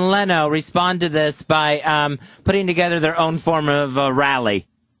Conan and Leno respond to this by putting together their own form of a rally.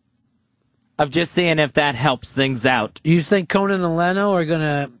 Of just seeing if that helps things out. You think Conan and Leno are going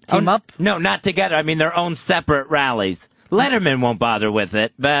to team up? No, not together. I mean, their own separate rallies. Letterman won't bother with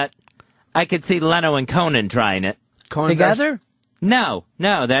it, but I could see Leno and Conan trying it. Together? No.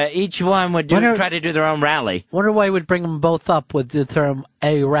 Each one would try to do their own rally. Wonder why he would bring them both up with the term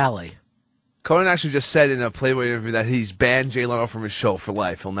a rally. Conan actually just said in a Playboy interview that he's banned Jay Leno from his show for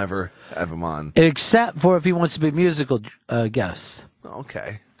life. He'll never have him on. Except for if he wants to be a musical guest.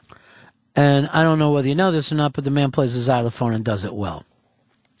 Okay. And I don't know whether you know this or not, but the man plays the xylophone and does it well.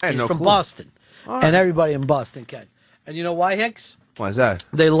 He's no from clue. Boston. Right. And everybody in Boston can. And you know why, Hicks? Why is that?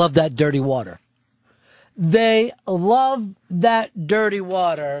 They love that dirty water. They love that dirty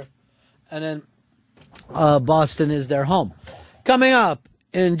water. And then Boston is their home. Coming up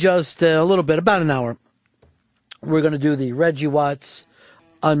in just a little bit, about an hour, we're going to do the Reggie Watts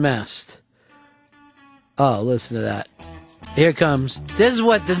Unmasked. Oh, listen to that. Here comes. This is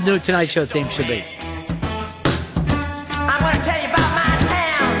what the new Tonight Show theme should be. I'm gonna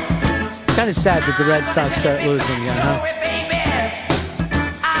kind of sad that the Red Sox start losing again, huh?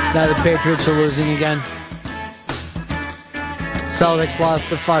 Now the Patriots are losing again. Celtics lost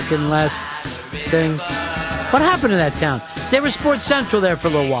the fucking last things. What happened to that town? They were Sports Central there for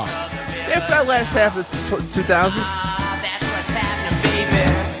a little while. After that last half of the 2000s.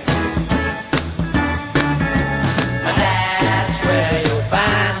 That's where you'll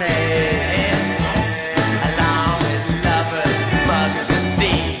find me. Along with lovers, muggers, and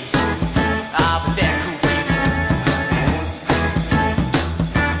thieves. I'll be there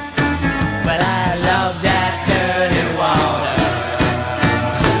but I love that dirty water.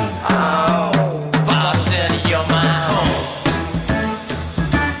 Oh, Boston, you're my home.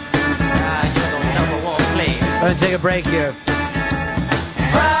 You're the number one place. I'm going to take a break here.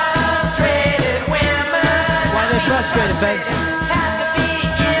 Frustrated women. Why are they frustrated, babes?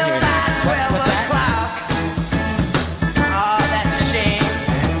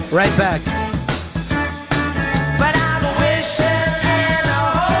 Right back. But I'm wishing and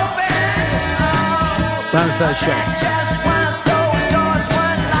hoping. Ron and Fez Show. Just once those doors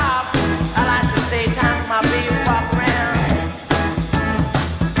were locked. I like to stay time for my baby walk around.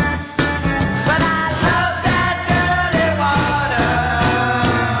 But I love that dirty water.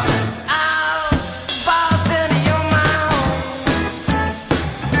 Oh, Boston, you're my home.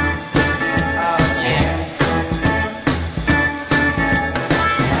 Oh, yeah.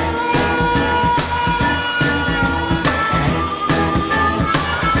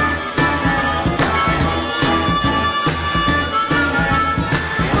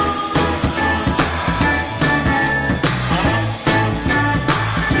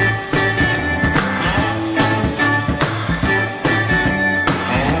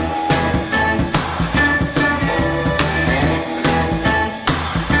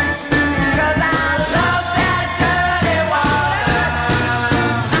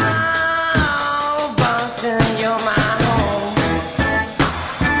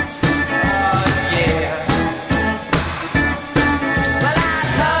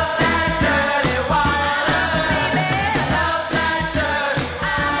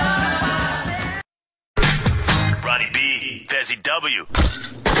 Ronnie B, Fezzy W.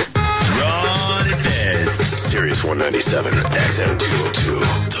 Ron and Fez. Sirius 197, XM 202.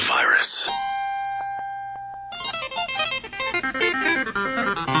 The Virus.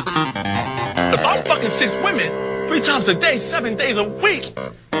 If I'm fucking 6 women 3 times a day, 7 days a week,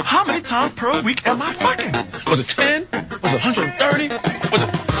 how many times per week am I fucking? Was it 10? Was it 130? Was it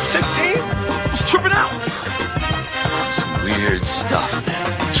 16? I was tripping out. Some weird stuff.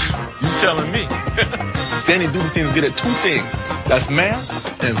 You telling me? Danny Duberstein is good at 2 things. That's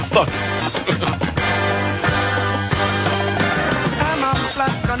math and fucking.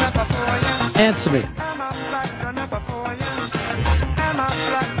 Answer me.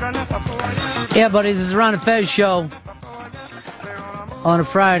 Yeah, buddies, this is the Ron and Fez Show on a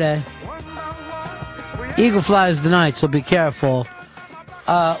Friday. Eagle flies tonight, so be careful.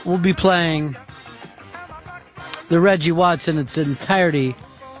 We'll be playing the Reggie Watts in its entirety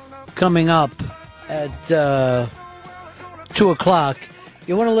coming up at 2 o'clock.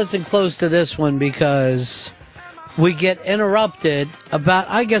 You want to listen close to this one because we get interrupted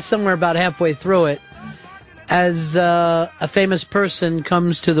somewhere about halfway through it as a famous person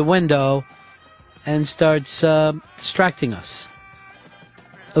comes to the window and starts distracting us.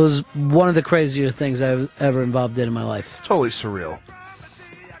 It was one of the crazier things I've ever involved in my life. Totally surreal.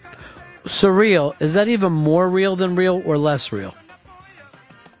 Surreal. Is that even more real than real or less real?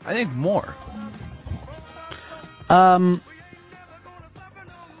 I think more.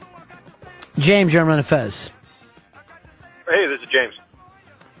 James, you're on Ron and Fez. Hey, this is James.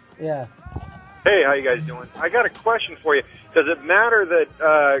 Yeah. Hey, how you guys doing? I got a question for you. Does it matter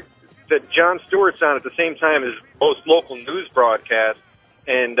that that Jon Stewart's on at the same time as most local news broadcasts,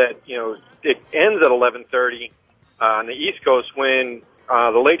 and that it ends at 11:30 on the East Coast when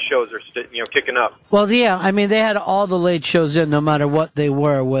the late shows are kicking up? Well, yeah, I mean, they had all the late shows in, no matter what they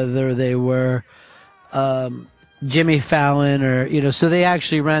were, whether they were Jimmy Fallon or, so they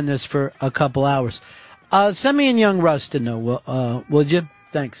actually ran this for a couple hours. Send me and Young Russ to know, would you?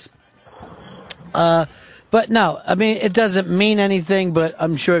 Thanks. But no, I mean, it doesn't mean anything, but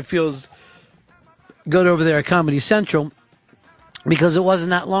I'm sure it feels good over there at Comedy Central because it wasn't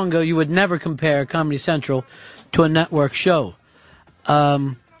that long ago. You would never compare Comedy Central to a network show.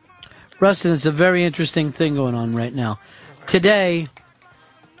 Rustin, it's a very interesting thing going on right now. Today,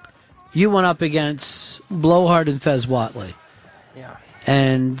 you went up against Blowhard and Fez Whatley. Yeah.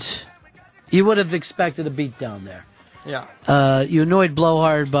 And you would have expected a beatdown there. Yeah. You annoyed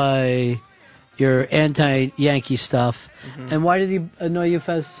Blowhard by your anti-Yankee stuff. Mhm. And why did he annoy you,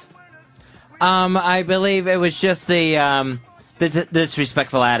 Fez? I believe it was just the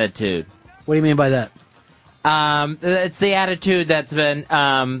disrespectful attitude. What do you mean by that? It's the attitude that's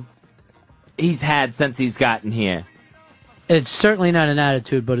been he's had since he's gotten here. It's certainly not an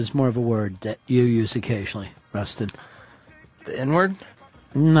attitude, but it's more of a word that you use occasionally, Rustin. The N-word?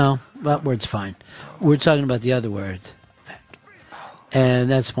 No, that word's fine. We're talking about the other word.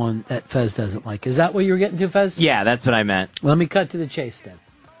 And that's one that Fez doesn't like. Is that what you were getting to, Fez? Yeah, that's what I meant. Let me cut to the chase then.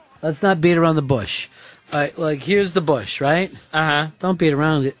 Let's not beat around the bush. All right, like, here's the bush, right? Uh-huh. Don't beat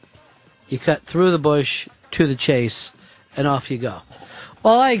around it. You cut through the bush to the chase, and off you go.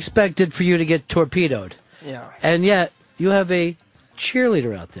 Well, I expected for you to get torpedoed. Yeah. And yet, you have a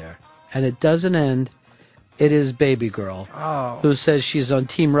cheerleader out there, and it doesn't end. It is Baby Girl, who says she's on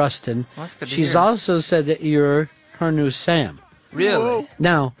Team Rustin. Well, that's good to She's hear. also said that you're her new Sam. Really?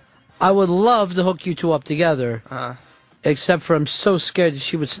 Now, I would love to hook you two up together, except for I'm so scared that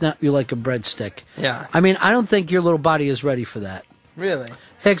she would snap you like a breadstick. Yeah. I mean, I don't think your little body is ready for that. Really?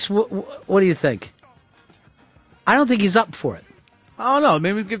 Hicks, what do you think? I don't think he's up for it. I don't know.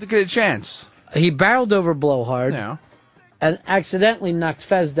 Maybe give the kid a chance. He barreled over Blowhard Yeah. and accidentally knocked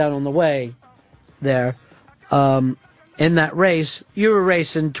Fez down on the way there. In that race, you were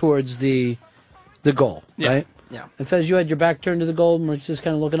racing towards the goal, right? Yeah. And Fez, you had your back turned to the goal and were just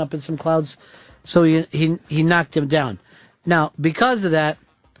kind of looking up at some clouds. So he knocked him down. Now, because of that,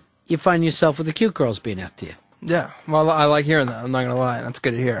 you find yourself with the cute girls being after you. Yeah. Well, I like hearing that. I'm not going to lie. That's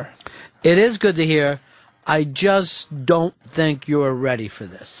good to hear. It is good to hear. I just don't think you're ready for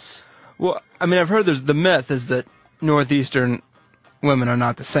this. Well, I mean, I've heard the myth is that Northeastern women are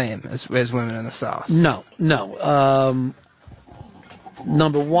not the same as women in the South. No.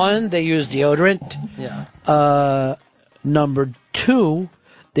 Number one, they use deodorant. Yeah. Number two,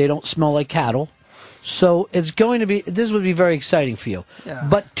 they don't smell like cattle. So it's going to be, this would be very exciting for you. Yeah.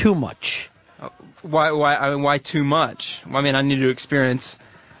 But too much. Why too much? I mean, I need to experience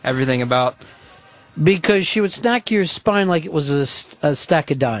everything about... Because she would snack your spine like it was a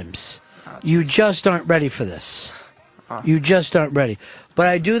stack of dimes. You just aren't ready for this. You just aren't ready. But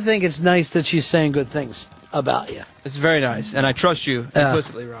I do think it's nice that she's saying good things about you. It's very nice, and I trust you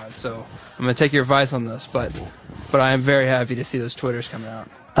implicitly, Rod. So I'm going to take your advice on this, but I am very happy to see those Twitters coming out.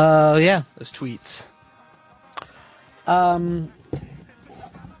 Yeah. Those tweets. I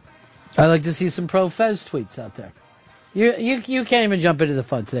like to see some pro Fez tweets out there. You can't even jump into the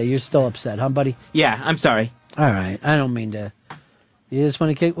fun today. You're still upset, huh, buddy? Yeah, I'm sorry. All right. I don't mean to. You just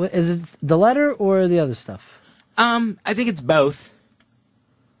want to kick. Is it the letter or the other stuff? I think it's both.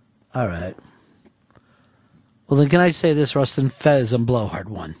 All right. Well, then can I say this, Rustin? Fez and Blowhard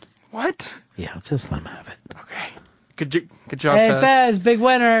won. What? Yeah, just let him have it. Okay. Good job, Hey, Fez. Fez, big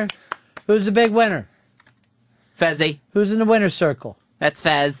winner. Who's the big winner? Fezzy. Who's in the winner's circle? That's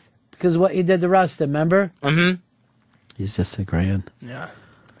Fez. Because what you did to Rustin, remember? Mm-hmm. He's just agreeing. Yeah.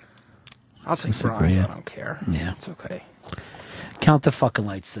 I'll take Just bronze. agreeing. I don't care. Yeah. It's okay. Count the fucking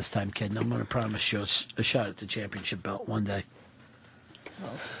lights this time, kid, and I'm going to promise you a shot at the championship belt one day.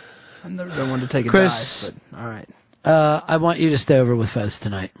 I've never been one to take a Chris, dive, but all right. I want you to stay over with Fez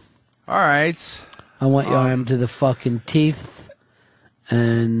tonight. All right. I want your arm to the fucking teeth,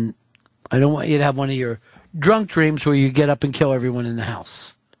 and I don't want you to have one of your drunk dreams where you get up and kill everyone in the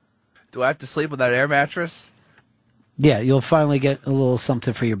house. Do I have to sleep with that air mattress? Yeah, you'll finally get a little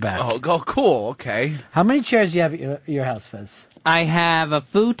something for your back. Oh, cool. Okay. How many chairs do you have at your house, Fez? I have a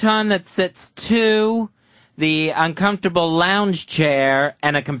futon that sits two, the uncomfortable lounge chair,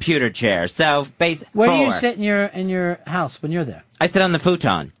 and a computer chair. So, Where do you four. sit in your house when you're there? I sit on the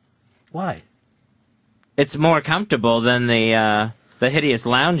futon. Why? It's more comfortable than the hideous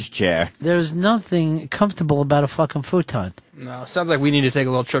lounge chair. There's nothing comfortable about a fucking futon. No, sounds like we need to take a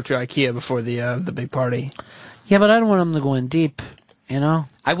little trip to IKEA before the big party. Yeah, but I don't want them to go in deep, you know?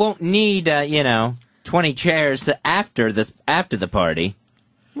 I won't need, 20 chairs after the party.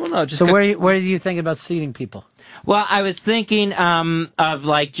 Well, no, just So where do you think about seating people? Well, I was thinking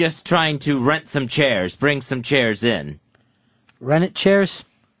of just trying to rent some chairs, bring some chairs in. Rent it chairs?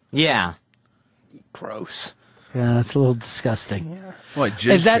 Yeah. Gross. Yeah, that's a little disgusting. Yeah. What,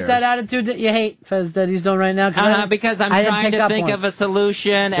 Is that attitude that you hate, Fez, that he's doing right now? Because I'm I didn't trying pick to up think on of it. a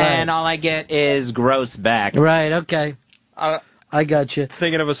solution, Right. and all I get is gross back. Right, okay. I got you.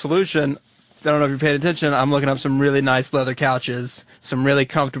 Thinking of a solution. I don't know if you're paying attention. I'm looking up some really nice leather couches, some really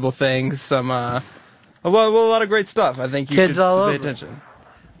comfortable things, some a lot of great stuff. I think you Kids should all pay over.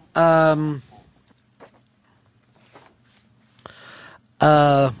 attention.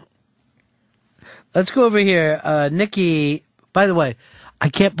 Let's go over here. Nikki, by the way, I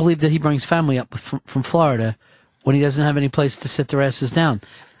can't believe that he brings family up from Florida when he doesn't have any place to sit their asses down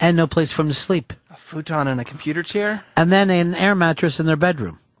and no place for them to sleep. A futon and a computer chair? And then an air mattress in their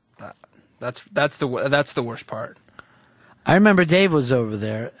bedroom. That's the worst part. I remember Dave was over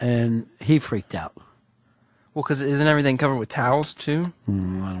there and he freaked out. Well, because isn't everything covered with towels too? I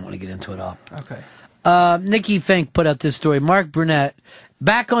don't want to get into it all. Okay. Nikki Fink put out this story. Mark Burnett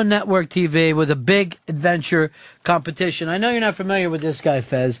back on network TV with a big adventure competition. I know you're not familiar with this guy,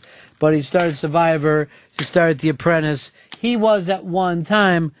 Fez, but he started Survivor. He started The Apprentice. He was at one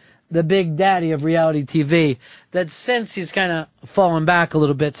time the big daddy of reality TV. That since he's kind of fallen back a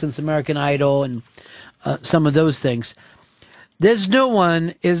little bit since American Idol and some of those things. This new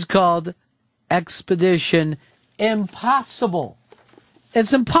one is called Expedition Impossible.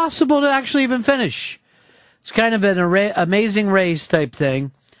 It's impossible to actually even finish. It's kind of an amazing race type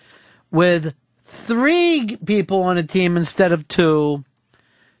thing with 3 people on a team instead of 2.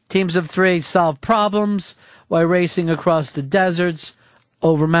 Teams of 3 solve problems while racing across the deserts,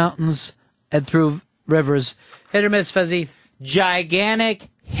 over mountains, and through rivers. Hit or miss, Fezzy? Gigantic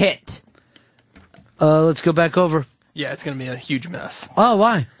hit. Let's go back over. Yeah, it's going to be a huge mess. Oh,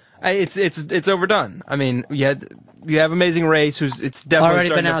 why? It's overdone. I mean, you have Amazing Race, it's definitely already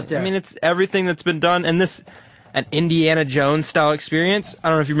been out there. I mean, it's everything that's been done, and an Indiana Jones style experience. I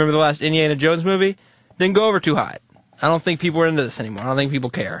don't know if you remember the last Indiana Jones movie. Didn't go over too hot. I don't think people are into this anymore. I don't think people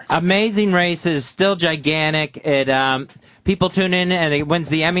care. Amazing Race is still gigantic. People tune in and it wins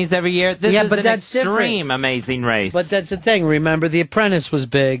the Emmys every year. This is an extreme Amazing Race. But that's the thing. Remember, The Apprentice was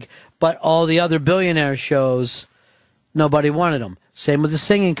big, but all the other billionaire shows, nobody wanted them. Same with the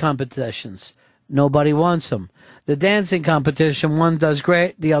singing competitions. Nobody wants them. The dancing competition, one does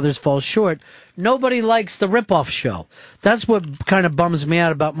great, the others fall short. Nobody likes the ripoff show. That's what kind of bums me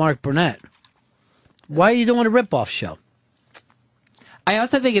out about Mark Burnett. Why are you doing a ripoff show? I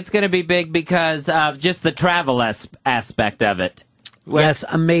also think it's going to be big because of just the travel aspect of it. Yes,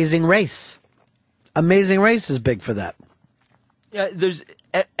 Amazing Race. Amazing Race is big for that. Yeah, there's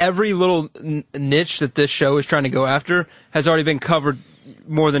every little niche that this show is trying to go after has already been covered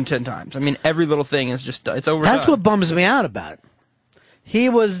more than 10 times. I mean, every little thing is just, it's overdone. That's what bums me out about it. He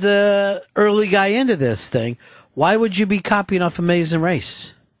was the early guy into this thing. Why would you be copying off Amazing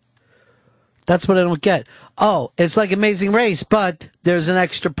Race? That's what I don't get. Oh, it's like Amazing Race, but there's an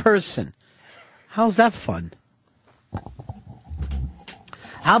extra person. How's that fun?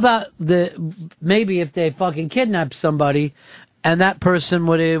 How about maybe if they fucking kidnap somebody and that person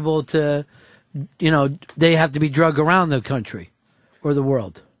would be able to, they have to be drugged around the country or the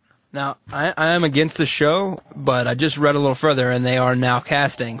world. Now, I am against the show, but I just read a little further, and they are now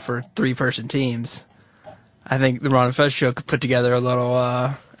casting for 3-person teams. I think the Ron and Fez show could put together a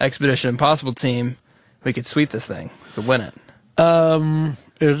little Expedition Impossible team. We could sweep this thing. We could win it.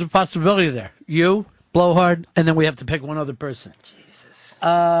 There's a possibility there. You, Blowhard, and then we have to pick one other person. Jesus.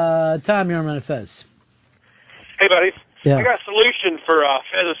 Tom, you're on Ron and Fez. Hey, buddies. Yeah. I got a solution for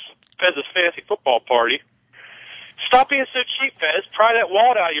Fez's fantasy football party. Stop being so cheap, Fez. Pry that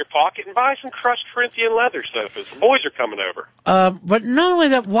wallet out of your pocket and buy some crushed Corinthian leather sofas. The boys are coming over. But not only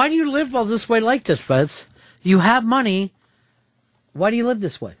that, why do you live all this way like this, Fez? You have money. Why do you live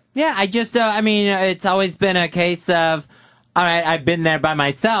this way? Yeah, I just, it's always been a case of, all right, I've been there by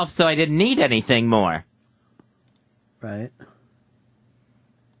myself, so I didn't need anything more. Right.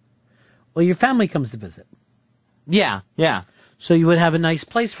 Well, your family comes to visit. Yeah. So you would have a nice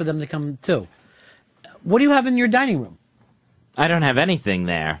place for them to come to. What do you have in your dining room? I don't have anything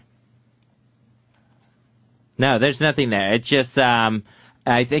there. No, there's nothing there. It's just, I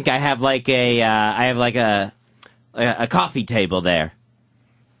think I have a coffee table there.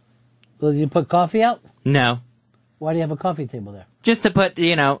 Well, you put coffee out? No. Why do you have a coffee table there? Just to put,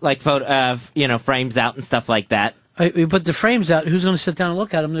 frames out and stuff like that. You put the frames out. Who's going to sit down and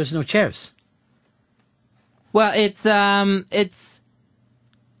look at them? There's no chairs. Well, it's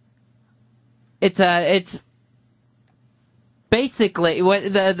basically what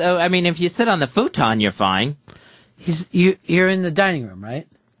if you sit on the futon, you're fine. You're in the dining room, right?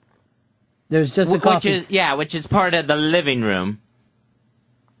 There's just a coffee. Which is part of the living room.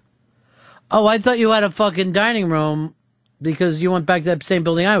 Oh, I thought you had a fucking dining room because you went back to that same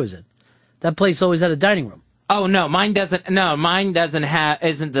building I was in. That place always had a dining room. Oh no, mine doesn't. No, mine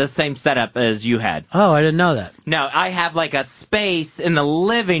isn't the same setup as you had. Oh, I didn't know that. No, I have like a space in the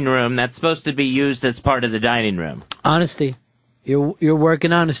living room that's supposed to be used as part of the dining room. Honesty, you're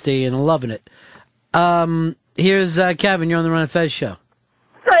working honesty and loving it. Here's Kevin. You're on the Ron and Fez show.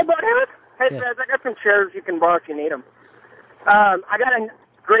 Hey, buddy. Hey, Fez. I got some chairs you can borrow if you need them. I got a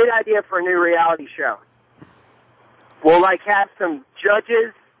great idea for a new reality show. We'll have some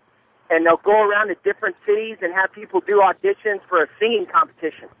judges and they'll go around to different cities and have people do auditions for a singing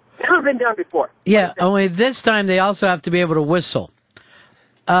competition. Never been done before. Yeah, only this time they also have to be able to whistle.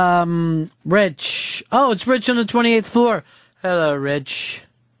 Rich. Oh, it's Rich on the 28th floor. Hello, Rich.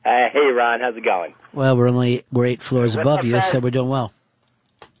 Hey, Ron, how's it going? Well, we're 8 floors What's above up, you, man? so we're doing well.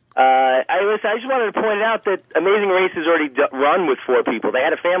 I just wanted to point out that Amazing Race has already run with 4 people. They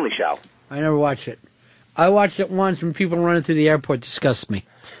had a family show. I never watched it. I watched it once when people running through the airport disgust me.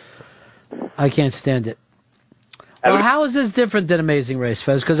 I can't stand it. Well, how is this different than Amazing Race,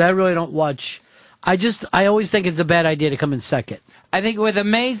 Fez? Because I really don't watch. I always think it's a bad idea to come in second. I think with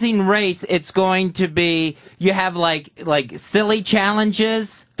Amazing Race, it's going to be, you have like silly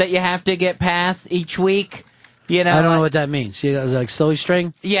challenges that you have to get past each week. You know, I don't know what that means. You guys like silly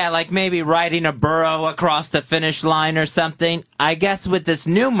string? Yeah, like maybe riding a burro across the finish line or something. I guess with this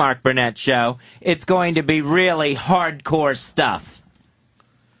new Mark Burnett show, it's going to be really hardcore stuff.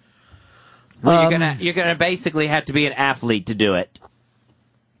 Where you're gonna basically have to be an athlete to do it.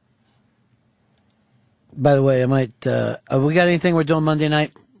 By the way, I might. We got anything we're doing Monday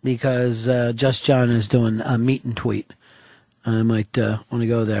night? Because Just John is doing a meet and tweet. I might want to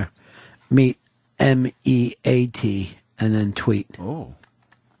go there. Meet, MEAT, and then tweet. Oh.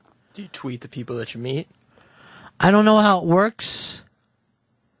 Do you tweet the people that you meet? I don't know how it works.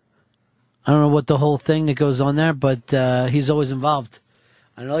 I don't know what the whole thing that goes on there, but he's always involved.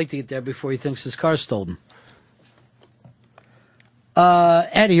 I'd like to get there before he thinks his car's stolen.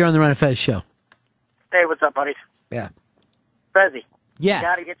 Eddie, you're on the Ron and Fez show. Hey, what's up, buddies? Yeah. Fezzy. Yes. You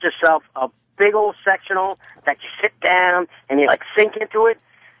got to get yourself a big old sectional that you sit down and you like sink into it.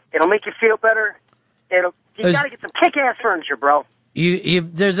 It'll make you feel better. You got to get some kick-ass furniture, bro.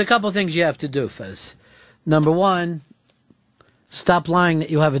 There's a couple things you have to do, Fez. Number one, stop lying that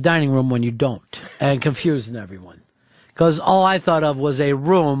you have a dining room when you don't, and confusing everyone. Because all I thought of was a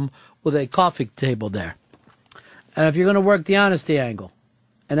room with a coffee table there. And if you're going to work the honesty angle,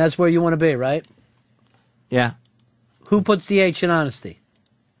 and that's where you want to be, right? Yeah. Who puts the H in honesty?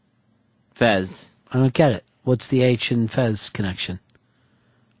 Fez. I don't get it. What's the H in Fez connection?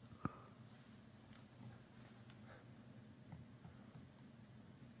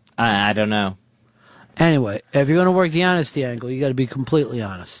 I don't know. Anyway, if you're going to work the honesty angle, you got to be completely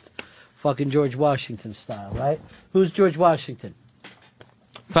honest. Fucking George Washington style, right? Who's George Washington?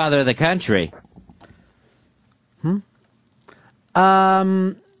 Father of the country.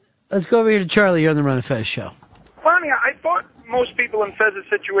 Let's go over here to Charlie. You're on the Ron and Fez show. Funny, I thought most people in Fez's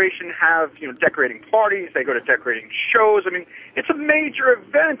situation have, decorating parties. They go to decorating shows. I mean, it's a major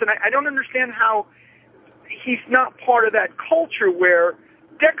event, and I don't understand how he's not part of that culture where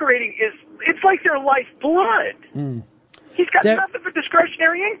decorating it's like their lifeblood. He's got nothing but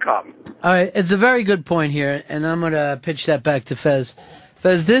discretionary income. All right, it's a very good point here, and I'm going to pitch that back to Fez.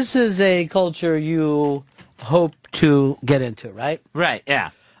 Fez, this is a culture you hope to get into, right? Right,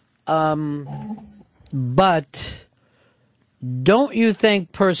 yeah. But don't you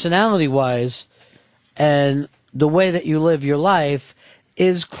think personality-wise and the way that you live your life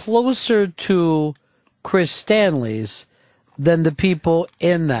is closer to Chris Stanley's than the people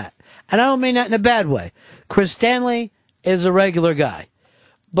in that? And I don't mean that in a bad way. Chris Stanley is a regular guy.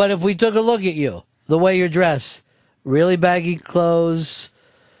 But if we took a look at you, the way you're dressed, really baggy clothes,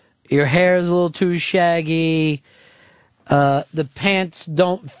 your hair is a little too shaggy, the pants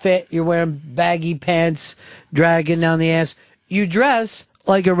don't fit, you're wearing baggy pants, dragging down the ass. You dress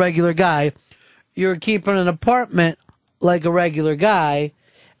like a regular guy. You're keeping an apartment like a regular guy.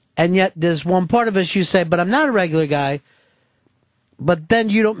 And yet there's one part of us you say, but I'm not a regular guy. But then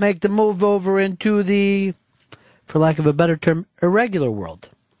you don't make the move over into the, for lack of a better term, irregular world.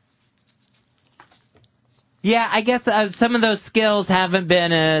 Yeah, I guess some of those skills haven't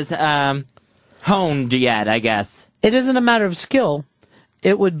been as honed yet, I guess. It isn't a matter of skill.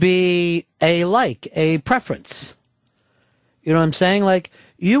 It would be a preference. You know what I'm saying? Like,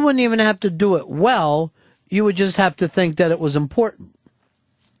 you wouldn't even have to do it well. You would just have to think that it was important.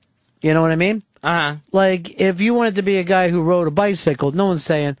 You know what I mean? Uh-huh. Like, if you wanted to be a guy who rode a bicycle, no one's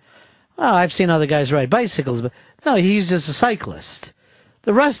saying, oh, I've seen other guys ride bicycles. But no, he's just a cyclist.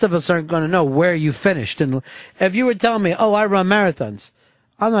 The rest of us aren't going to know where you finished. And if you were telling me, oh, I run marathons,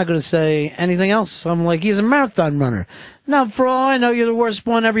 I'm not going to say anything else. I'm like, he's a marathon runner. Now, for all I know, you're the worst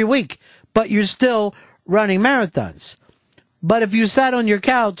one every week. But you're still running marathons. But if you sat on your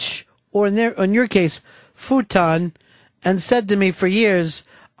couch, or in your case, futon, and said to me for years,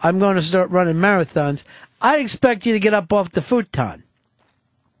 I'm going to start running marathons, I expect you to get up off the futon.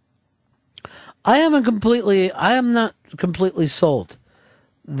 I am not completely sold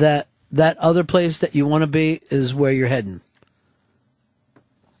that other place that you want to be is where you're heading.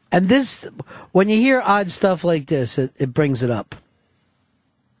 And this, when you hear odd stuff like this, it brings it up.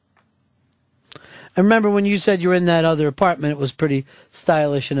 I remember when you said you were in that other apartment, it was pretty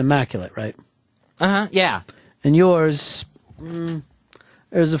stylish and immaculate, right? Yeah. And yours,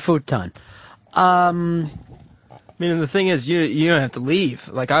 there's a futon. I mean, the thing is, you don't have to leave.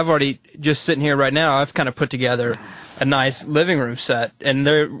 Like, I've already, just sitting here right now, I've kind of put together a nice living room set, and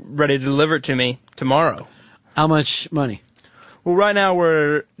they're ready to deliver it to me tomorrow. How much money? Well, right now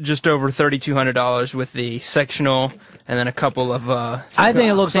we're just over $3,200 with the sectional and then a couple of... I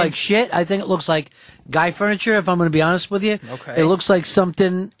think it looks like shit. I think it looks like guy furniture, if I'm going to be honest with you. Okay. It looks like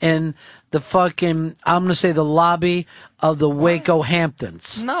something in the fucking, I'm going to say the lobby of the Waco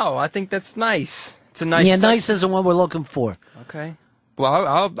Hamptons. No, I think that's nice. It's a nice... Yeah, nice isn't what we're looking for. Okay.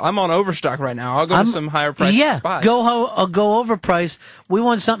 Well, I'm on Overstock right now. I'll go to some higher price spots. Go overpriced. We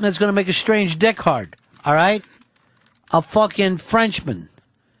want something that's going to make a strange dick hard. All right? A fucking Frenchman.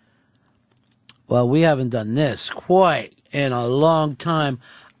 Well, we haven't done this quite in a long time.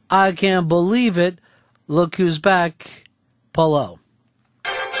 I can't believe it. Look who's back. Polo.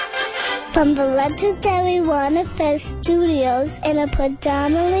 From the legendary Warner Fez Studios in a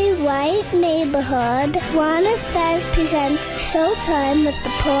predominantly white neighborhood, Warner Fez presents Showtime with the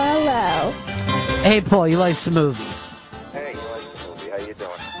Polo. Hey, Paul, you like the movie? Hey, you like the movie. How you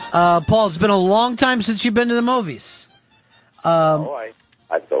doing? Paul, it's been a long time since you've been to the movies. I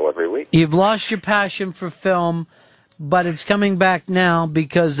go every week. You've lost your passion for film, but it's coming back now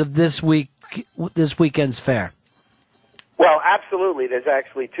because of this weekend's fair. Well, absolutely. There's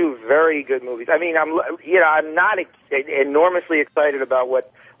actually two very good movies. I mean, I'm not enormously excited about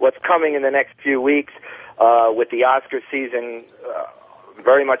what's coming in the next few weeks with the Oscar season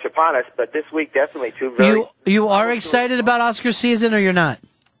very much upon us. But this week, definitely two very. You are excited about Oscar season, or you're not?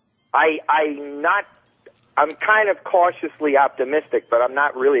 I'm kind of cautiously optimistic, but I'm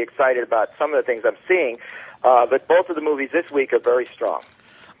not really excited about some of the things I'm seeing. But both of the movies this week are very strong.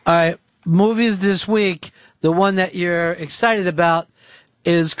 All right, movies this week. The one that you're excited about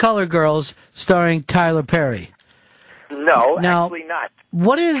is Color Girls, starring Tyler Perry. No, now, actually not.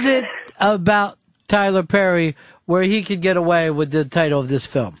 What is it about Tyler Perry where he could get away with the title of this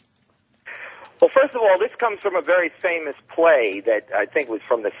film? Well, first of all, this comes from a very famous play that I think was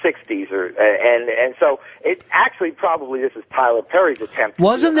from the 60s, and so it actually probably this is Tyler Perry's attempt.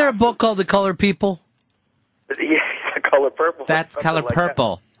 Wasn't there a book called The Color People? Yeah, Color Purple. That's Color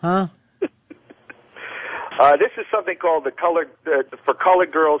Purple. Huh? This is something called the color for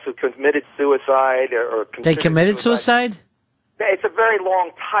colored girls who committed suicide or They committed suicide? It's a very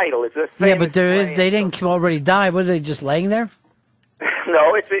long title. It's a Yeah, but they didn't already die. Were they just laying there?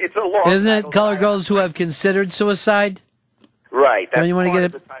 No, it's a long. Isn't it Colored Girls who have considered suicide? Right. That's Don't you want to part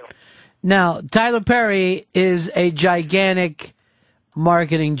get of it? the title. Now, Tyler Perry is a gigantic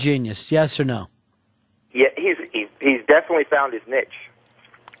marketing genius. Yes or no? Yeah, he's definitely found his niche.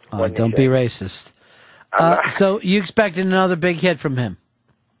 Oh, don't be racist. So you expected another big hit from him?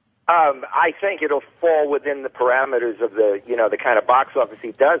 I think it'll fall within the parameters of the kind of box office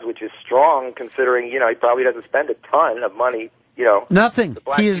he does, which is strong considering, he probably doesn't spend a ton of money, Nothing.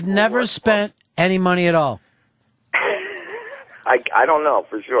 He has never spent any money at all. I don't know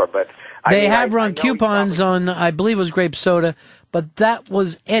for sure, but they have run coupons on, I believe it was grape soda, but that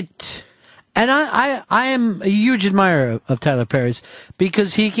was it. And I am a huge admirer of Tyler Perry's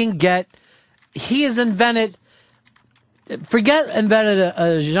because he has invented, invented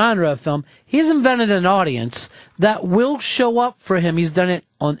a genre of film. He's invented an audience that will show up for him. He's done it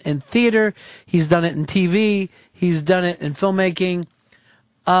in theater. He's done it in TV. He's done it in filmmaking.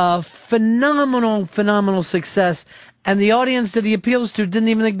 Phenomenal success. And the audience that he appeals to didn't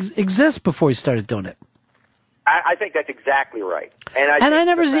even exist before he started doing it. I think that's exactly right. And I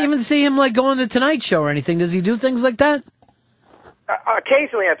never even see him go on the Tonight Show or anything. Does he do things like that?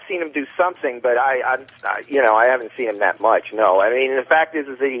 Occasionally, I've seen him do something, but I haven't seen him that much. No, I mean, the fact is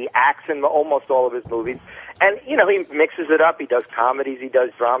that he acts in almost all of his movies, and he mixes it up. He does comedies, he does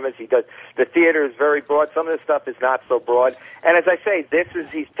dramas, the theater is very broad. Some of the stuff is not so broad. And as I say,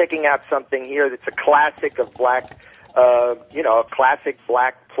 he's picking out something here that's a classic of black, a classic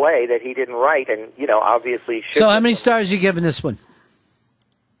black play that he didn't write, and obviously. So, how many stars are you giving this one?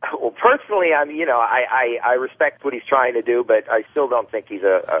 Well, personally, I respect what he's trying to do, but I still don't think he's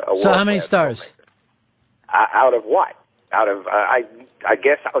a So how many stars? Out of what? Out of I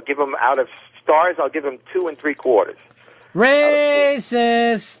guess I'll give him out of stars. I'll give him 2 3/4.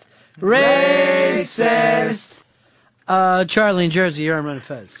 Racist. Charlie in Jersey, you're on Run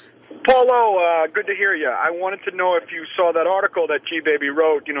Fez. Polo, good to hear you. I wanted to know if you saw that article that G Baby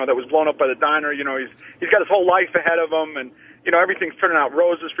wrote. That was blown up by the diner. He's got his whole life ahead of him, and everything's turning out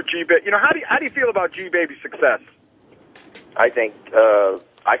roses for G-Baby. How do you feel about G-Baby's success? I think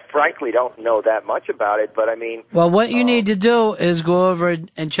I frankly don't know that much about it, but I mean, Well, what you need to do is go over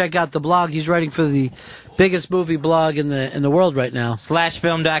and check out the blog. He's writing for the biggest movie blog in the world right now.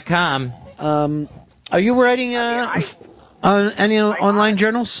 /film.com. Are you writing on any online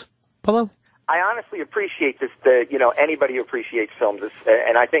journals, Paulo? I honestly appreciate this. Anybody who appreciates films,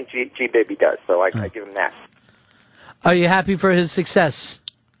 and I think G-Baby does. So I give him that. Are you happy for his success?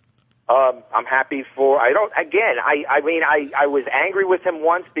 I'm happy for. I was angry with him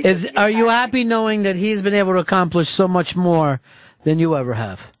once because. Are you happy knowing that he's been able to accomplish so much more than you ever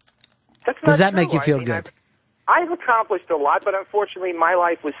have? Does that make you feel good? I've accomplished a lot, but unfortunately, my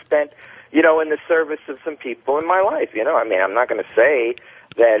life was spent, in the service of some people in my life. I'm not going to say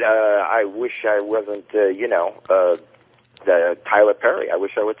that I wish I wasn't, Tyler Perry. I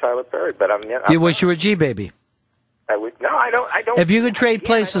wish I was Tyler Perry, but You wish you were G-Baby. I would. No, I don't. If you could trade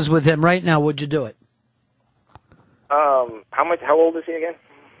places with him right now, would you do it? How old is he again?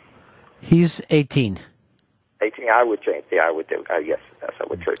 He's 18. 18. I would change. Yeah, I would do. Yes, I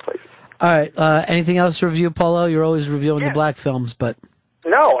would trade places. All right. Anything else to review, Paulo? You're always reviewing the black films, but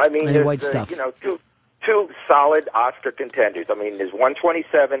no, I mean, any there's white stuff. Two solid Oscar contenders. I mean, there's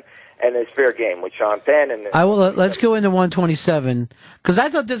 127 and there's Fair Game with Sean Penn. And let's go into 127 because I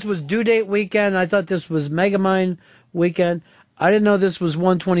thought this was Due Date weekend. I thought this was Megamind weekend. I didn't know this was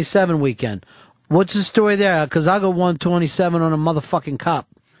 127 weekend. What's the story there? Because I'll go 127 on a motherfucking cop.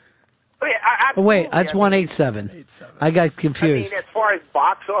 Wait, that's 187. I got confused. As far as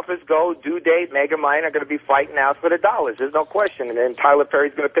box office go, Due Date, Megamind are going to be fighting out for the dollars. There's no question. And then Tyler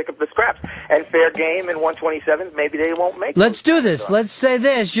Perry's going to pick up the scraps. And Fair Game and 127, maybe they won't make. Let's do this. Let's say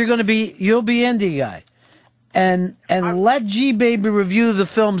this. You'll be indie guy, and let G-Baby review the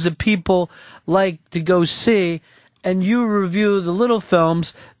films that people like to go see, and you review the little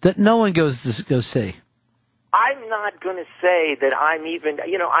films that no one goes to go see. I'm not going to say that I'm even,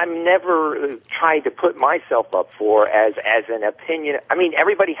 I'm never trying to put myself up for as an opinion. I mean,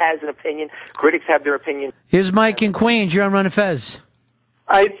 everybody has an opinion. Critics have their opinion. Here's Mike in Queens. You're on Run and Fez.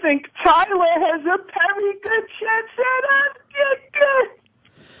 I think Tyler has a very good chance at it.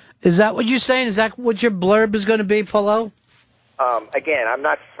 Is that what you're saying? Is that what your blurb is going to be, Paulo? Again, I'm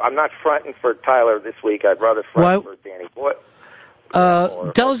not fronting for Tyler this week. I'd rather front for Danny Boyle.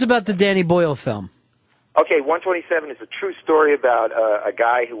 Tell us about the Danny Boyle film. Okay, 127 is a true story about a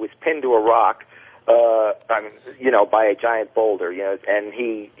guy who was pinned to a rock, by a giant boulder. And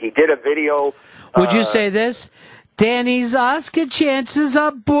he did a video. Would you say this? Danny's Oscar chances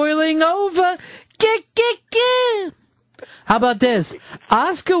are boiling over. How about this?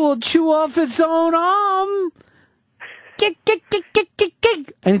 Oscar will chew off its own arm.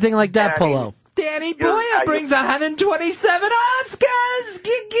 Anything like that, Polo? Danny Boyle brings 127 Oscars.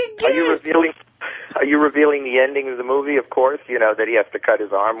 Are you revealing the ending of the movie? Of course, that he has to cut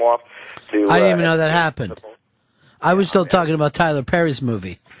his arm off. I didn't even know that happened. I was still talking about Tyler Perry's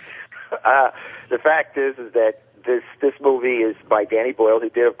movie. The fact is that this movie is by Danny Boyle, who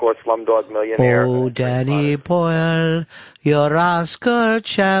did, of course, Slumdog Millionaire. Oh, Danny Boyle, your Oscar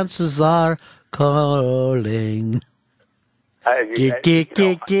chances are calling.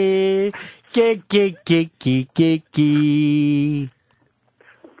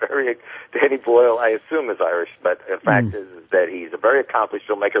 Danny Boyle, I assume, is Irish, but the fact is that he's a very accomplished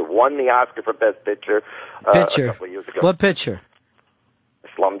filmmaker. Won the Oscar for Best Picture a couple of years ago. What picture?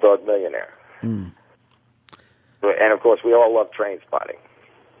 Slumdog Millionaire. And of course, we all love Train Spotting.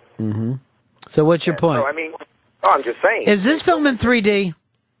 Mm-hmm. So what's your point? So, I'm just saying. Is this film in 3D?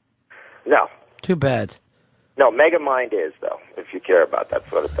 No. Too bad. No, Megamind is, though, if you care about that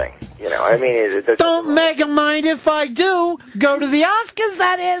sort of thing. Don't Megamind if I do. Go to the Oscars,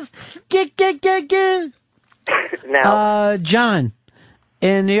 that is. Now, John,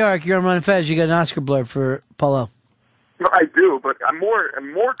 in New York, you're on Run and Fez. You got an Oscar blurb for Paulo. No, I do, but I'm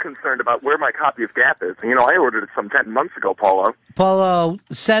more concerned about where my copy of Gap is. I ordered it some 10 months ago, Paulo. Paulo,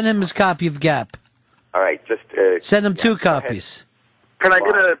 send him his copy of Gap. All right, just send him 2 copies. Can I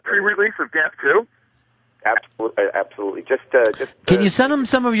get a pre-release of Gap too? Absolutely. Just. Can you send him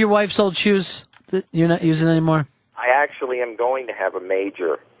some of your wife's old shoes that you're not using anymore? I actually am going to have a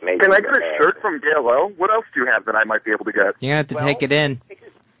major. Can I get a shirt from Gail O? What else do you have that I might be able to get? You're going to have to take it in.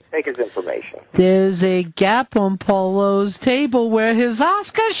 Take his information. There's a gap on Paulo's table where his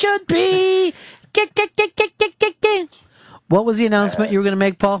Oscar should be. What was the announcement you were going to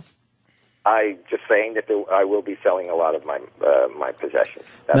make, Paul? I just saying that I will be selling a lot of my my possessions.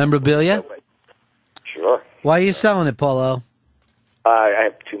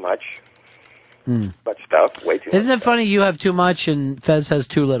 much stuff. Way too Isn't it funny you have too much and Fez has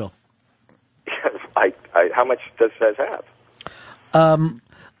too little? much. How much does Fez have?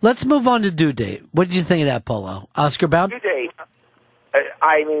 Let's move on to Due Date. What did you think of that, Polo? Oscar bound? Due Date.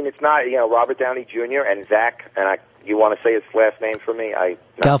 I mean, it's not, Robert Downey Jr. and Zach, and you want to say his last name for me?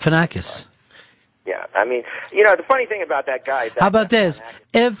 Galifianakis. Yeah, I mean, the funny thing about that guy... How about this?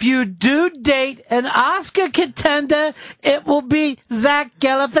 If you do date an Oscar contender, it will be Zach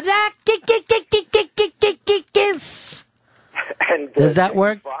Galifianakis. And, Does that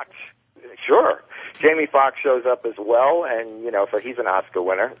work? Fox, sure. Jamie Foxx shows up as well, and, so he's an Oscar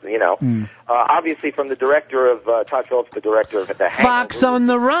winner, obviously from the director of, Todd Phillips, the director of The Hangover. Fox on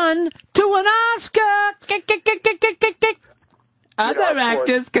the run to an Oscar. Other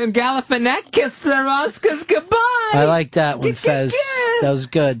actors can Galifianakis their Oscars goodbye. I like that one, Fez. That was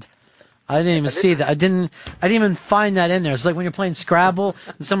good. I didn't even see that. I didn't even find that in there. It's like when you're playing Scrabble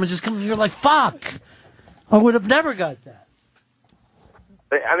and someone just comes and you're like, fuck. I would have never got that.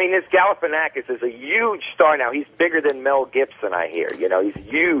 I mean, this Galifianakis is a huge star now. He's bigger than Mel Gibson, I hear. He's a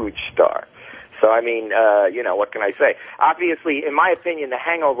huge star. So, I mean, what can I say? Obviously, in my opinion, The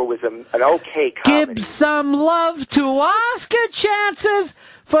Hangover was an okay comedy. Give some love to Oscar chances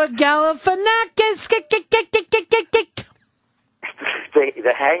for Galifianakis.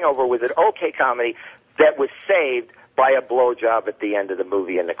 The Hangover was an okay comedy that was saved by a blowjob at the end of the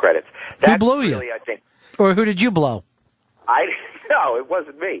movie in the credits. Who blew you? Really, I think. Or who did you blow? No, it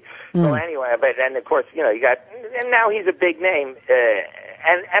wasn't me. So anyway, and of course, you got, and now he's a big name.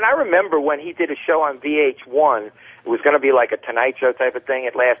 And I remember when he did a show on VH1, it was going to be like a Tonight Show type of thing.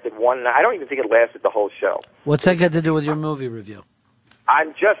 It lasted one night. I don't even think it lasted the whole show. What's that got to do with your movie review?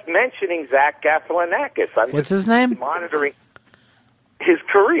 I'm just mentioning Zach Galifianakis. What's his name? Monitoring his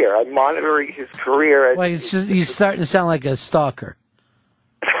career. I'm monitoring his career. Wait, it's just, you're starting to sound like a stalker.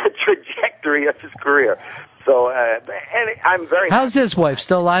 Trajectory of his career. So, and I'm very... How's his wife?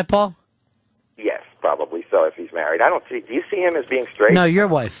 Still alive, Paul? Yes, probably so if he's married. Do you see him as being straight? No, your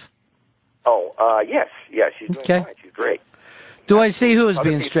wife. Oh, yes, she's doing fine. She's great. Do I see who is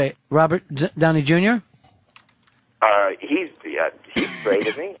being straight? Robert Downey Jr.? He's straight,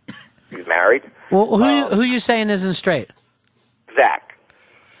 isn't he? He's married. Well, who you saying isn't straight? Zach.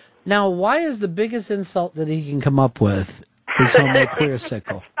 Now, why is the biggest insult that he can come up with is homemade queer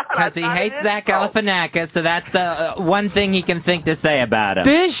sickle? Because he hates Zach Galifianakis, so that's the one thing he can think to say about him.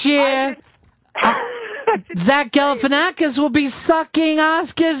 This year, Zach Galifianakis will be sucking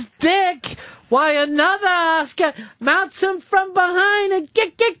Oscar's dick while another Oscar mounts him from behind and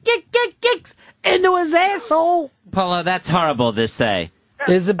kicks into his asshole. Polo, that's horrible to say.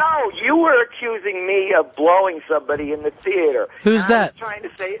 No, you were accusing me of blowing somebody in the theater. Who's And that? I was trying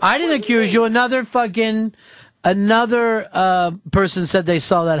to say, I didn't accuse you. Another person said they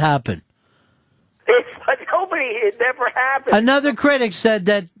saw that happen. It never happened. Another critic said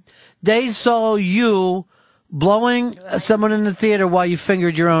that they saw you blowing someone in the theater while you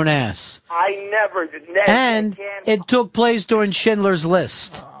fingered your own ass. I never. And it took place during Schindler's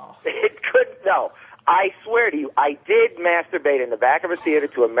List. It couldn't. No, I swear to you, I did masturbate in the back of a theater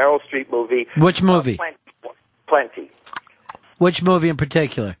to a Meryl Streep movie. Which movie? Plenty. Which movie in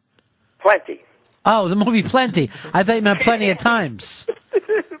particular? Plenty. Oh, the movie Plenty. I thought you meant Plenty of Times.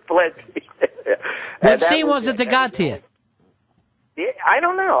 Plenty. What scene was it that got to you? Yeah, I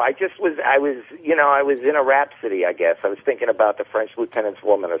don't know. I was in a rhapsody, I guess. I was thinking about the French Lieutenant's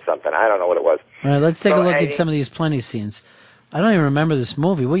Woman or something. I don't know what it was. All right, let's take a look at some of these Plenty scenes. I don't even remember this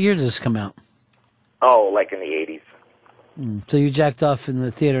movie. What year did this come out? Oh, like in the 80s. So you jacked off in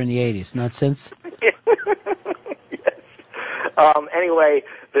the theater in the 80s, not since? Yes. Anyway,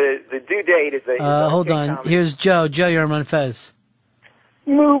 the due date is hold on. Here's Joe. Joe, you're on Fez.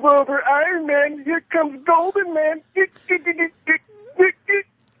 Move over, Iron Man. Here comes Golden Man.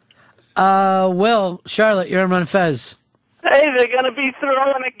 Will, Charlotte, you're on Fez. Hey, they're going to be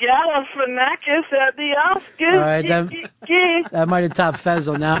throwing a Galifianakis at the Oscars. All right, that might have topped Fez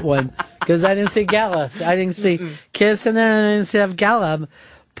on that one because I didn't see Gala. I didn't see Kiss in there, and I didn't see Gala.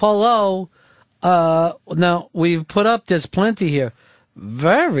 Polo, now we've put up this Plenty here.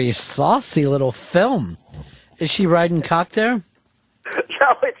 Very saucy little film. Is she riding cock there?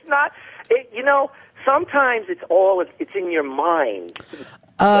 No, it's not. Sometimes it's in your mind.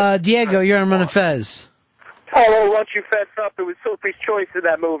 Diego, you're on Fez. Oh, why don't you fess up? It was Sophie's Choice in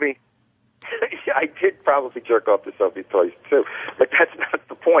that movie. I did probably jerk off to Sophie's Choice, too. But that's not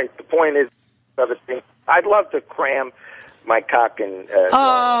the point. The point is other things. I'd love to cram my cock in...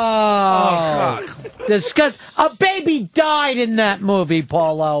 Disgust. A baby died in that movie,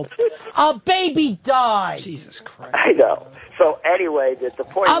 Paulo. A baby died. Jesus Christ. I know. So anyway, the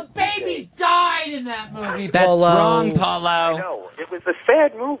point. A baby died in that movie. That's Polo. wrong, Paulo. I know it was a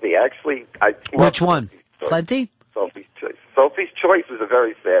sad movie. Actually, Which one? Plenty. Sophie's Choice. Sophie's Choice was a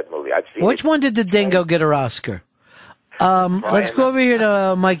very sad movie. I've seen Which it. one did the dingo get her Oscar? Let's go over here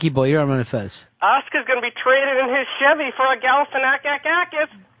to Mikey Boy. You're on Run Fez. Oscar's going to be traded in his Chevy for a Galifianakis.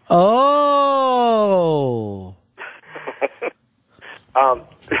 Oh.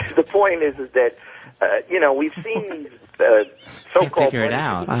 The point is that we've seen these so-called. Figure it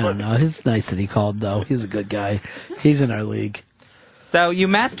out. I don't know. It's nice that he called, though. He's a good guy. He's in our league. So you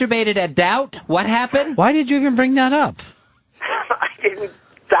masturbated at Doubt? What happened? Why did you even bring that up? I didn't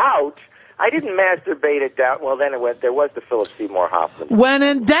doubt. I didn't masturbate at Doubt. Well, then there was the Philip Seymour Hoffman. When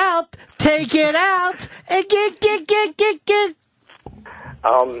in doubt, take it out and get.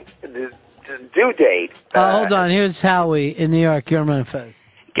 The due date. Hold on. Here's Howie in New York. You're on Run Fez.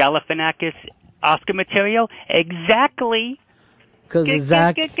 Galifianakis Oscar material? Exactly. Because of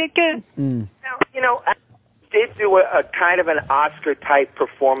Zach. I did do a kind of an Oscar-type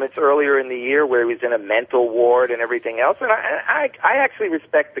performance earlier in the year where he was in a mental ward and everything else. And I actually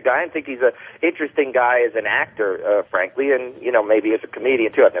respect the guy and think he's an interesting guy as an actor, frankly, and, maybe as a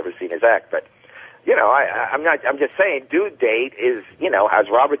comedian, too. I've never seen his act, but, I'm just saying, due date is, has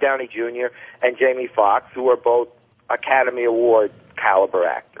Robert Downey Jr. and Jamie Foxx, who are both Academy Award caliber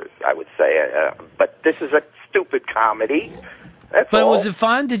actors, I would say. But this is a stupid comedy. That's all. Was it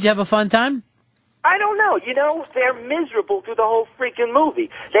fun? Did you have a fun time? I don't know. They're miserable through the whole freaking movie.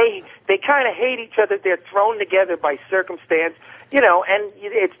 They kind of hate each other. They're thrown together by circumstance, and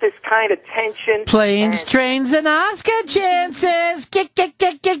it's this kind of tension. Planes, trains, and Oscar chances.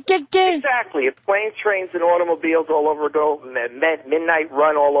 Exactly. It's planes, trains, and automobiles all over go. Midnight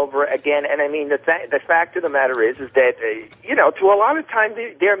Run all over again. And I mean, the fact of the matter is that, to a lot of times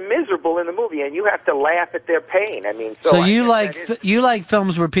they're miserable in the movie, and you have to laugh at their pain. I mean, so you like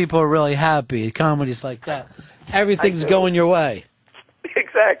films where people are really happy, comedies like that. Everything's going your way.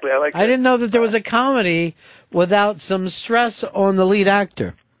 Exactly. I didn't know that there was a comedy without some stress on the lead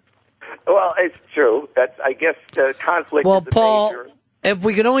actor. Well, it's true. That's, I guess, conflict. Well, is Paul, major. if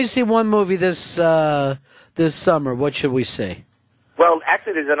we could only see one movie this summer, what should we see? Well,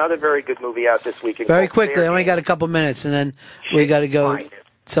 actually, there's another very good movie out this weekend. Very quickly, I only got a couple minutes, and then we got to go.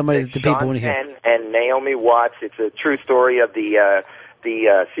 Somebody that the people want to hear. Sean Penn and Naomi Watts. It's a true story of the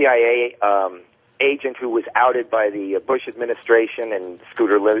CIA agent who was outed by the Bush administration and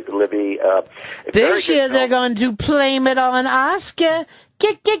Scooter Libby. This year they're going to claim it on Oscar.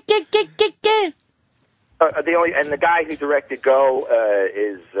 The guy who directed Go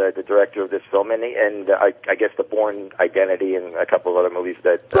is the director of this film, and I guess The Bourne Identity and a couple of other movies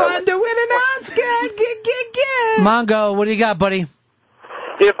that. Born to win an Oscar. Mongo, what do you got, buddy?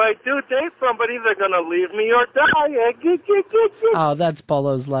 If I do date somebody, they're going to leave me or die. Oh, that's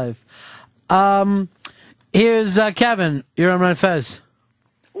Polo's life. Here's Kevin. You're on Run Fez.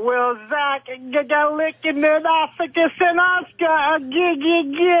 Well, Zach, got licking an Oscar and Oscar.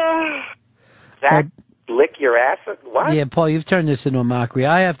 Zach, lick your ass? What? Yeah, Paul, you've turned this into a mockery.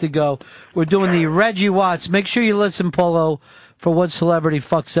 I have to go. We're doing the Reggie Watts. Make sure you listen, Polo, for what celebrity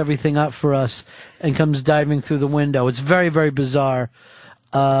fucks everything up for us and comes diving through the window. It's very, very bizarre.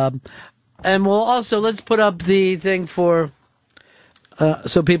 And we'll also, let's put up the thing for,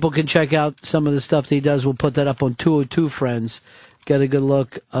 so people can check out some of the stuff that he does. We'll put that up on 202 Friends. Get a good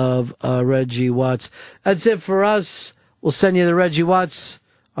look of Reggie Watts. That's it for us. We'll send you the Reggie Watts.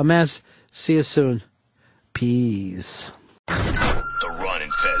 See you soon. Peace. The Ron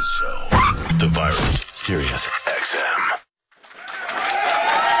and Fez Show. The Virus. Sirius XM.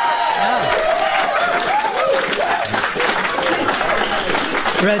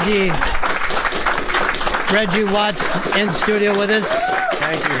 Reggie Watts in studio with us.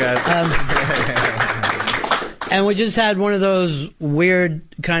 Thank you, guys. And we just had one of those weird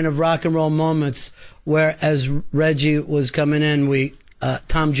kind of rock and roll moments where, as Reggie was coming in,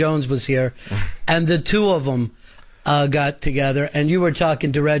 Tom Jones was here, and the two of them got together, and you were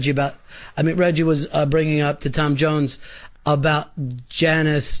talking to Reggie Reggie was bringing up to Tom Jones about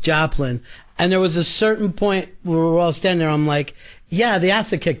Janis Joplin, and there was a certain point where we were all standing there, I'm like, yeah, the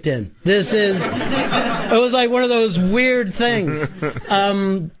acid kicked in. It was like one of those weird things.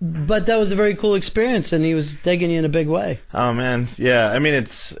 But that was a very cool experience, and he was digging you in a big way. Oh, man. Yeah. I mean,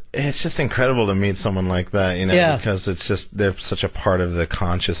 it's just incredible to meet someone like that, because it's just, they're such a part of the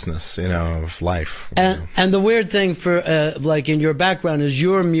consciousness, of life. And the weird thing for, like in your background is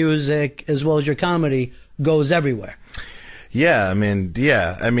your music as well as your comedy goes everywhere. Yeah, I mean,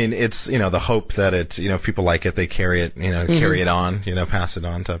 it's, the hope that it's, if people like it, they carry it, carry it on, pass it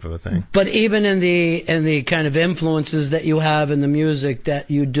on type of a thing. But even in the kind of influences that you have in the music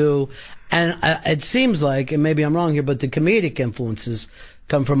that you do, and it seems like, and maybe I'm wrong here, but the comedic influences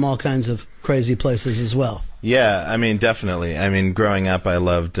come from all kinds of crazy places as well. Yeah, I mean, definitely. I mean, growing up, I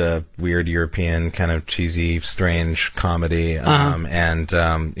loved weird European, kind of cheesy, strange comedy, and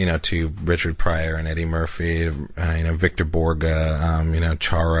to Richard Pryor and Eddie Murphy, Victor Borga,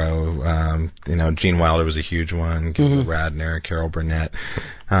 Charo, Gene Wilder was a huge one, Gilbert Radner, Carol Burnett.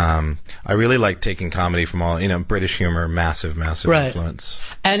 I really like taking comedy from all, British humor, massive influence.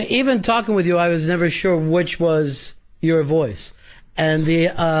 And even talking with you, I was never sure which was your voice. And the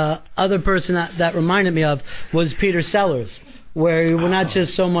other person that reminded me of was Peter Sellers, where you were not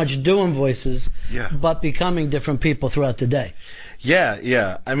just so much doing voices, but becoming different people throughout the day.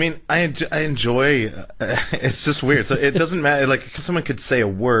 Yeah. I mean, I enjoy. It's just weird. So it doesn't matter. Like someone could say a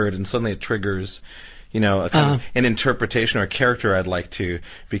word, and suddenly it triggers, a kind of an interpretation or a character I'd like to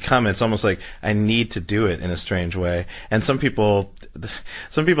become. It's almost like I need to do it in a strange way. And some people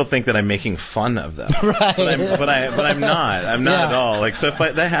think that I'm making fun of them. Right. But I'm not. I'm not at all. Like, so if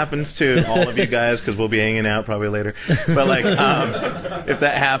that happens to all of you guys, because we'll be hanging out probably later. But like, if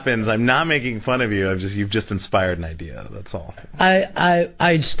that happens, I'm not making fun of you. You've just inspired an idea. That's all.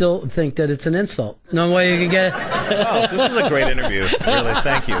 I still think that it's an insult. No way you can get. Oh, this is a great interview. Really,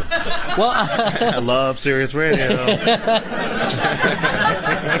 thank you. Well, I love Sirius Radio.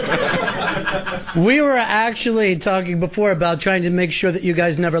 We were actually talking before about trying to make sure that you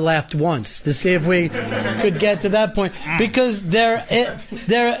guys never laughed once, to see if we could get to that point. Because one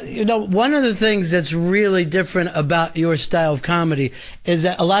of the things that's really different about your style of comedy is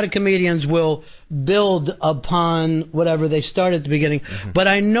that a lot of comedians will build upon whatever they start at the beginning. But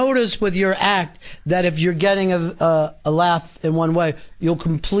I notice with your act that if you're getting a laugh in one way, you'll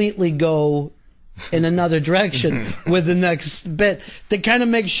completely go in another direction with the next bit to kind of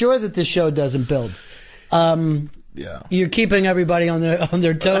make sure that the show doesn't build. You're keeping everybody on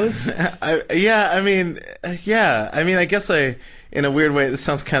their toes. I guess in a weird way, this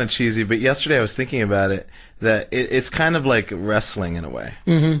sounds kind of cheesy, but yesterday I was thinking about it, that it's kind of like wrestling in a way.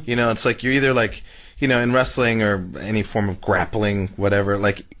 It's like you're either like, in wrestling or any form of grappling, whatever,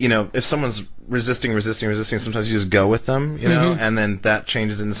 like, if someone's resisting, sometimes you just go with them, and then that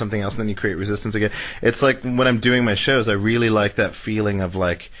changes into something else, and then you create resistance again. It's like when I'm doing my shows, I really like that feeling of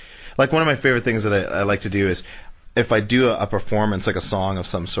like one of my favorite things that I like to do is if I do a performance, like a song of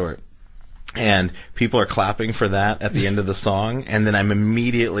some sort, and people are clapping for that at the end of the song, and then I'm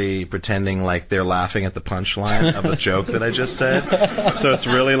immediately pretending like they're laughing at the punchline of a joke that I just said. So it's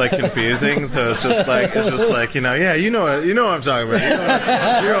really like confusing. So it's just like yeah, you know what I'm talking about.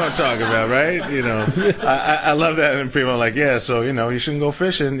 You know what I'm talking about, right? I love that, and people are like, yeah, so you shouldn't go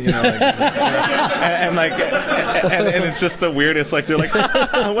fishing, and it's just the weirdest. Like they're like,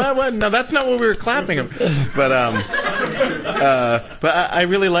 what? No, that's not what we were clapping of. But I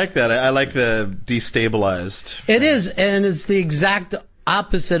really like that. I like the destabilized. It is, and it's the exact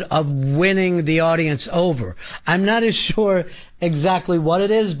opposite of winning the audience over. I'm not as sure exactly what it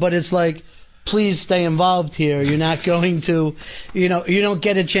is, but it's like, please stay involved here. You're not going to, you don't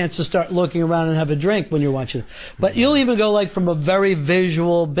get a chance to start looking around and have a drink when you're watching it. But you'll even go like from a very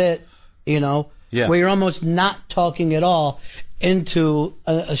visual bit, where you're almost not talking at all, into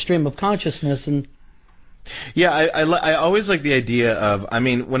a stream of consciousness. And yeah, I always like the idea of,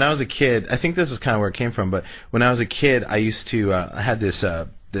 when I was a kid, I think this is kind of where it came from, but when I was a kid, I used to, I had this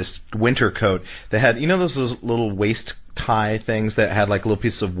winter coat that had, those little waist tie things that had like little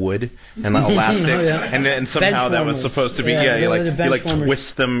pieces of wood and elastic, and somehow that was supposed to be, you like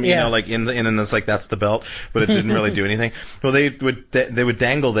twist them, like and it's like, that's the belt, but it didn't really do anything. Well, they would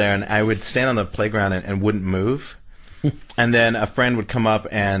dangle there, and I would stand on the playground and wouldn't move. And then a friend would come up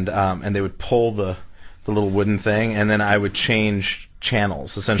and they would pull the little wooden thing, and then I would change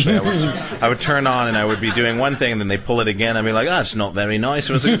channels. Essentially, I would turn on and I would be doing one thing, and then they pull it again. I'd be like, that's not very nice.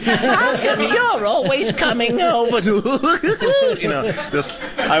 And it's like, how come you're always coming over? That's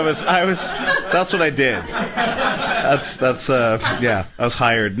what I did. I was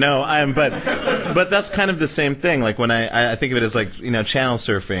hired. No, but that's kind of the same thing. Like when I think of it as like, channel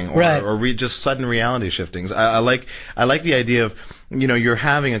surfing or just sudden reality shiftings. I like the idea of, you're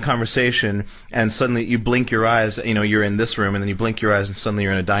having a conversation and suddenly you blink your eyes, you're in this room, and then you blink your eyes and suddenly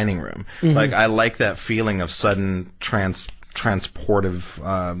you're in a dining room. Like, I like that feeling of sudden transportive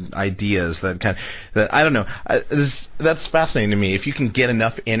ideas that I don't know. That's fascinating to me. If you can get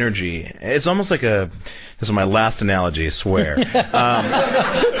enough energy, it's almost like this is my last analogy, I swear.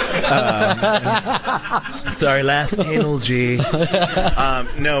 Sorry, last anal G.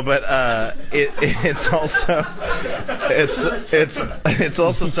 No, but it's also it's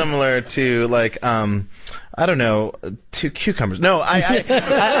also similar to like I don't know, to cucumbers. No,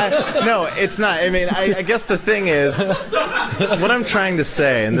 no, it's not. I mean, I guess the thing is, what I'm trying to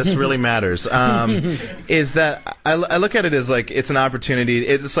say, and this really matters, is that I look at it as like it's an opportunity.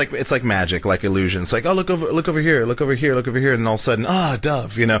 It's like magic, like illusion. It's like, oh, look over here, look over here, and all of a sudden,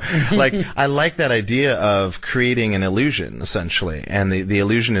 dove. You know, like I like that idea of creating an illusion essentially, and the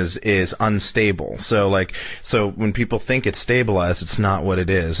illusion is unstable. So when people think it's stabilized, it's not what it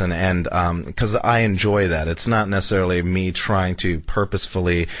is, and because I enjoy that. It's not necessarily me trying to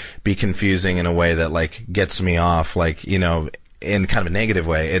purposefully be confusing in a way that like gets me off, like, you know, in kind of a negative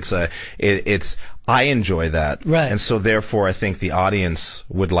way. It's I enjoy that, right? And so therefore, I think the audience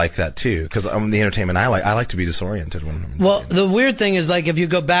would like that too, because the entertainment I like to be disoriented when. Well, the weird thing is, like, if you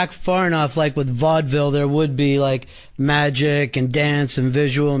go back far enough, like with vaudeville, there would be like magic and dance and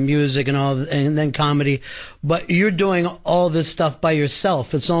visual and music and all, and then comedy. But you're doing all this stuff by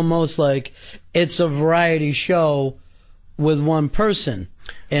yourself. It's almost like it's a variety show with one person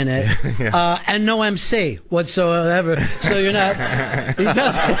in it, and no MC whatsoever. So you're not.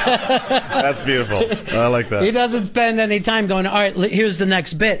 That's beautiful. I like that. He doesn't spend any time going, all right, here's the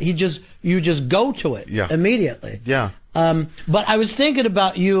next bit. You just go to it immediately. Yeah. But I was thinking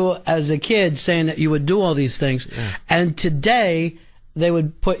about you as a kid, saying that you would do all these things, and today they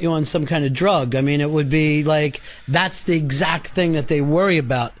would put you on some kind of drug. I mean, it would be like that's the exact thing that they worry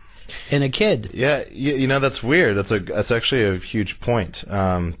about in a kid. Yeah, you know, that's weird. That's actually a huge point,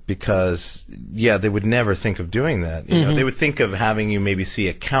 because they would never think of doing that. You know, they would think of having you maybe see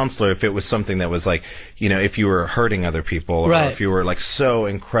a counselor if it was something that was like, you know, if you were hurting other people, or if you were like so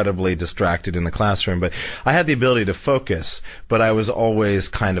incredibly distracted in the classroom. But I had the ability to focus, but I was always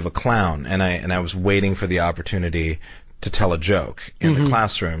kind of a clown, and I was waiting for the opportunity to tell a joke in the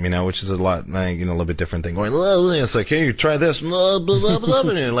classroom, you know, which is a lot, you know, a little bit different thing. Going, it's like, hey, you try this, blah, blah, blah, blah,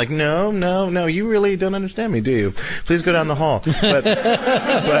 and you're like, no, you really don't understand me, do you? Please go down the hall. But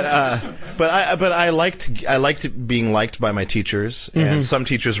I liked being liked by my teachers, and some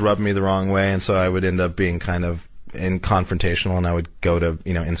teachers rubbed me the wrong way, and so I would end up being kind of confrontational, and I would go to,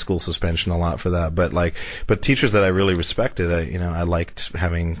 you know, in school suspension a lot for that. But teachers that I really respected, I liked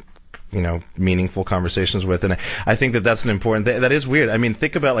having, you know, meaningful conversations with. And I think that that's an important thing. That is weird. I mean,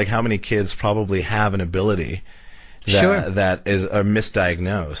 think about like how many kids probably have an ability that is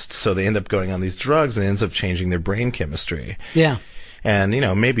misdiagnosed. So they end up going on these drugs, and it ends up changing their brain chemistry. Yeah. And, you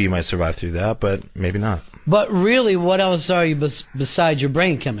know, maybe you might survive through that, but maybe not. But really, what else are you besides your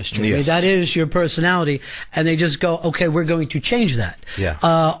brain chemistry? Yes. I mean, that is your personality, and they just go, okay, we're going to change that. Yeah.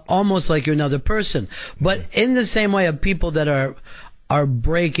 Almost like you're another person. But in the same way of people that are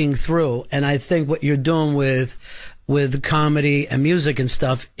breaking through, and I think what you're doing with comedy and music and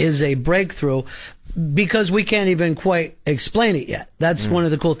stuff is a breakthrough, because we can't even quite explain it yet. That's one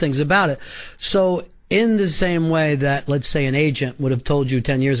of the cool things about it. So in the same way that, let's say, an agent would have told you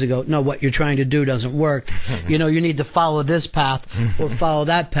 10 years ago, no, what you're trying to do doesn't work. You know, you need to follow this path or follow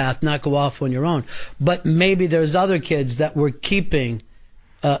that path, not go off on your own. But maybe there's other kids that we're keeping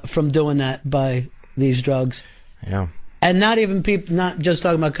from doing that by these drugs. Yeah. And not even people, not just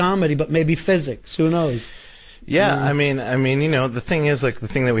talking about comedy, but maybe physics. Who knows? Yeah, I mean, you know, the thing is, like, the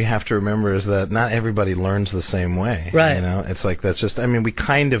thing that we have to remember is that not everybody learns the same way. Right. You know, it's like, that's just, I mean, we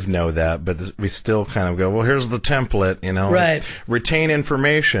kind of know that, but we still kind of go, well, here's the template, you know. Right. Retain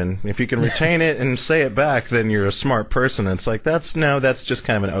information. If you can retain it and say it back, then you're a smart person. It's like, that's just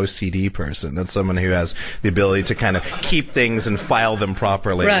kind of an OCD person. That's someone who has the ability to kind of keep things and file them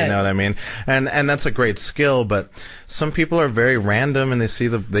properly. Right. You know what I mean? And that's a great skill, but some people are very random, and they see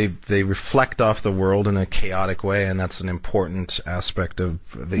they reflect off the world in a chaotic way, and that's an important aspect of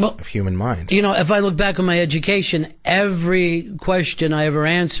of human mind. You know, if I look back on my education, every question I ever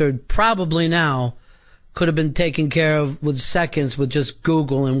answered probably now could have been taken care of with seconds with just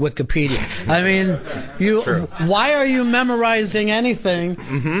Google and Wikipedia. I mean, why are you memorizing anything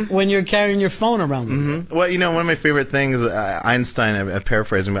when you're carrying your phone around with you? Well, you know, one of my favorite things, Einstein, I'm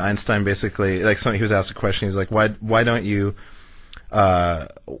paraphrasing, but Einstein basically, like, he was asked a question, he was like, why don't you,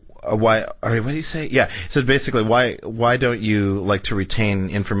 what did he say? Yeah, he said basically, why don't you like to retain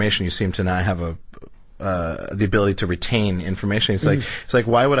information? You seem to not have the ability to retain information. It's like,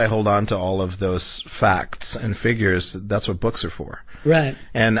 why would I hold on to all of those facts and figures? That's what books are for. Right.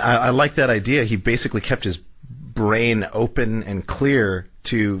 And I like that idea. He basically kept his brain open and clear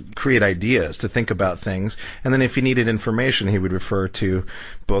to create ideas, to think about things. And then if he needed information, he would refer to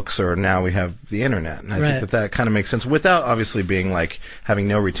books, or now we have the internet. And I think that kind of makes sense without obviously being like having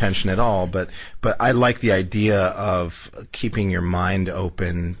no retention at all. But I like the idea of keeping your mind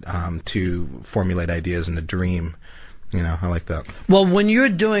open to formulate ideas and to dream. You know, I like that. Well, when you're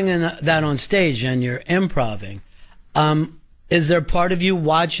doing that on stage and you're improvising, is there part of you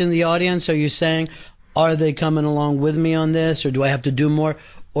watching the audience? Are you saying, are they coming along with me on this, or do I have to do more?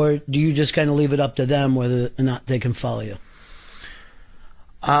 Or do you just kind of leave it up to them whether or not they can follow you?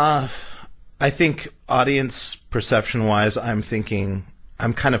 I think audience perception-wise, I'm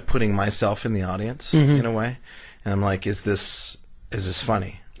kind of putting myself in the audience in a way. And I'm like, is this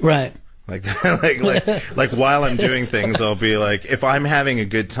funny? Right. Like while I'm doing things, I'll be like, if I'm having a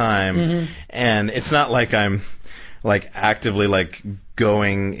good time, and it's not like I'm like actively like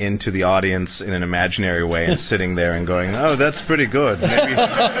going into the audience in an imaginary way and sitting there and going, oh, that's pretty good. Maybe,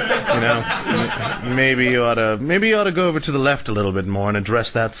 maybe you ought to go over to the left a little bit more and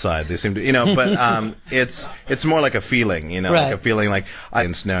address that side. They seem to, but it's more like a feeling, like a feeling like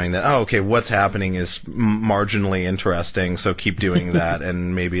audience knowing that, oh, okay, what's happening is marginally interesting, so keep doing that,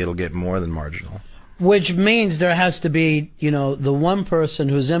 and maybe it'll get more than marginal. Which means there has to be, the one person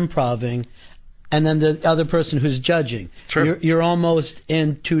who's improvising and then the other person who's judging. True. You're almost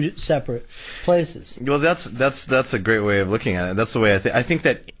in two separate places. Well, that's a great way of looking at it. That's the way I think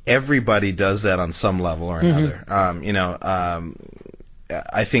that everybody does that on some level or another.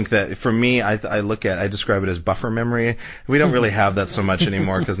 I think that for me, I describe it as buffer memory. We don't really have that so much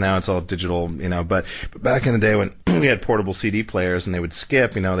anymore because now it's all digital, but back in the day when we had portable CD players and they would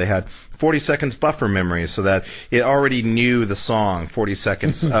skip, they had 40 seconds buffer memory so that it already knew the song 40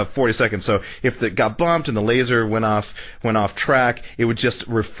 seconds. So if it got bumped and the laser went off track, it would just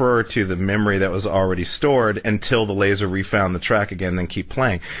refer to the memory that was already stored until the laser refound the track again and then keep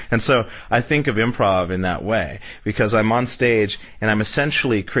playing. And so I think of improv in that way because I'm on stage and I'm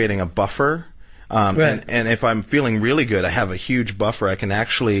essentially creating a buffer. And if I'm feeling really good, I have a huge buffer. I can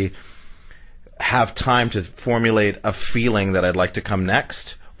actually have time to formulate a feeling that I'd like to come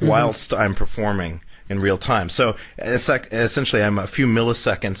next whilst I'm performing in real time. So essentially, I'm a few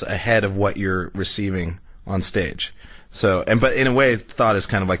milliseconds ahead of what you're receiving on stage. So, but in a way, thought is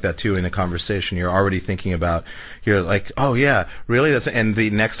kind of like that too in a conversation. You're already thinking about, you're like, oh yeah, really? And the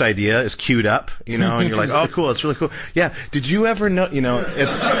next idea is queued up, and you're like, oh cool, it's really cool. Yeah, did you ever know,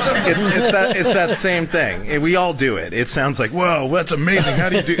 it's that same thing. We all do it. It sounds like, whoa, that's amazing. How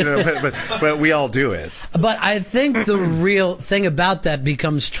do you do, but we all do it. But I think the real thing about that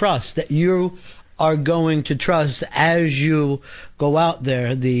becomes trust, that you are going to trust as you go out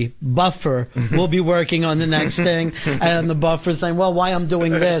there. The buffer will be working on the next thing, and the buffer saying, well, why I'm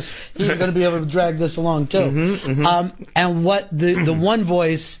doing this, he's going to be able to drag this along too. And what the one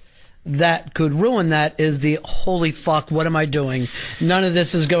voice that could ruin that is the holy fuck, what am I doing? None of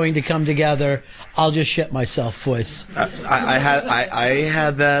this is going to come together. I'll just shit myself voice. I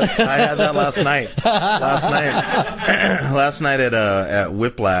had that last night. Last night at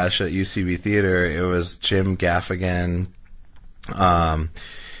Whiplash at UCB Theater, it was Jim Gaffigan. It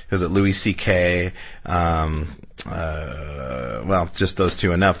was at Louis C.K. Well, just those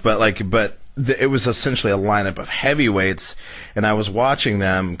two enough. But it was essentially a lineup of heavyweights, and I was watching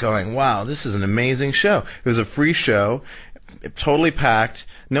them going, wow, this is an amazing show. It was a free show, totally packed.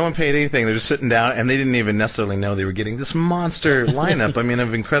 No one paid anything. They're just sitting down, and they didn't even necessarily know they were getting this monster lineup. I mean,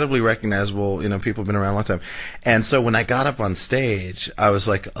 of incredibly recognizable, people have been around a long time. And so when I got up on stage, I was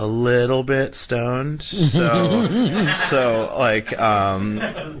like a little bit stoned. But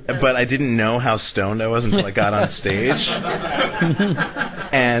I didn't know how stoned I was until I got on stage.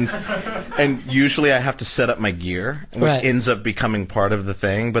 And usually I have to set up my gear, which ends up becoming part of the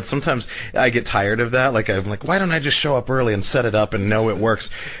thing. But sometimes I get tired of that. I'm like, why don't I just show up early and set it up and know it works?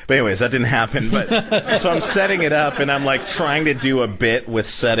 But anyways, that didn't happen. But so I'm setting it up, and I'm like trying to do a bit with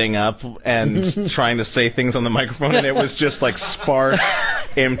setting up and trying to say things on the microphone, and it was just like sparse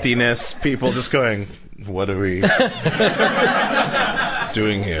emptiness. People just going, "What are we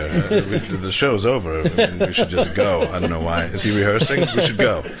doing here? The show's over. We should just go." I don't know why. Is he rehearsing? We should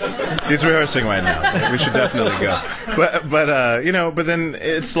go. He's rehearsing right now. We should definitely go. But then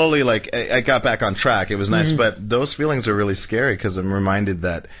it slowly, I got back on track. It was nice. But those feelings are really scary because I'm reminded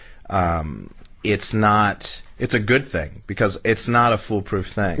that it's a good thing because it's not a foolproof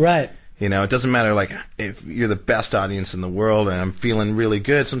thing. Right. It doesn't matter, if you're the best audience in the world and I'm feeling really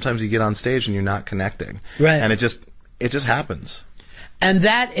good, sometimes you get on stage and you're not connecting. Right. And it just happens. And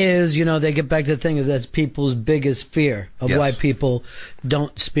that is, they get back to the thing of that's people's biggest fear of Yes. why people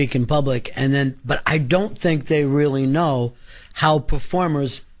don't speak in public. But I don't think they really know how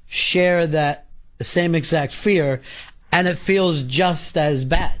performers share that same exact fear, and it feels just as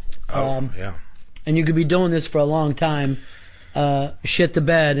bad. Yeah. And you could be doing this for a long time, shit the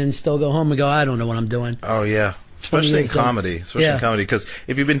bed, and still go home and go, I don't know what I'm doing. Oh, yeah. Especially in comedy. Because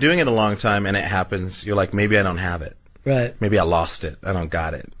if you've been doing it a long time and it happens, you're like, maybe I don't have it. Right. Maybe I lost it. I don't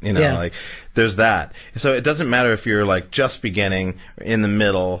got it. Yeah. Like there's that. So it doesn't matter if you're like just beginning, in the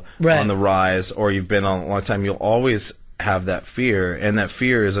middle, Right. on the rise, or you've been on a long time. You'll always have that fear, and that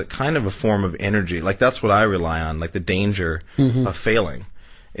fear is a kind of a form of energy. Like that's what I rely on. Like the danger of failing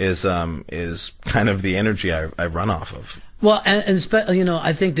is kind of the energy I run off of. Well,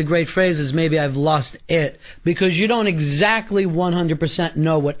 I think the great phrase is maybe I've lost it, because you don't exactly 100%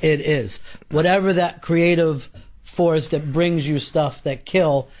 know what it is. Whatever that creative force that brings you stuff that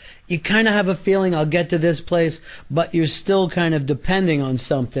kill, you kind of have a feeling I'll get to this place, but you're still kind of depending on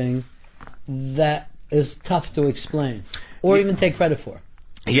something that is tough to explain or even take credit for.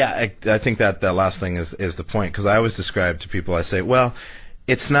 Yeah, I think that last thing is the point, because I always describe to people, I say, well,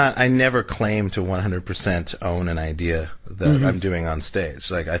 it's not, I never claim to 100% own an idea that I'm doing on stage.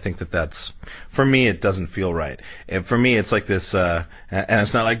 Like, I think that's, for me, it doesn't feel right. And for me, it's like this, and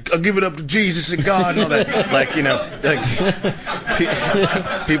it's not like, I'll give it up to Jesus and God and all that. Like,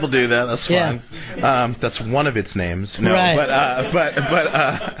 people do that, that's fine. That's one of its names. No, Right.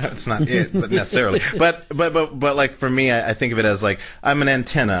 but it's not it, but necessarily. But like, for me, I think of it as like, I'm an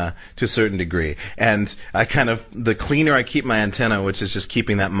antenna to a certain degree. And the cleaner I keep my antenna, which is just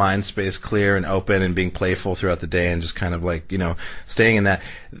keeping that mind space clear and open and being playful throughout the day and just kind of like, staying in that.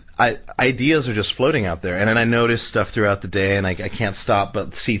 Ideas are just floating out there, and then I notice stuff throughout the day, and I can't stop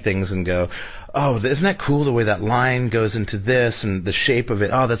but see things and go, oh, isn't that cool the way that line goes into this and the shape of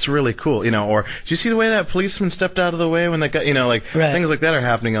it? Oh, that's really cool. Or, do you see the way that policeman stepped out of the way when that guy, things like that are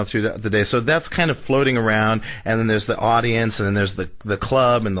happening all through the day. So that's kind of floating around, and then there's the audience, and then there's the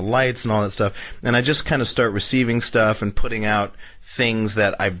club and the lights and all that stuff. And I just kind of start receiving stuff and putting out things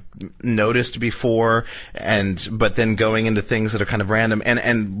that I've noticed before, but then going into things that are kind of random.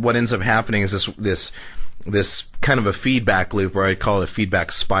 And what ends up happening is this kind of a feedback loop, or I call it a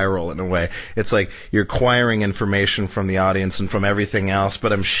feedback spiral in a way. It's like you're acquiring information from the audience and from everything else,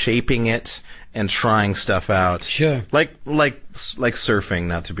 but I'm shaping it and trying stuff out. Sure. Like surfing,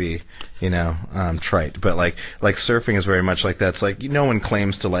 not to be, trite, but like surfing is very much like that. It's like, no one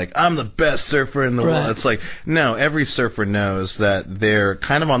claims to like, I'm the best surfer in the world. It's like, no, every surfer knows that they're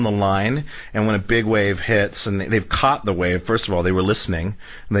kind of on the line, and when a big wave hits and they've caught the wave, first of all, they were listening,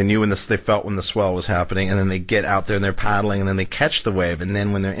 and they knew they felt when the swell was happening, and then they get out there and they're paddling, and then they catch the wave, and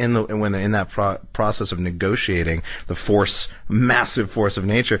then when they're in that process of negotiating the massive force of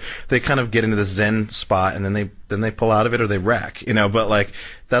nature, they kind of get into the Zen spot, and then they pull out of it or they wreck, but like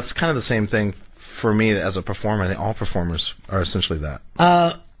that's kind of the same thing for me as a performer. I think all performers are essentially that.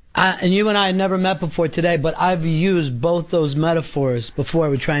 And you and I had never met before today, but I've used both those metaphors before.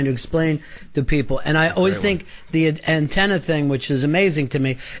 We're trying to explain to people, and I always think the antenna thing, which is amazing to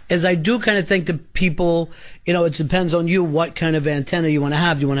me, is I do kind of think that people, it depends on you what kind of antenna you want to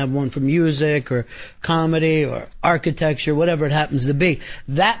have. Do you want to have one for music or comedy or architecture, whatever it happens to be?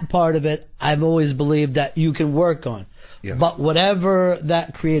 That part of it, I've always believed that you can work on. Yeah. But whatever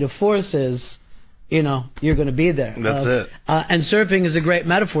that creative force is, you're going to be there. That's it. And surfing is a great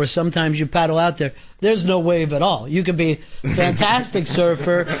metaphor. Sometimes you paddle out there, there's no wave at all. You could be a fantastic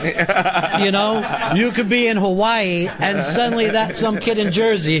surfer, you could be in Hawaii, and suddenly some kid in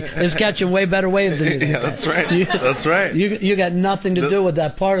Jersey is catching way better waves than you. Yeah, that's right. That's right. You got nothing to do with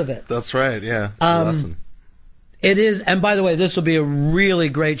that part of it. That's right, yeah. It's a lesson. It is, and by the way, this will be a really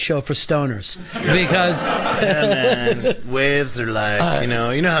great show for stoners, because man, waves are like, you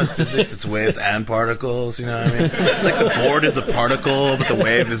know how physics, it's waves and particles, you know what I mean? It's like the board is a particle, but the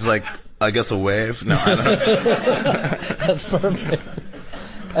wave is like, I guess, a wave. No, I don't know. That's perfect.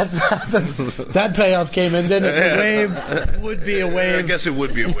 That payoff came in, then a wave would be a wave. I guess it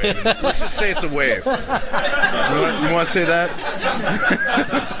would be a wave. Let's just say it's a wave. You want to say that?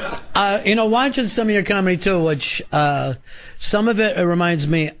 Watching some of your comedy too, which some of it reminds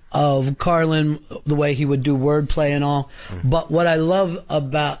me of Carlin, the way he would do wordplay and all. But what I love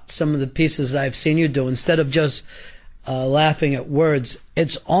about some of the pieces I've seen you do, instead of just laughing at words,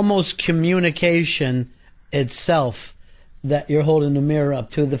 it's almost communication itself that you're holding the mirror up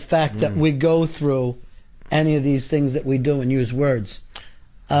to, the fact that we go through any of these things that we do and use words.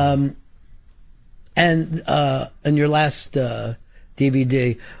 And in your last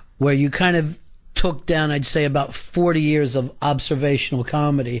DVD, where you kind of took down, I'd say, about 40 years of observational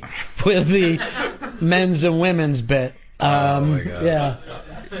comedy with the men's and women's bit. Oh my God. Yeah.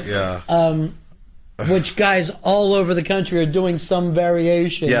 Yeah. Which guys all over the country are doing some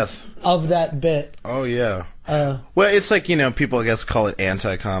variation Yes. of that bit. Oh yeah. Well, it's like, people, I guess, call it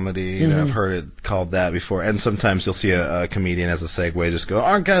anti-comedy. I've heard it called that before. And sometimes you'll see a comedian as a segue just go,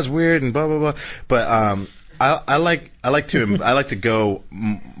 "Aren't guys weird?" and blah blah blah. But I like to go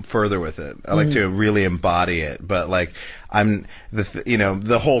further with it. I like to really embody it. But like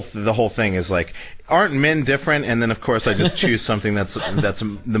the whole thing is like, aren't men different? And then of course I just choose something that's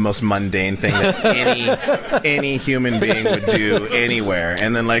the most mundane thing that any human being would do anywhere.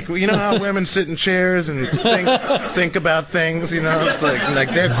 And then like, how women sit in chairs and think about things. It's like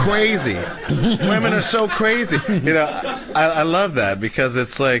they're crazy. Women are so crazy. I love that because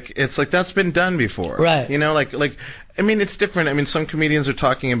it's like that's been done before. Right. It's different. Some comedians are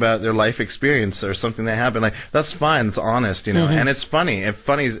talking about their life experience or something that happened. Like, that's fine. It's honest, and it's funny. If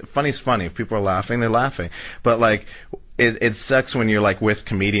funny's funny. If people are laughing, they're laughing. But like, it sucks when you're like with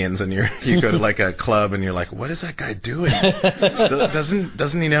comedians and you go to like a club and you're like, what is that guy doing?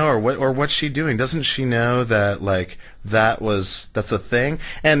 Doesn't he know, or what's she doing? Doesn't she know that like that's a thing?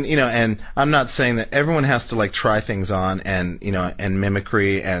 And and I'm not saying that everyone has to like try things on and and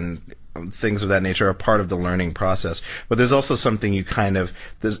mimicry and things of that nature are part of the learning process. But there's also something in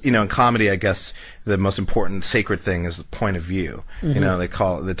comedy, I guess the most important sacred thing is the point of view. They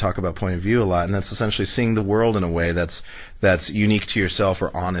talk about point of view a lot, and that's essentially seeing the world in a way that's unique to yourself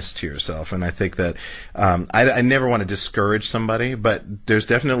or honest to yourself. And I think that I never want to discourage somebody, but there's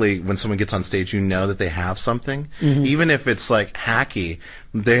definitely, when someone gets on stage, that they have something, even if it's like hacky.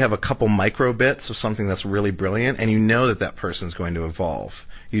 They have a couple micro bits of something that's really brilliant, and that person's going to evolve.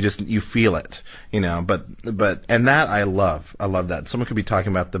 You feel it, but that I love that. Someone could be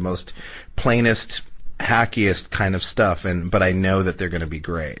talking about the most plainest, hackiest kind of stuff, but I know that they're going to be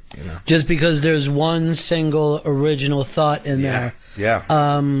great, Just because there's one single original thought in there. Yeah.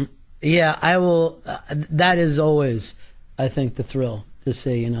 I will, that is always, I think, the thrill to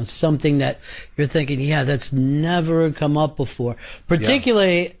see, something that you're thinking, that's never come up before.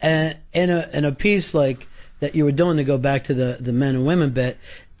 Particularly in a piece like that you were doing, to go back to the men and women bit,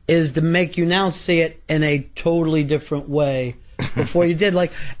 is to make you now see it in a totally different way before you did.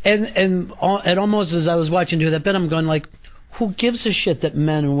 Like, and almost as I was watching you do that bit, I'm going like, who gives a shit that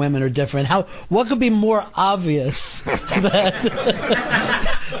men and women are different? What could be more obvious that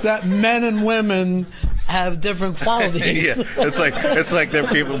men and women have different qualities? Yeah, it's like there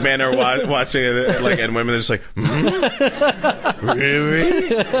are people, men are watching it, like, and women are just like, really?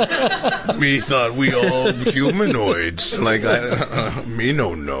 We thought we all humanoids. Like, me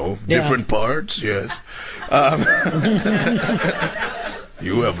no know. Different parts, yes.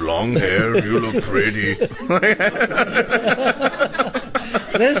 You have long hair. You look pretty.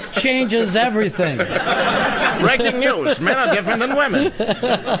 This changes everything. Breaking news. Men are different than women.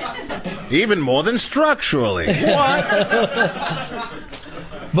 Even more than structurally. What?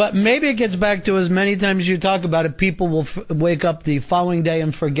 But maybe it gets back to, as many times you talk about it, people will wake up the following day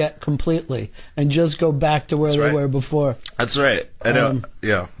and forget completely and just go back to where they were before. That's right. I know.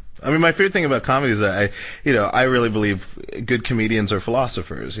 Yeah. My favorite thing about comedy is that I really believe good comedians are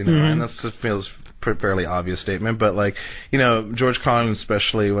philosophers, and that feels fairly obvious statement, but like, George Carlin,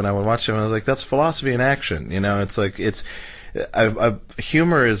 especially when I would watch him, I was like, that's philosophy in action. It's like,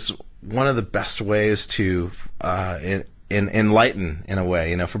 humor is one of the best ways to, enlighten in a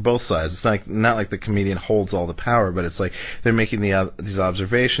way, for both sides. It's not like the comedian holds all the power, but it's like they're making these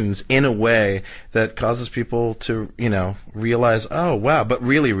observations in a way that causes people to, realize, oh wow, but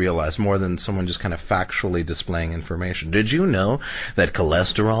really realize more than someone just kind of factually displaying information. Did you know that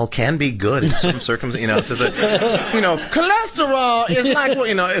cholesterol can be good in some circumstances? It's just like, cholesterol is like,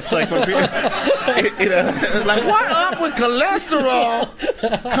 it's like when people, like, what up with cholesterol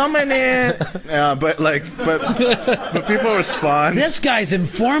coming in? But people respond. This guy's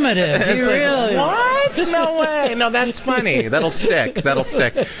informative. He really. What? No way. No, that's funny. That'll stick.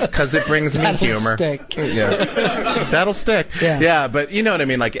 Because it brings me humor. Stick. Yeah. That'll stick. Yeah, but you know what I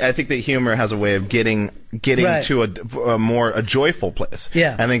mean? Like, I think that humor has a way of getting to a joyful place.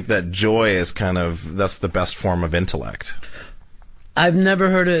 Yeah. I think that joy is that's the best form of intellect. I've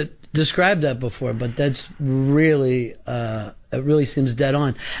never heard it described that before, but that's really, it really seems dead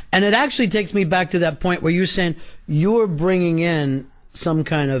on. And it actually takes me back to that point where you're saying you're bringing in some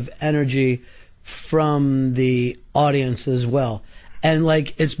kind of energy from the audience as well. And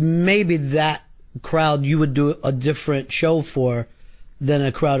like, it's maybe that crowd you would do a different show for than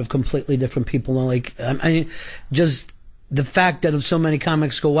a crowd of completely different people. Like, I mean, just the fact that so many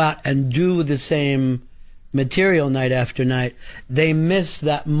comics go out and do the same material night after night, they miss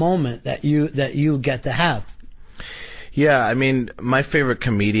that moment that you get to have. Yeah, I mean, my favorite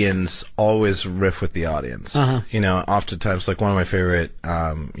comedians always riff with the audience. Uh-huh. You know, oftentimes, like one of my favorite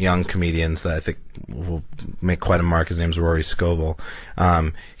young comedians that I think will make quite a mark, his name's Rory Scovel.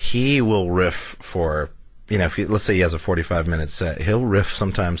 He will riff for, you know, let's say he has a 45-minute set, he'll riff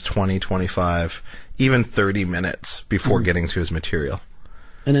sometimes 20, 25, even 30 minutes before getting to his material.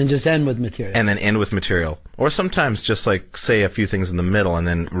 And then just end with material. And then end with material. Or sometimes just like say a few things in the middle and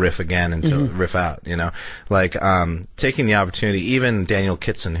then riff again until riff out, you know? Like, taking the opportunity, even Daniel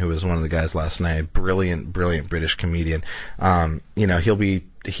Kitson, who was one of the guys last night, brilliant British comedian, you know,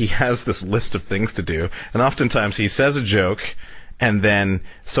 he has this list of things to do, and oftentimes he says a joke, and then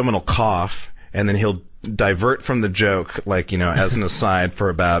someone will cough, and then he'll divert from the joke, like, you know, as an aside for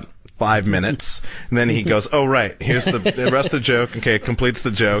about 5 minutes, and then he goes, oh right, here's the rest of the joke, okay, completes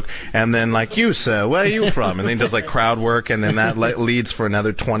the joke, and then like, you sir, where are you from? And then he does like crowd work, and then that leads for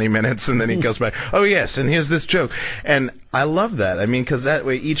another 20 minutes, and then he goes back, oh yes, and here's this joke. And I love that. I mean, because that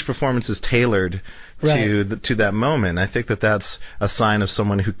way each performance is tailored to that moment. I think that that's a sign of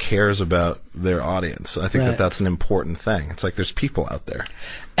someone who cares about their audience. I think that that's an important thing. It's like there's people out there.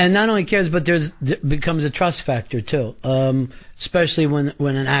 And not only cares, but there becomes a trust factor too. Especially when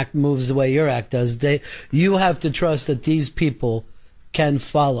an act moves the way your act does. You have to trust that these people can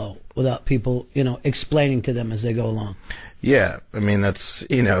follow without people, you know, explaining to them as they go along. Yeah, I mean that's,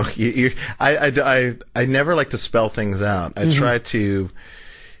 you know, I never like to spell things out. I try to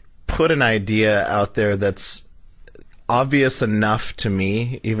put an idea out there that's obvious enough to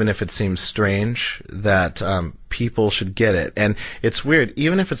me, even if it seems strange, that people should get it. And it's weird,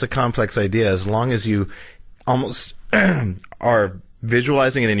 even if it's a complex idea, as long as you almost are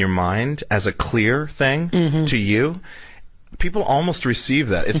visualizing it in your mind as a clear thing to you, people almost receive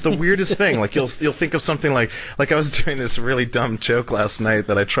that. It's the weirdest thing. Like you'll think of something like I was doing this really dumb joke last night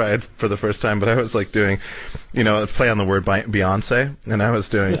that I tried for the first time, but I was like doing, you know, a play on the word Beyonce, and I was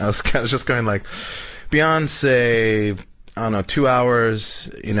just going like, Beyonce, I don't know, 2 hours,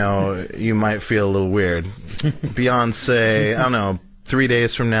 you know, you might feel a little weird. Beyonce, I don't know, 3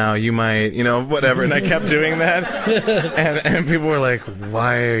 days from now, you might, you know, whatever. And I kept doing that, and people were like,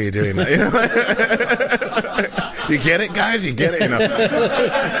 "Why are you doing that?" You know, you get it, guys, you get it, you know.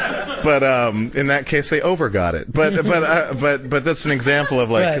 But in that case, they overgot it. But that's an example of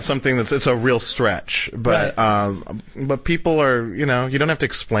like something it's a real stretch. But but people are, you know, you don't have to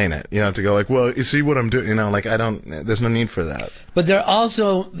explain it. You don't have to go like, well, you see what I'm doing, you know, like there's no need for that. But there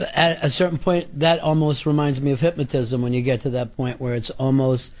also, at a certain point, that almost reminds me of hypnotism when you get to that point where it's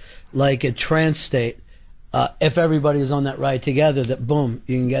almost like a trance state. If everybody's on that ride together, that boom,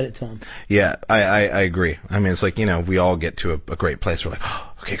 you can get it to them. Yeah, I agree. I mean, it's like, you know, we all get to a great place. We're like,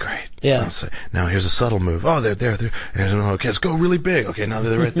 oh, okay, great. Yeah. Now here's a subtle move. Oh, they're there. Okay, let's go really big. Okay, now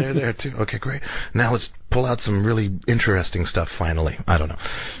they're right there too. Okay, great. Now let's pull out some really interesting stuff finally. I don't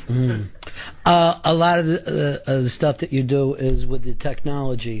know. A lot of the stuff that you do is with the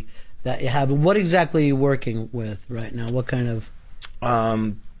technology that you have. What exactly are you working with right now? What kind of...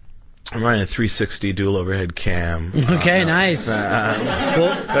 I'm running a 360 dual overhead cam. Okay, nice.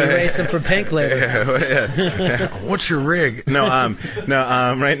 We'll be racing for pink later. Yeah. What's your rig? No.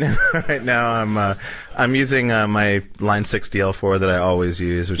 Right now, I'm using my Line 6 DL4 that I always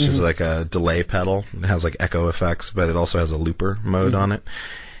use, which is like a delay pedal. It has like echo effects, but it also has a looper mode on it.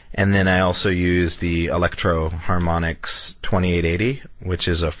 And then I also use the Electro Harmonix 2880, which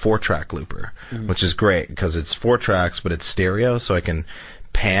is a 4-track looper, which is great because it's 4 tracks, but it's stereo, so I can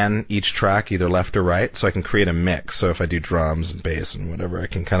pan each track either left or right, so I can create a mix. So if I do drums and bass and whatever, I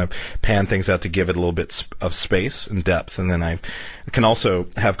can kind of pan things out to give it a little bit of space and depth. And then I can also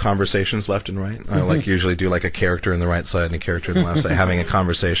have conversations left and right. I like usually do like a character in the right side and a character in the left side having a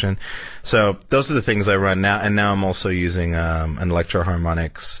conversation. So those are the things I run now. And now I'm also using an Electro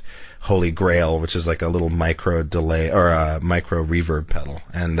Harmonix Holy Grail, which is like a little micro delay or a micro reverb pedal,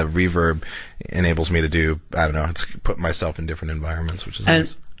 and the reverb enables me to do, I don't know, it's put myself in different environments, which is and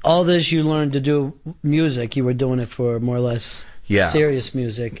nice. All this you learned to do music. You were doing it for more or less serious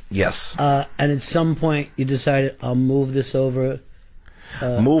music. Yes. And at some point you decided, I'll move this over.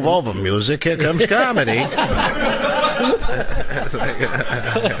 Move over music. Here comes comedy.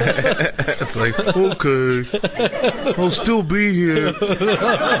 It's like, okay, I'll still be here.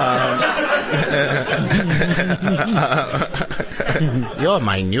 You're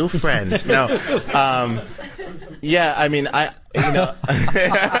my new friend. No, yeah, I mean, I don't know.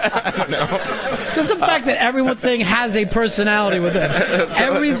 Just the fact that everything has a personality with it.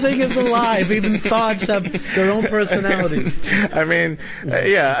 Everything is alive. Even thoughts have their own personality. I mean,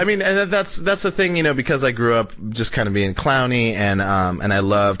 and that's the thing, you know, because I grew up just kind of being clowny, and I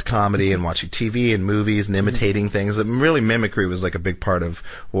loved comedy and watching TV and movies and imitating things. And really, mimicry was like a big part of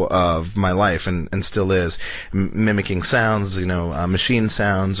my life, and still is. Mimicking sounds, you know, machine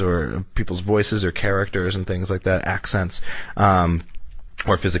sounds or people's voices or characters and things like that, accents.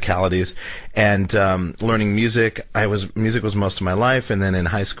 Or physicalities, and learning music. Music was most of my life, and then in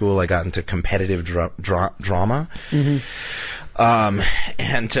high school I got into competitive drama,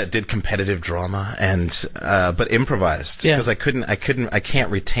 and did competitive drama, and but improvised because I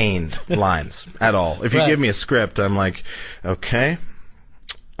can't retain lines at all. If you give me a script, I'm like, okay,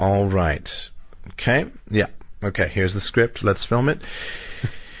 all right, okay, yeah, okay. Here's the script. Let's film it.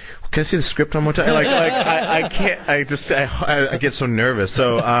 Can I see the script one more time? I can't. I get so nervous.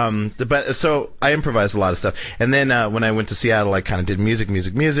 So I improvised a lot of stuff. And then when I went to Seattle, I kind of did music.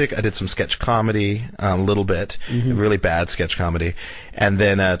 I did some sketch comedy, a little bit, really bad sketch comedy. And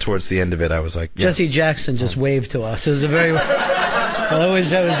then towards the end of it, I was like, yeah. Jesse Jackson just waved to us. It was a very. I was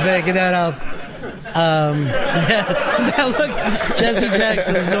making that up. Yeah, look, Jesse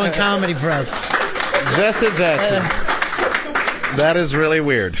Jackson is doing comedy for us. Jesse Jackson. That is really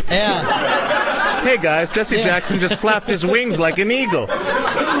weird. Yeah. Hey guys, Jesse Jackson just flapped his wings like an eagle.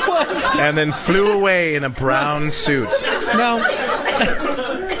 And then flew away in a brown suit. Now,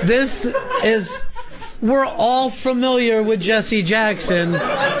 we're all familiar with Jesse Jackson.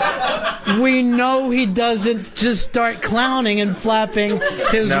 We know he doesn't just start clowning and flapping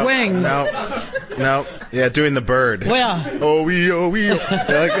his wings. No. Yeah, doing the bird. Well, yeah. Oh-wee.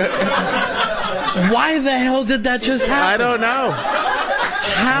 Why the hell did that just happen? I don't know.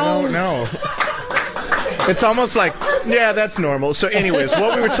 How? I don't know. It's almost like, yeah, that's normal. So anyways,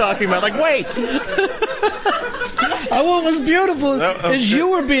 what we were talking about, like, wait. What was beautiful is you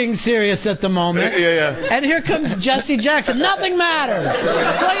were being serious at the moment. Yeah. And here comes Jesse Jackson. Nothing matters.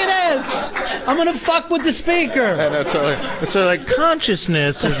 Look at this. I'm going to fuck with the speaker. And it's sort of like,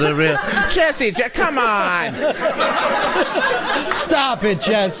 consciousness is a real... Jesse, come on. Stop it,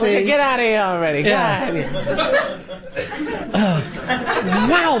 Jesse. Okay, get out of here already. Yeah.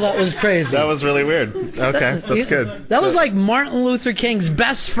 Wow, that was crazy. That was really weird. Okay, that's good. That was like Martin Luther King's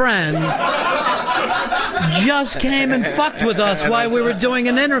best friend just came and fucked with us while we were doing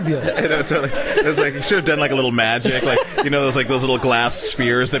an interview. It's like you should have done like a little magic, like those little glass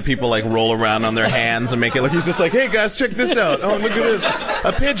spheres that people like roll around on their hands and make it look. He's just like, hey guys, check this out. Oh, look at this,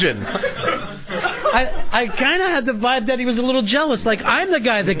 a pigeon. I kind of had the vibe that he was a little jealous, like I'm the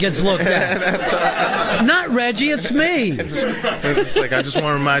guy that gets looked at. Not Reggie, it's me. It's like, I just want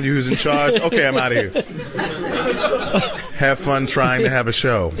to remind you who's in charge. Okay, I'm out of here. Have fun trying to have a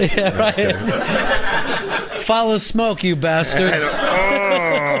show. Yeah, right. Follow smoke, you bastards.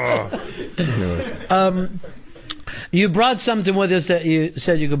 You brought something with us that you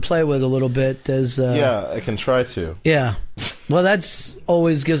said you could play with a little bit. Yeah, I can try to. Yeah. Well, that's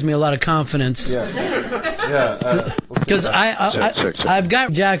always gives me a lot of confidence. Yeah. Because I've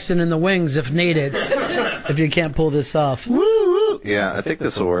got Jackson in the wings if needed. If you can't pull this off. Yeah, I think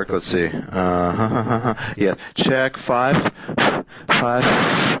this will work. Let's see. Yeah, check 5.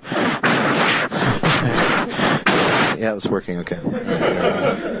 Yeah, it's working. Okay.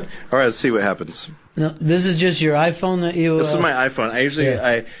 All right, let's see what happens. No, this is just your iPhone that you... This is my iPhone. I usually...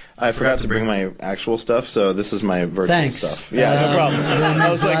 I forgot to bring my actual stuff, so this is my virtual stuff. Yeah, no problem. I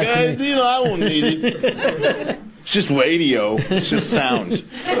was like, I won't need it. It's just radio. It's just sound.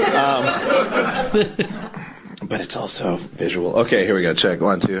 But it's also visual. Okay, here we go. Check.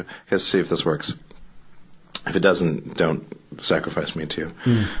 1, 2. Let's see if this works. If it doesn't, don't sacrifice me to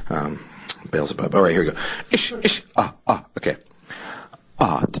Beelzebub. All right, here we go. Ish, ish, okay.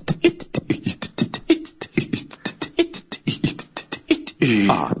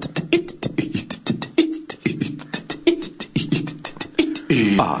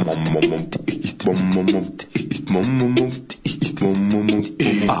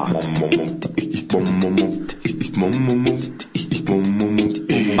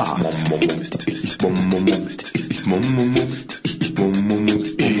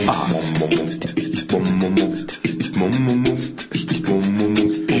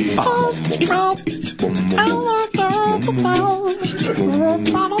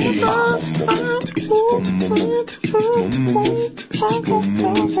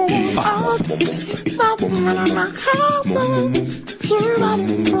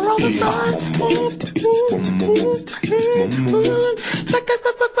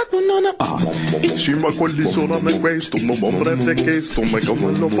 Scima quelli solamente questo, non mi prende questo, ma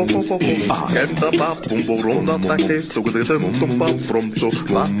come lo fa. E da papum boronda da questo, che te non va pronto.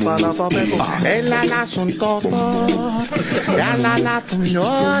 E la son toto, e la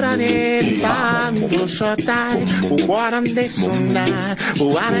signora nel bando shotai, uguarande sonai,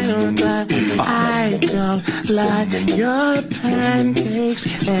 uguarande. I don't like your pancakes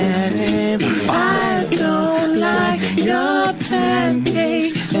anymore. I don't like your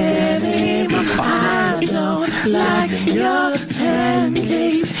pancakes anymore. I don't like your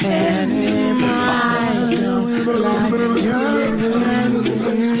pancakes anymore. I don't like your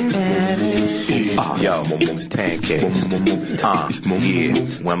pancakes anymore. Yo, pancakes. Yeah,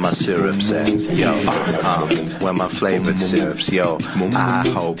 where my syrups at? Yo, where my flavored syrups? Yo, I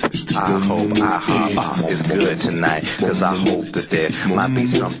hope is good tonight, cause I hope that there might be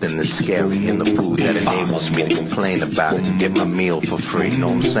something that's scary in the food that enables me to complain about it and get my meal for free, you know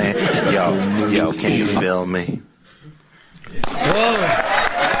what I'm saying? Yo, can you feel me?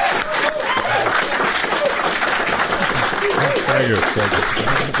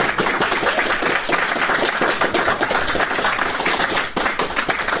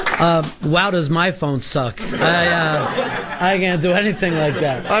 Wow, does my phone suck? I can't do anything like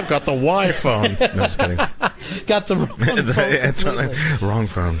that. I've got the Y phone. No, just kidding. Got the wrong phone. Wrong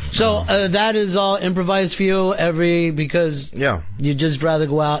phone. So that is all improvised for you because you just rather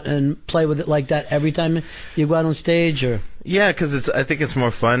go out and play with it like that every time you go out on stage, or yeah, because I think it's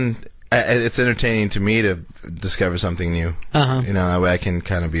more fun. It's entertaining to me to discover something new. You know, that way I can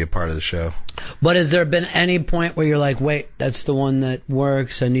kind of be a part of the show. But has there been any point where you're like, wait, that's the one that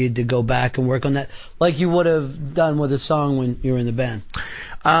works, I need to go back and work on that, like you would have done with a song when you were in the band?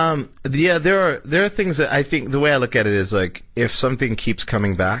 Yeah, there are things that I think the way I look at it is like, if something keeps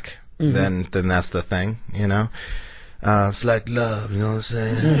coming back, then that's the thing, you know? It's like love, you know what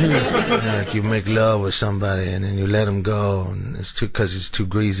I'm saying? Like you make love with somebody and then you let them go, and it's because it's too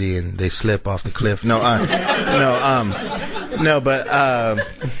greasy and they slip off the cliff. No,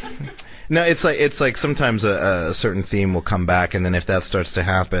 it's like sometimes a certain theme will come back, and then if that starts to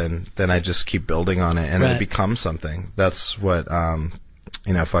happen, then I just keep building on it, and then it becomes something. That's what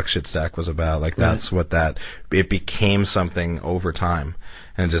you know, Fuck Shit Stack was about. Like that's what it became something over time.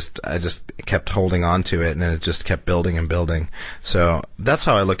 And I just kept holding on to it, and then it just kept building and building. So that's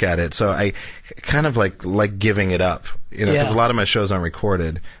how I look at it. So I kind of like giving it up, you know, because a lot of my shows aren't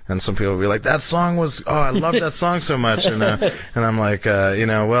recorded, and some people will be like, "That song was, I loved that song so much," and I'm like, you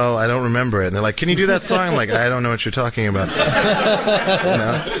know, well, I don't remember it. And they're like, "Can you do that song?" I'm like, I don't know what you're talking about. You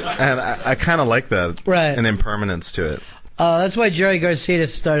know? And I kind of like that, an impermanence to it. That's why Jerry Garcia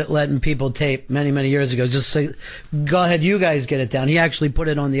started letting people tape many, many years ago. Just say, go ahead, you guys get it down. He actually put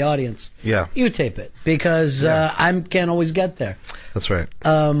it on the audience. Yeah. You tape it, because I can't always get there. That's right.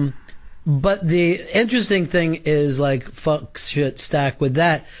 But the interesting thing is, like, Fuck Shit Stack, with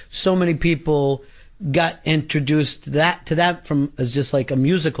that, so many people got introduced to that from as just like a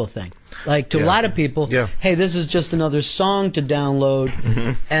musical thing. Like, to a lot of people, hey, this is just another song to download.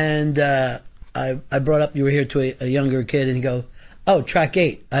 And I brought up, you were here to a younger kid, and he go, "Oh, track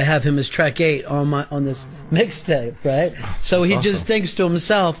 8. I have him as track 8 on this mixtape," right? So he just thinks to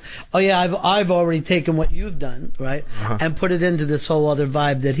himself, "Oh yeah, I've already taken what you've done, right, and put it into this whole other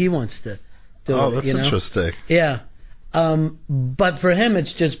vibe that he wants to do." Oh, that's interesting. Yeah, but for him,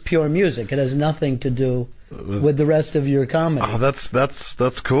 it's just pure music. It has nothing to do with the rest of your comedy. Oh,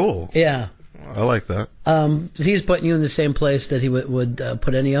 that's cool. Yeah. I like that. He's putting you in the same place that he would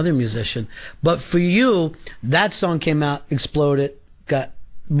put any other musician. But for you, that song came out, exploded, got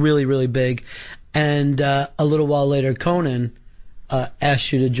really, really big. And a little while later, Conan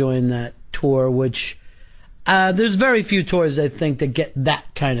asked you to join that tour, which there's very few tours, I think, that get that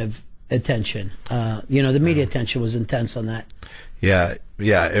kind of attention. You know, the media attention was intense on that. Yeah,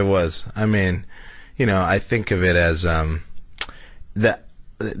 it was. I mean, you know, I think of it as that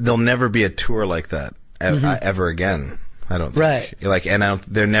there'll never be a tour like that ever again. I don't think. Right. Like, and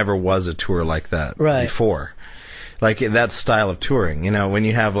there never was a tour like that before. Like, that style of touring, you know, when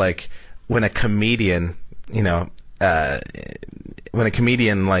you have, like, when a comedian, you know, when a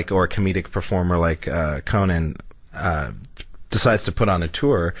comedian, like, or a comedic performer like Conan decides to put on a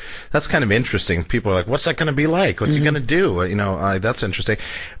tour, that's kind of interesting. People are like, what's that going to be like? What's he going to do? You know, that's interesting.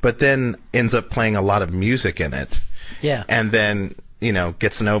 But then ends up playing a lot of music in it. Yeah. And then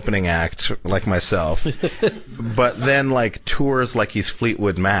gets an opening act like myself, but then like tours like he's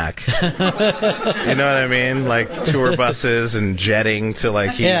Fleetwood Mac. You know what I mean? Like tour buses and jetting to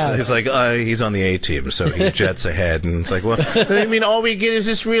like he's like he's on the A team, so he jets ahead, and it's like, well, I mean, all we get is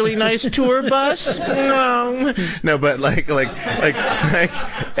this really nice tour bus. No, but like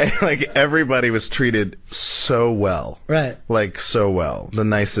everybody was treated so well, right? Like so well, the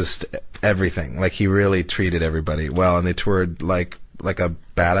nicest everything. Like he really treated everybody well, and they toured like a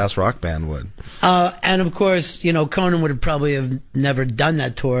badass rock band would. And of course, Conan would have probably have never done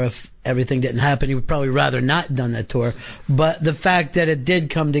that tour if everything didn't happen. He would probably rather not done that tour. But the fact that it did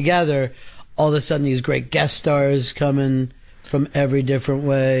come together, all of a sudden these great guest stars coming from every different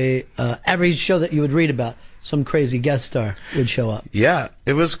way. Every show that you would read about, some crazy guest star would show up. Yeah,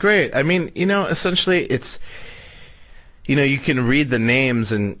 it was great. I mean, essentially it's, you can read the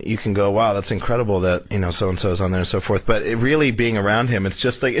names and you can go, wow, that's incredible that, so-and-so is on there and so forth. But it really being around him, it's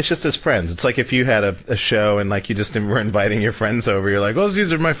just his friends. It's like if you had a show and like you just were inviting your friends over, you're like, oh,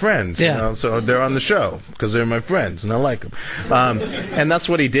 these are my friends. Yeah. So they're on the show because they're my friends and I like them. And that's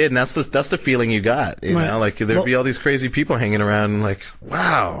what he did. And that's the feeling you got, Right. like there'd be all these crazy people hanging around and like,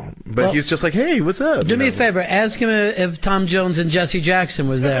 wow. But he's just like, hey, what's up? Do me a favor, ask him if Tom Jones and Jesse Jackson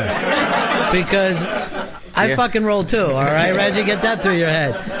was there. Because I fucking roll too, all right, Reggie? Get that through your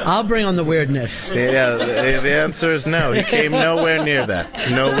head. I'll bring on the weirdness. Yeah, the answer is no. He came nowhere near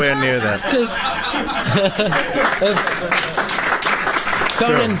that. Nowhere near that. Just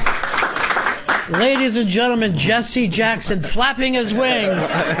Conan, ladies and gentlemen, Jesse Jackson flapping his wings,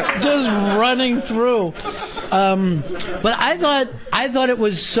 just running through. But I thought it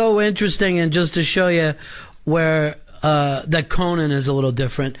was so interesting, and just to show you where that Conan is a little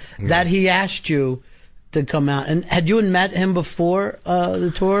different, that he asked you to come out. And had you met him before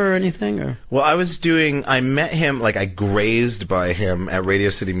the tour or anything? Or? Well, I met him, like I grazed by him at Radio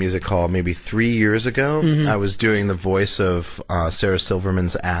City Music Hall maybe 3 years ago. Mm-hmm. I was doing the voice of Sarah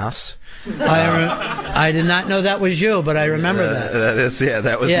Silverman's ass. I did not know that was you, but I remember that.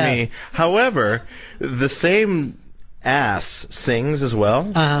 That was me. However, the same ass sings as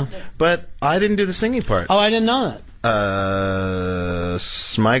well, but I didn't do the singing part. Oh, I didn't know that.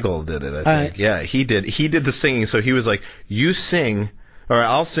 Smigel did it, I think. Right. Yeah, he did the singing, so he was like, you sing, or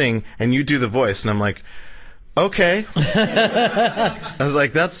I'll sing, and you do the voice, and I'm like, okay. I was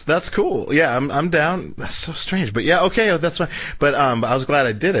like, that's cool. Yeah, I'm down. That's so strange, but yeah, okay, that's fine. But I was glad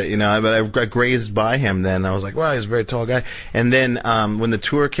I did it, but I got grazed by him then. I was like, wow, he's a very tall guy. And then when the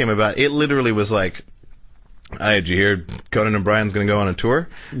tour came about, it literally was like, hey, did you hear Conan O'Brien's going to go on a tour?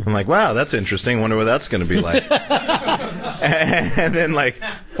 I'm like, wow, that's interesting. Wonder what that's going to be like. And then like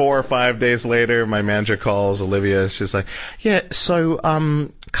 4 or 5 days later, my manager calls, Olivia. She's like, yeah, so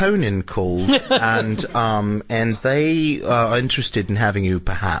Conan called and they are interested in having you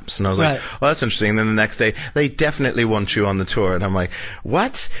perhaps. And I was like, Right. well, that's interesting. And then the next day, they definitely want you on the tour. And I'm like,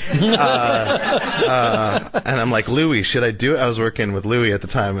 what? And I'm like, Louis, should I do it? I was working with Louis at the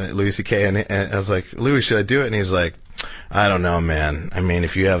time, Louis C.K. And I was like, Louis, should I do it? And he's like, I don't know, man. I mean,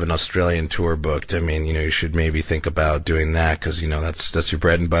 if you have an Australian tour booked, I mean, you should maybe think about doing that because, that's your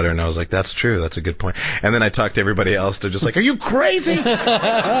bread and butter. And I was like, that's true. That's a good point. And then I talked to everybody else. They're just like, are you crazy? Do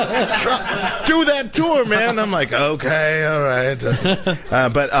that tour, man. And I'm like, okay, all right.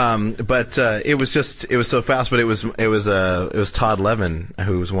 But it was so fast. But it was Todd Levin,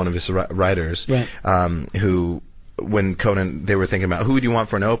 who was one of his writers, Right. Who, when Conan, they were thinking about who do you want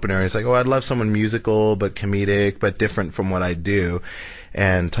for an opener? He's like, oh, I'd love someone musical but comedic but different from what I do.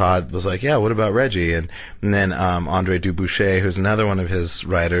 And Todd was like, yeah, what about Reggie? And then Andre Duboucher, who's another one of his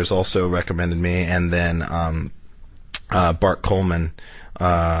writers, also recommended me. And then Bart Coleman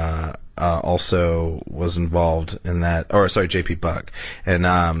also was involved in that. Or sorry, JP Buck. And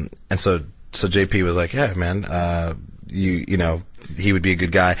so JP was like, yeah, man, he would be a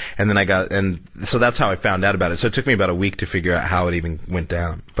good guy. And then so that's how I found out about it. So it took me about a week to figure out how it even went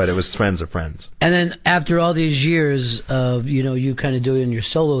down. But it was friends of friends. And then after all these years of, you kind of doing your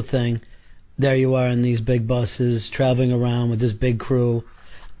solo thing, there you are in these big buses, traveling around with this big crew.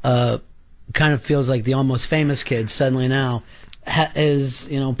 Kind of feels like the Almost Famous kid suddenly now is,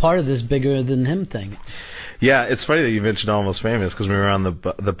 part of this bigger than him thing. Yeah, it's funny that you mentioned Almost Famous because when we were on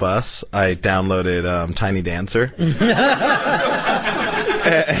the bus, I downloaded Tiny Dancer.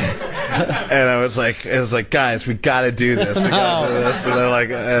 And it was like, guys, we gotta do this. We gotta do this.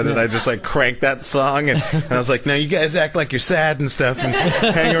 And then I just cranked that song, and I was like, no, you guys act like you're sad and stuff, and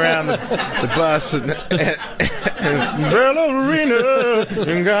hang around the bus, ballerina,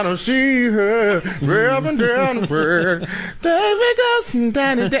 and gotta see her driving down the road. David goes and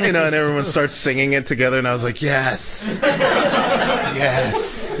Danny, you know, and everyone starts singing it together, and I was like, yes,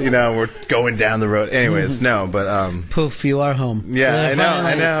 yes, you know, we're going down the road. Anyways, no, but poof, you are home. Yeah,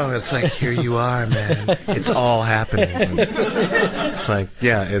 I know. It's like, here you are, man. It's all happening. It's like,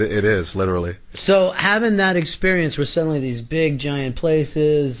 yeah, it is literally. So having that experience where suddenly these big giant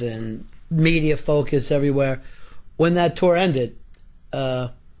places and media focus everywhere, when that tour ended,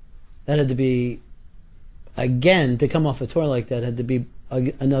 that had to be, again, to come off a tour like that had to be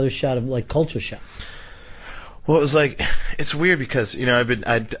another shot of like culture shock. Well, it was like, it's weird because, you know,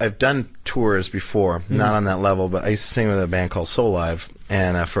 I've done tours before, not on that level, but I used to sing with a band called Soul Live,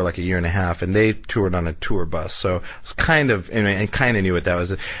 and for like a year and a half, and they toured on a tour bus, so it's kind of, and kind of knew what that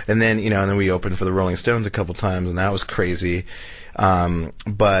was. And then, you know, and then we opened for the Rolling Stones a couple times, and that was crazy.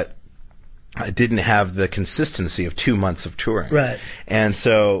 But I didn't have the consistency of 2 months of touring. Right. And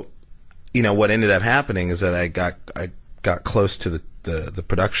so, you know, what ended up happening is that I got close to the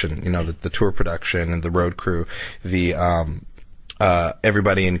production, you know, the tour production and the road crew, the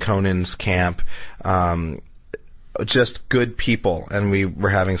everybody in Conan's camp, just good people, and we were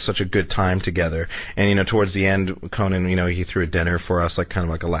having such a good time together. And, you know, towards the end, Conan, you know, he threw a dinner for us, like kind of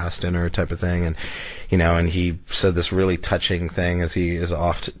like a last dinner type of thing, and, you know, and he said this really touching thing, as he is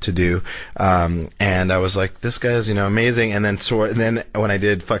oft to do, and I was like, this guy's, you know, amazing. And then when I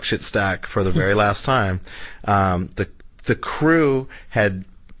did Fuck Shit Stack for the very last time, the crew had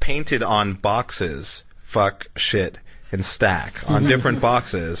painted on boxes "fuck, shit, and stack" on different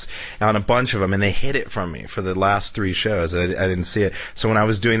boxes, on a bunch of them, and they hid it from me for the last 3 shows. I didn't see it. So when I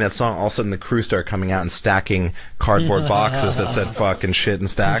was doing that song, all of a sudden the crew started coming out and stacking cardboard boxes that said "fuck" and "shit" and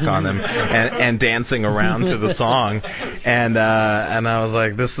 "stack" on them, and dancing around to the song. And I was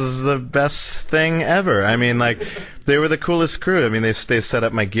like, this is the best thing ever. I mean, like, they were the coolest crew. I mean, they set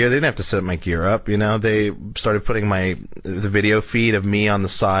up my gear. They didn't have to set up my gear up, you know. They started putting the video feed of me on the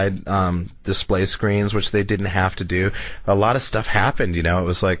side display screens, which they didn't have to do. A lot of stuff happened, you know.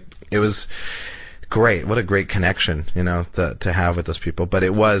 It was great. What a great connection, you know, to have with those people. But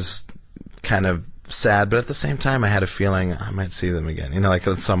it was kind of sad, but at the same time I had a feeling I might see them again, you know, like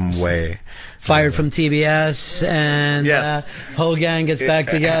in some way. Fired from TBS, and yes. Whole gang gets back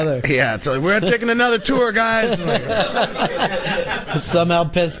together. Yeah, it's like, we're taking another tour, guys. Somehow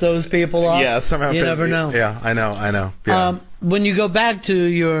piss those people off. Yeah, somehow. You never know. Yeah, I know. Yeah. When you go back to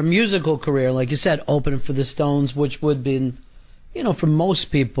your musical career, like you said, opening for the Stones, which would be, you know, for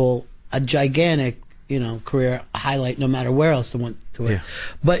most people, a gigantic, you know, career highlight, no matter where else they went to it. Yeah.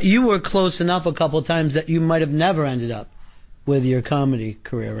 But you were close enough a couple of times that you might have never ended up with your comedy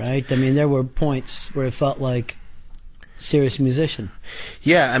career, right? I mean, there were points where it felt like serious musician.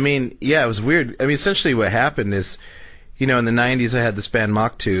 Yeah, I mean, yeah, it was weird. I mean, essentially what happened is, you know, in the 90s I had this band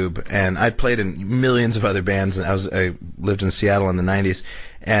Mock Tube, and I'd played in millions of other bands, and I lived in Seattle in the 90s,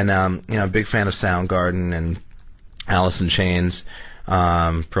 and you know, a big fan of Soundgarden and Alice in Chains.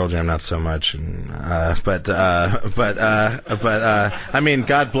 Pearl Jam not so much, but I mean,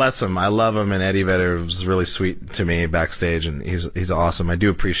 God bless him. I love him, and Eddie Vedder was really sweet to me backstage, and he's awesome. I do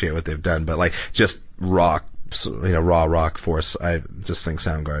appreciate what they've done, but like just rock, you know, raw rock force. I just think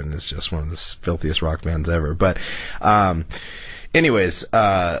Soundgarden is just one of the filthiest rock bands ever. But anyways,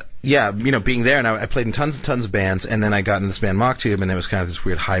 yeah, you know, being there, and I played in tons and tons of bands, and then I got in this band Mock Tube, and it was kind of this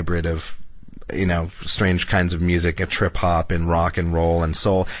weird hybrid of, you know, strange kinds of music, a trip hop and rock and roll and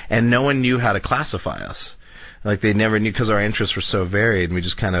soul, and no one knew how to classify us. Like, they never knew, because our interests were so varied, and we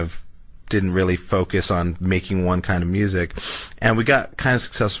just kind of didn't really focus on making one kind of music. And we got kind of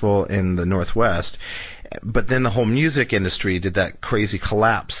successful in the Northwest, but then the whole music industry did that crazy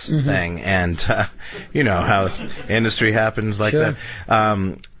collapse thing, and you know how industry happens like that.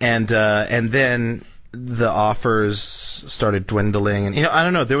 And then the offers started dwindling, and, you know, I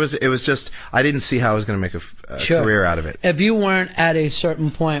don't know, it was just, I didn't see how I was going to make a career out of it. If you weren't at a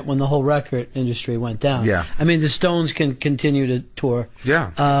certain point when the whole record industry went down, yeah, I mean, the Stones can continue to tour,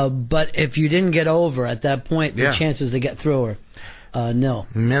 yeah, but if you didn't get over at that point, the chances to get through are nil.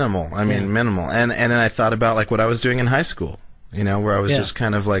 Minimal. I mean, minimal. And then I thought about like what I was doing in high school, you know, where I was just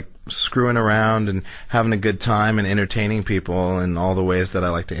kind of like screwing around and having a good time and entertaining people in all the ways that I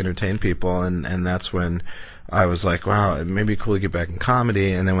like to entertain people, and that's when I was like, wow, it may be cool to get back in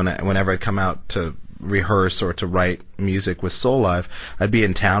comedy. And then whenever I'd come out to rehearse or to write music with Soul Live, I'd be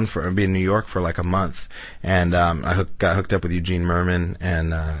in New York for like a month, and I got hooked up with Eugene Merman,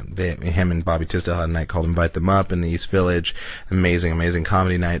 and him and Bobby Tisdale had a night called Invite Them Up in the East Village. Amazing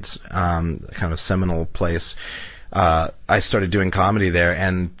comedy nights, kind of a seminal place. I started doing comedy there,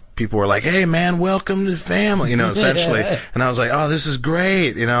 and people were like, "Hey, man, welcome to the family," essentially. And I was like, "Oh, this is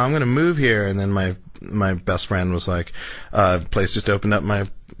great. I'm going to move here." And then my best friend was like, "Place just opened up my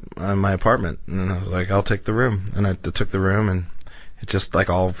apartment," and I was like, "I'll take the room," and I took the room, and it just like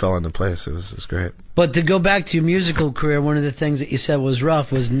all fell into place. It was great. But to go back to your musical career, one of the things that you said was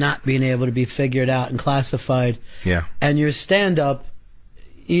rough was not being able to be figured out and classified. Yeah. And your stand-up,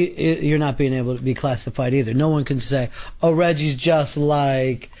 you're not being able to be classified either. No one can say, "Oh, Reggie's just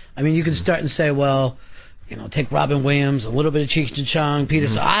like." I mean, you can start and say, "Well, take Robin Williams, a little bit of Cheech and Chong,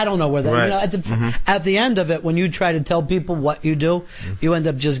 Peterson." I don't know where that. Right. At the end of it, when you try to tell people what you do, you end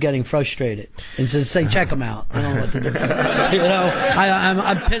up just getting frustrated and say, "Check them out." I don't know what to do.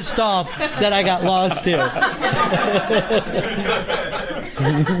 I'm pissed off that I got lost here.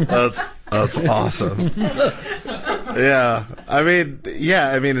 That's awesome. Yeah, I mean,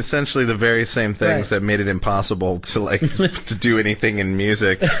 essentially the very same things that made it impossible to to do anything in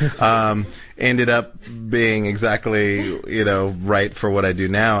music, ended up being exactly, right for what I do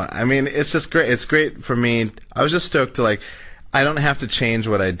now. I mean, it's just great. It's great for me. I was just stoked to I don't have to change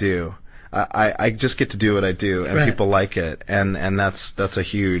what I do. I just get to do what I do, and people like it, and that's a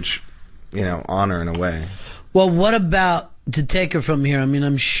huge, honor in a way. Well, what about, to take it from here, I mean,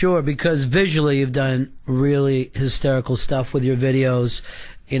 I'm sure, because visually you've done really hysterical stuff with your videos,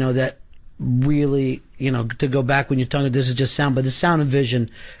 that really, to go back when you're talking, this is just sound, but the sound and vision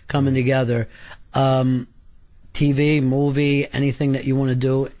coming together. TV, movie, anything that you want to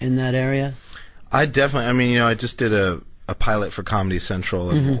do in that area? I definitely, I just did a pilot for Comedy Central,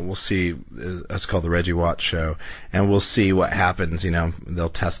 and we'll see. It's called the Reggie Watts Show, and we'll see what happens. They'll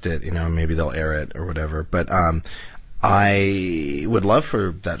test it, maybe they'll air it or whatever. But I would love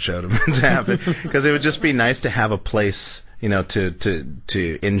for that show to happen, because it would just be nice to have a place,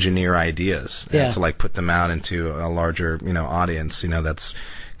 to engineer ideas and to put them out into a larger, audience. That's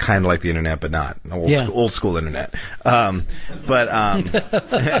kind of like the internet, but not old school internet. But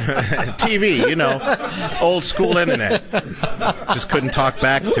TV, old school internet. Just couldn't talk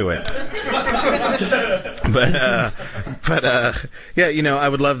back to it. But I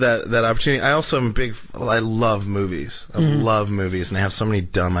would love that opportunity. I also am I love movies. I love movies, and I have so many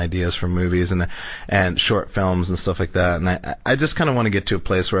dumb ideas for movies and short films and stuff like that. And I just kind of want to get to a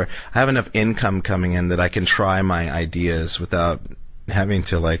place where I have enough income coming in that I can try my ideas without having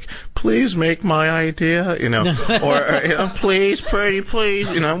to please make my idea, or please, pretty please,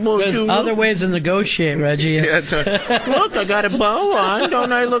 There's other ways to negotiate, Reggie. Look, I got a bow on.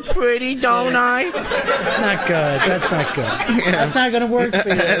 Don't I look pretty? Don't I? That's not good. That's not good. That's not going to work for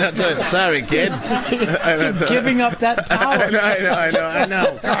you. Sorry, kid. You're giving up that power. I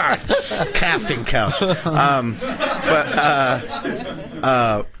know. God, it's casting couch.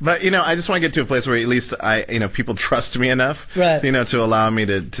 But I just want to get to a place where at least people trust me enough, to allow me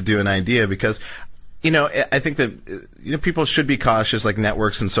to do an idea, because I think that people should be cautious, like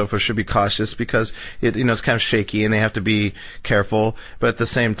networks and so forth should be cautious, because it's kind of shaky and they have to be careful. But at the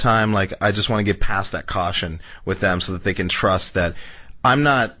same time, I just want to get past that caution with them so that they can trust that I'm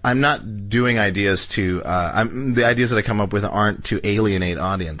not doing ideas to the ideas that I come up with aren't to alienate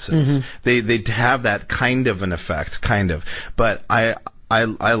audiences. They have that kind of an effect, but I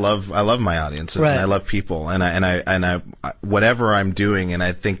love my audiences, and I love people, and I whatever I'm doing, and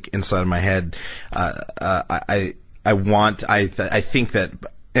I think inside of my head, I think that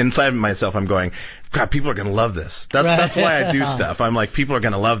inside of myself I'm going, God, people are going to love this. That's why I do stuff. I'm like, people are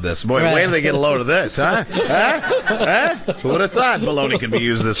going to love this. Boy, wait till they get a load of this, huh? Who would have thought bologna could be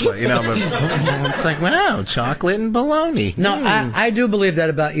used this way? But it's like, wow, chocolate and bologna. No, I do believe that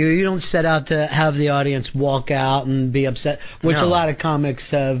about you. You don't set out to have the audience walk out and be upset, which a lot of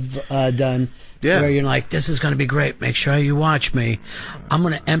comics have done. Yeah. Where you're like, this is going to be great. Make sure you watch me. I'm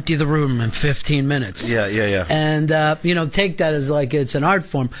going to empty the room in 15 minutes. Yeah. And, take that as it's an art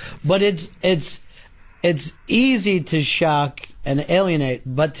form. But it's easy to shock and alienate,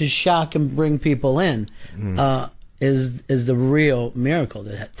 but to shock and bring people in is the real miracle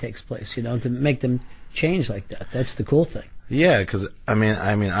that takes place, to make them change like that. That's the cool thing. Yeah, because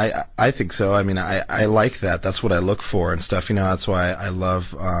I think so. I like that. That's what I look for and stuff. That's why I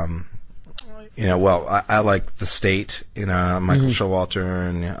love I like The State, Michael Showalter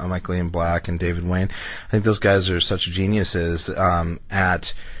and Michael Ian Black and David Wayne. I think those guys are such geniuses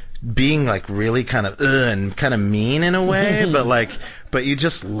at being really kind of and kind of mean in a way, but you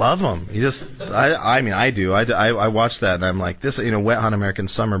just love them. I do. I watched that and I'm like, this, Wet Hot American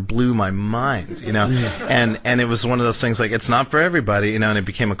Summer blew my mind, and it was one of those things it's not for everybody, and it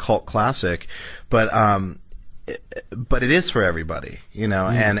became a cult classic, but but it is for everybody, you know,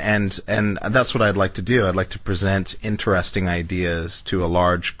 and that's what I'd like to do. I'd like to present interesting ideas to a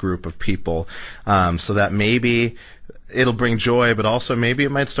large group of people, so that maybe it'll bring joy, but also maybe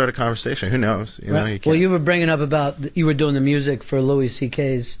it might start a conversation. Who knows? You know, Well, you were bringing up about you were doing the music for Louis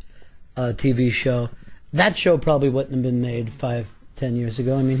C.K.'s TV show. That show probably wouldn't have been made 5-10 years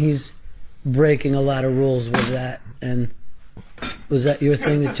ago. I mean, he's breaking a lot of rules with that. And was that your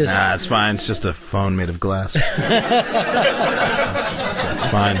thing? That just Nah, it's fine. It's just a phone made of glass. it's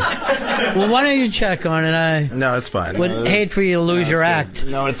fine. Well, why don't you check on it? No, it's fine. Would hate for you to lose your act.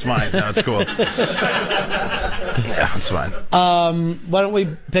 No, it's fine. No, it's cool. Yeah, it's fine. Why don't we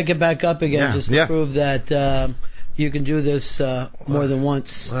pick it back up again, just to prove that you can do this more than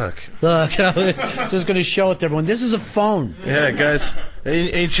once. Look, just going to show it to everyone. This is a phone. Yeah, guys.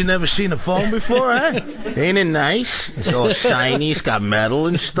 Ain't you never seen a phone before, huh? Ain't it nice? It's all shiny. It's got metal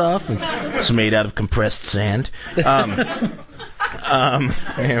and stuff. And it's made out of compressed sand. Here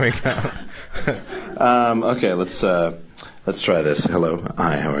we go. Okay, let's try this. Hello.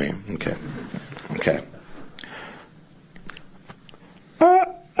 Hi, how are you? Okay.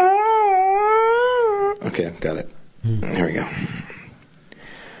 Okay, got it. Here we go.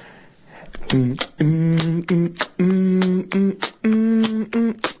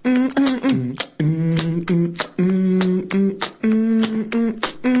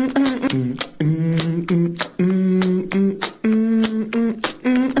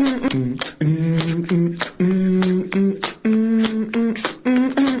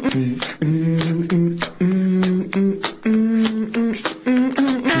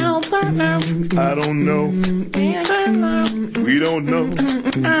 I don't know. We don't know.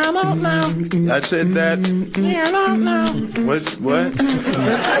 I don't know. I said that. I don't know. What?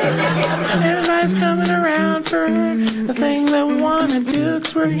 Everybody's coming around for the thing that we want to do,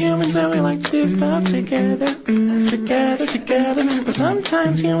 'cause we're humans and we like to do stuff together. But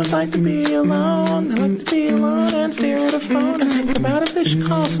sometimes humans like to be alone. They like to be alone and stare at a phone and think about if they should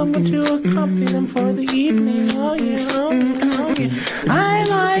call someone to accompany them for the evening. Oh yeah. I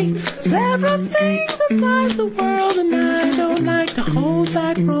like several things that size the world, and I don't like to hold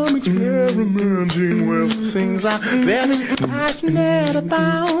back from experimenting with things I'm very passionate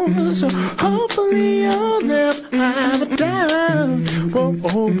about. So hopefully you'll never have a doubt.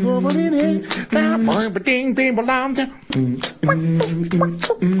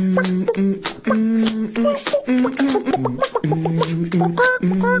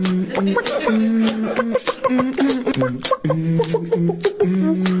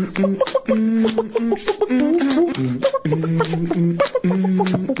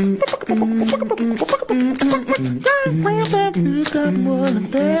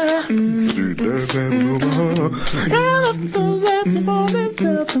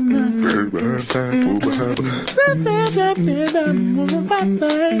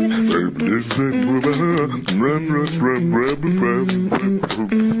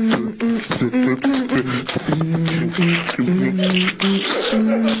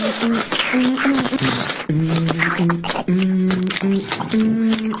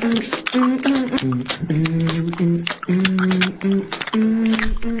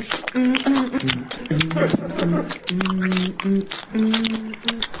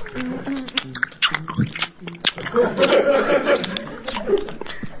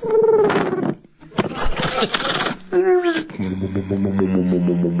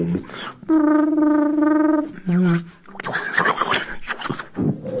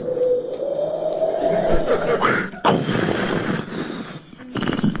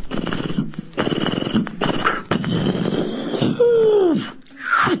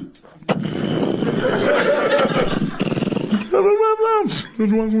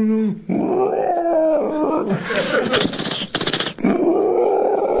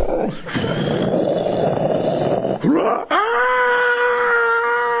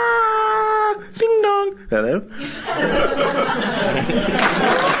 Ding dong. Hello.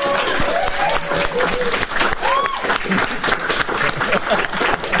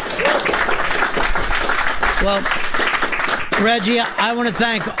 Well, Reggie, I want to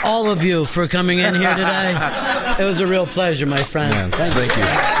thank all of you for coming in here today. It was a real pleasure, my friend. Man, thank you. Thank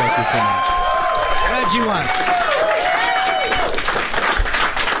you so much. Reggie Watts.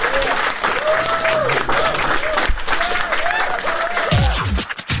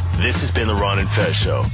 This has been the Ron and Fez Show.